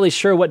wasn't really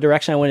sure what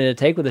direction I wanted to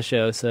take with the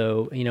show.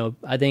 So,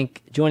 I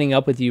think joining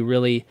up with you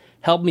really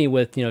helped me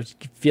with,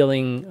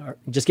 feeling, or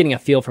just getting a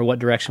feel for what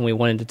direction we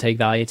wanted to take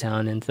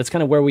Valuetown. And that's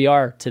kind of where we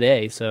are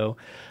today. So,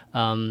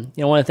 I want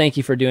to thank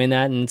you for doing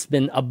that. And it's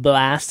been a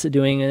blast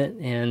doing it.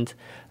 And,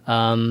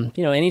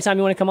 anytime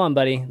you want to come on,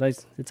 buddy,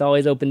 it's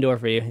always open door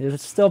for you.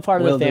 It's still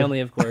part of the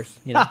family, of course.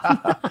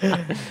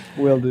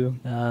 Will do.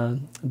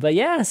 But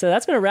yeah, so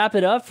that's going to wrap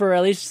it up for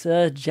at least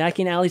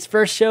Jackie and Ali's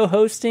first show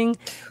hosting.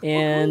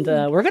 And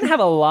we're going to have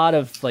a lot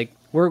of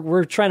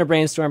we're trying to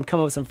brainstorm, come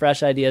up with some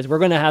fresh ideas. We're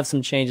going to have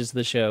some changes to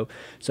the show.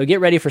 So get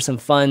ready for some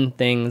fun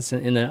things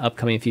in the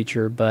upcoming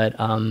future. But,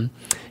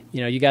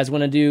 you guys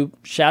want to do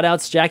shout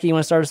outs? Jackie, you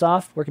want to start us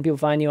off? Where can people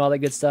find you? All that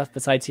good stuff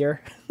besides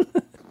here?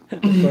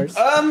 Of course.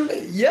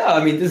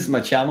 This is my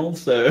channel,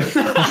 so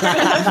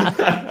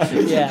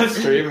I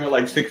stream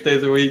like 6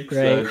 days a week. Great.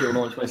 So if you want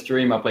to watch my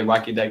stream, I play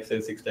Wacky Dex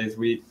 6 days a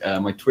week.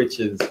 My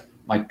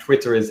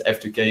Twitter is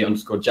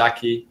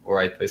F2K_Jackie, where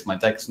I post my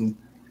decks and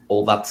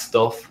all that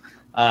stuff.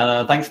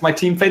 Thanks to my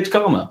team Fate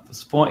Karma for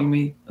supporting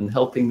me and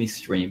helping me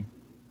stream.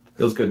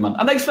 Feels good, man.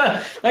 And thanks for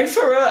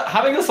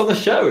having us on the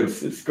show.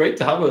 It's great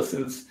to have us.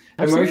 It's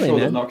emotional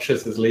that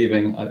Noxious is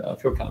leaving. I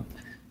feel kind of.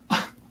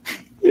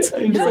 I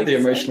enjoyed the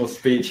emotional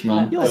speech,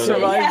 man. You'll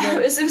survive. Yeah,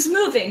 it was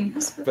moving.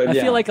 But I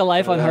feel like a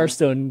Life on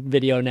Hearthstone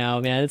video now,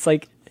 man. It's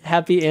like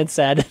happy and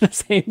sad at the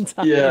same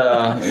time.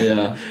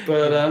 Yeah.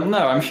 But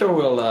no, I'm sure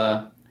we'll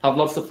have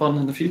lots of fun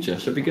in the future.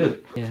 Should be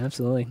good. Yeah,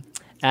 absolutely.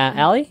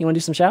 Ali, you want to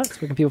do some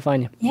shouts? Where can people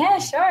find you? Yeah,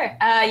 sure.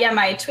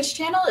 My Twitch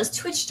channel is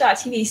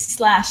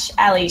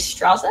twitch.tv/Ali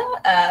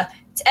Straza.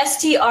 It's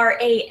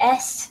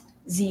STRASZA.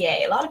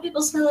 A lot of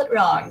people spell it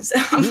wrong, so.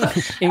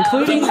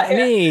 Including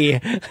me.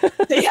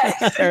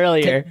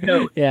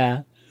 Earlier.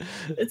 Yeah.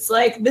 It's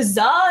like the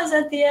za is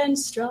at the end,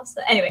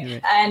 Straza.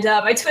 Anyway, and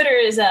my Twitter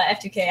is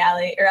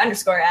F2K_Ali or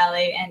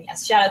 _Ali, and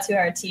yes, shout out to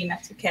our team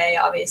F2K,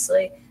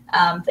 obviously.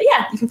 But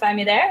yeah, you can find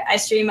me there. I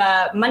stream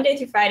Monday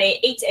through Friday,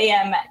 8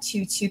 a.m.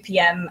 to 2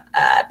 p.m.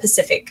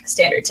 Pacific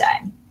Standard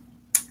Time.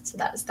 So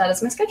that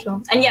is my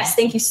schedule. And yes,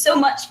 thank you so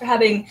much for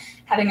having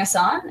us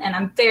on, and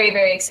I'm very,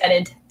 very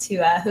excited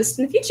to host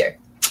in the future.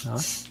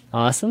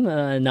 Awesome.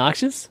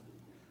 Noxious?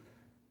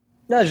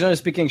 Yeah, generally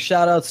speaking,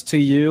 shout outs to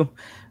you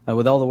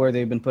with all the work that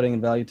you've been putting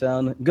in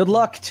Valuetown. Good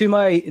luck to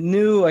my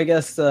new,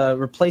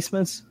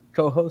 replacements,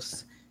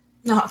 co-hosts.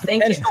 No,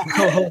 thank you.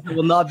 Co-host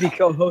will not be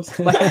co-host.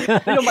 My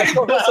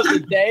co-host of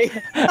the day.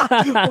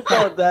 We'll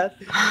call it that.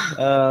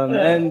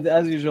 And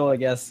as usual, I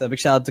guess, a big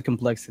shout out to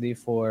Complexity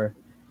for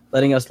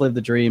letting us live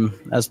the dream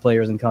as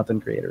players and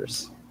content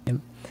creators.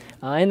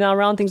 And I'll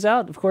round things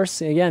out. Of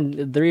course, again,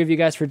 the 3 of you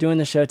guys for doing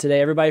the show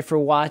today. Everybody for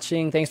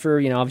watching. Thanks for,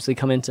 obviously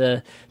coming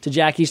to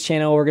Jackie's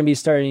channel. We're going to be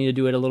starting to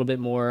do it a little bit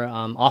more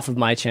off of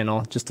my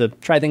channel just to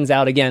try things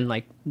out. Again,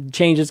 like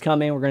changes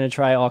coming. We're going to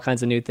try all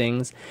kinds of new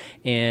things.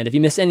 And if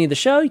you missed any of the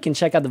show, you can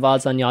check out the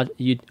VODs on the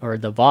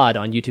VOD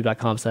on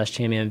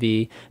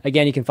youtube.com/ChanmanV.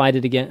 Again, you can find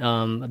it again.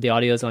 The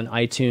audio's on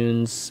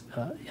iTunes,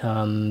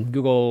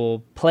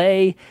 Google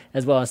Play,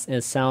 as well as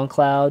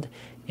SoundCloud.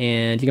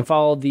 And you can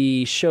follow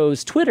the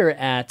show's Twitter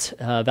at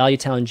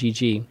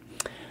ValuetownGG.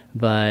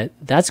 But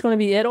that's going to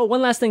be it. Oh,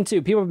 one last thing,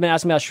 too. People have been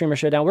asking about Streamer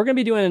Showdown. We're going to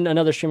be doing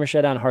another Streamer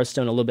Showdown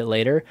Hearthstone a little bit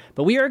later.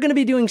 But we are going to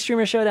be doing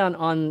Streamer Showdown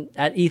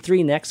at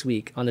E3 next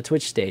week on the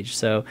Twitch stage.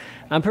 So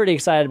I'm pretty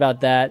excited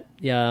about that.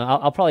 Yeah,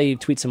 I'll probably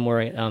tweet some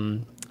more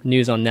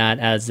news on that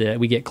as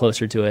we get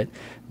closer to it.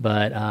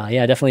 But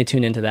definitely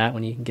tune into that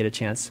when you can get a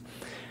chance.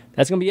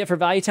 That's going to be it for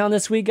Valuetown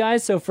this week,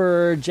 guys. So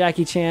for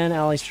Jackie Chan,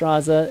 Ali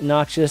Straza,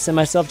 Noxious, and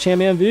myself,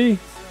 ChanmanV,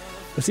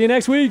 we'll see you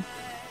next week.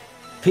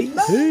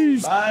 Peace.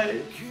 Peace.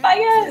 Bye. Bye,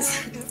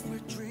 guys.